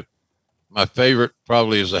ketchup. My favorite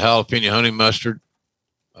probably is the jalapeno honey mustard.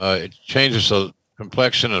 It changes the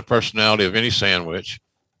complexion and the personality of any sandwich.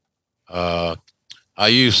 I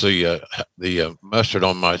use the mustard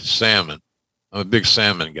on my salmon. I'm a big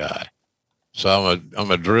salmon guy. So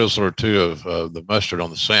I'm a drizzler too of the mustard on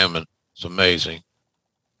the salmon. It's amazing.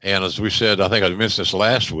 And as we said, I think I mentioned this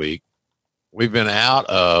last week, we've been out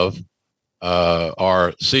of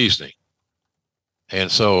our seasoning.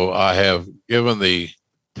 And so I have given the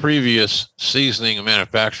previous seasoning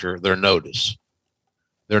manufacturer their notice.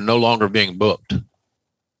 They're no longer being booked.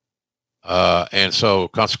 And so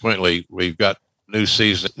consequently, we've got new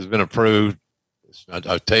seasoning. It's been approved.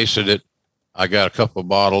 I've tasted it. I got a couple of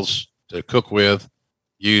bottles to cook with,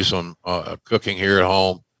 use on cooking here at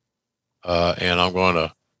home. And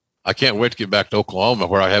I can't wait to get back to Oklahoma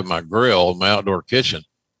where I have my grill, my outdoor kitchen.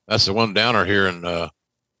 That's the one downer here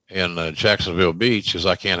in Jacksonville Beach, because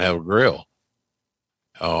I can't have a grill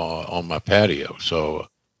on my patio. So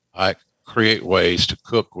I create ways to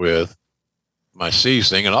cook with my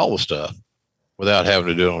seasoning and all the stuff without having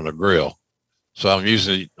to do it on a grill. So I'm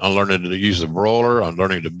learning to use the broiler. I'm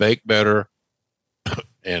learning to bake better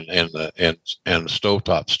and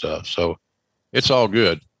stovetop stuff. So it's all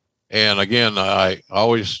good. And again, I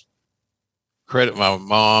always credit my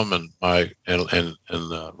mom and my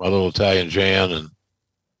little Italian Jan and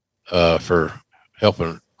for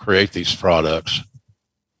helping create these products.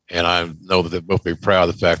 And I know that they'll both be proud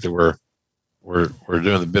of the fact that we're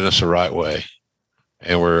doing the business the right way,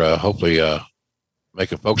 and we're hopefully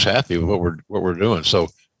making folks happy with what we're doing. So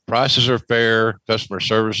prices are fair, customer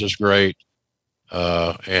service is great,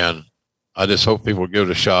 and I just hope people give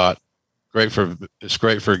it a shot. It's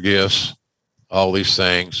great for gifts, all these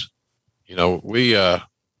things. You know,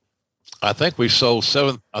 I think we sold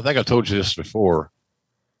I think I told you this before,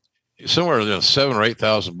 somewhere in 7,000 or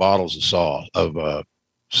 8,000 bottles of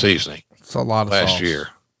seasoning. It's a lot of last sauce. year.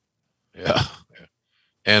 Yeah.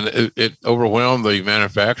 And it overwhelmed the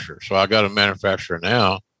manufacturer. So I got a manufacturer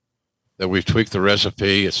now that we've tweaked the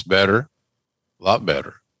recipe. It's better, a lot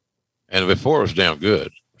better. And before it was damn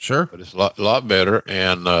good. Sure. But it's a lot better.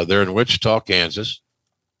 And they're in Wichita, Kansas.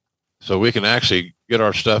 So we can actually get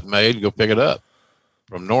our stuff made and go pick it up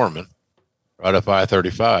from Norman, right up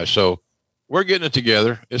I-35. So we're getting it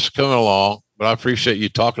together. It's coming along, but I appreciate you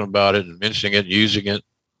talking about it and mentioning it, using it.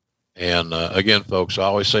 And again, folks, I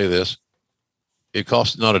always say this: it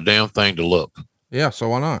costs not a damn thing to look. Yeah. So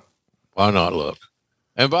why not? Why not look?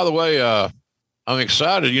 And by the way, I'm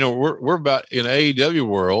excited. You know, we're about in AEW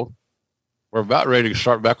world. We're about ready to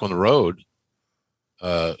start back on the road,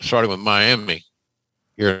 starting with Miami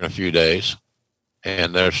here in a few days,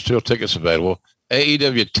 and there's still tickets available.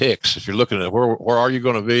 AEW Tix. If you're looking at where are you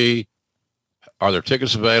going to be? Are there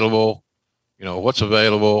tickets available? You know, what's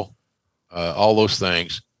available? All those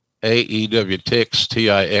things.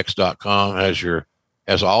 AEWTix.com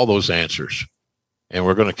has all those answers. And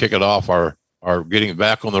we're going to kick it off our getting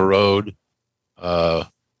back on the road. I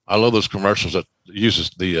love those commercials that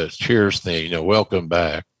uses the Cheers thing, you know, welcome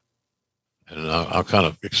back. And I'm kind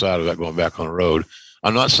of excited about going back on the road.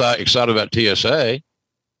 I'm not excited about TSA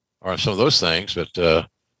or some of those things, but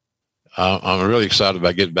I'm really excited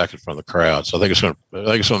about getting back in front of the crowd. So I think it's going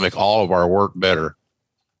to make all of our work better,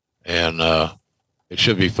 and it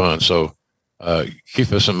should be fun. So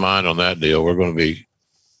keep us in mind on that deal. We're going to be,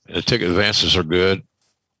 the ticket advances are good.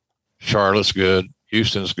 Charlotte's good.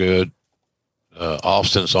 Houston's good.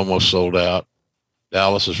 Austin's almost sold out.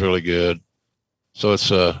 Dallas is really good. So it's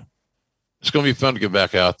going to be fun to get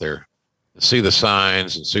back out there and see the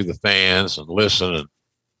signs and see the fans and listen. And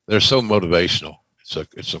they're so motivational.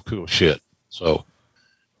 It's some cool shit. So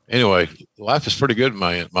anyway, life is pretty good in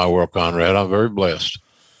my world, Conrad. I'm very blessed.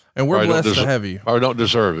 And we're blessed to have you. I don't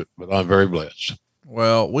deserve it, but I'm very blessed.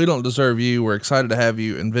 Well, we don't deserve you. We're excited to have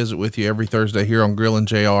you and visit with you every Thursday here on Grillin'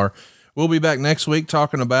 JR. We'll be back next week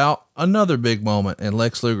talking about another big moment in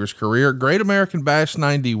Lex Luger's career, Great American Bash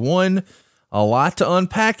 91. A lot to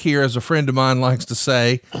unpack here, as a friend of mine likes to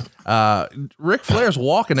say. Ric Flair's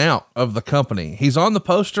walking out of the company. He's on the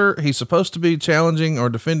poster. He's supposed to be challenging or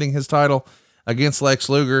defending his title against Lex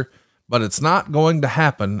Luger, but it's not going to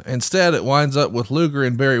happen. Instead, it winds up with Luger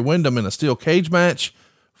and Barry Windham in a steel cage match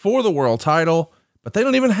for the world title, but they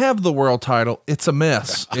don't even have the world title. It's a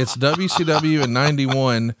mess. It's WCW in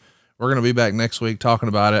 91. We're going to be back next week talking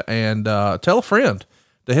about it, and tell a friend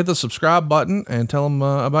to hit the subscribe button and tell them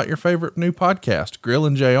about your favorite new podcast,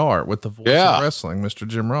 Grillin' JR, with the voice of wrestling, Mr.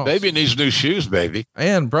 Jim Ross. Baby needs new shoes, baby.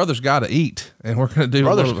 And Brother's got to eat. And we're going to do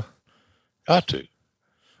Brother's got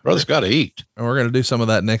to eat. And we're going to do some of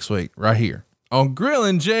that next week right here on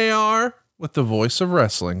Grillin' JR with the voice of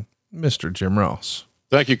wrestling, Mr. Jim Ross.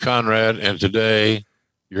 Thank you, Conrad. And today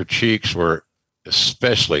your cheeks were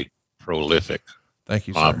especially prolific. Thank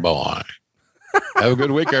you, my sir. boy. Have a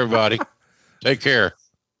good week, everybody. Take care.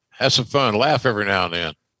 Have some fun. Laugh every now and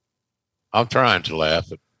then. I'm trying to laugh,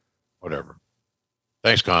 but whatever.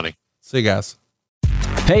 Thanks, Connie. See you guys.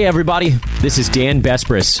 Hey, everybody. This is Dan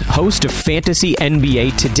Bespris, host of Fantasy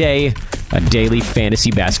NBA Today, a daily fantasy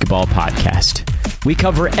basketball podcast. We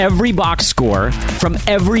cover every box score from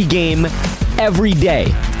every game, every day.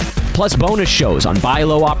 Plus bonus shows on buy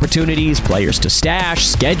low opportunities, players to stash,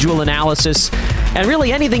 schedule analysis, and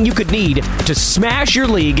really anything you could need to smash your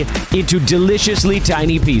league into deliciously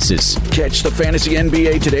tiny pieces. Catch the Fantasy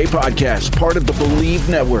NBA Today podcast, part of the Believe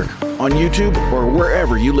Network, on YouTube or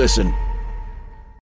wherever you listen.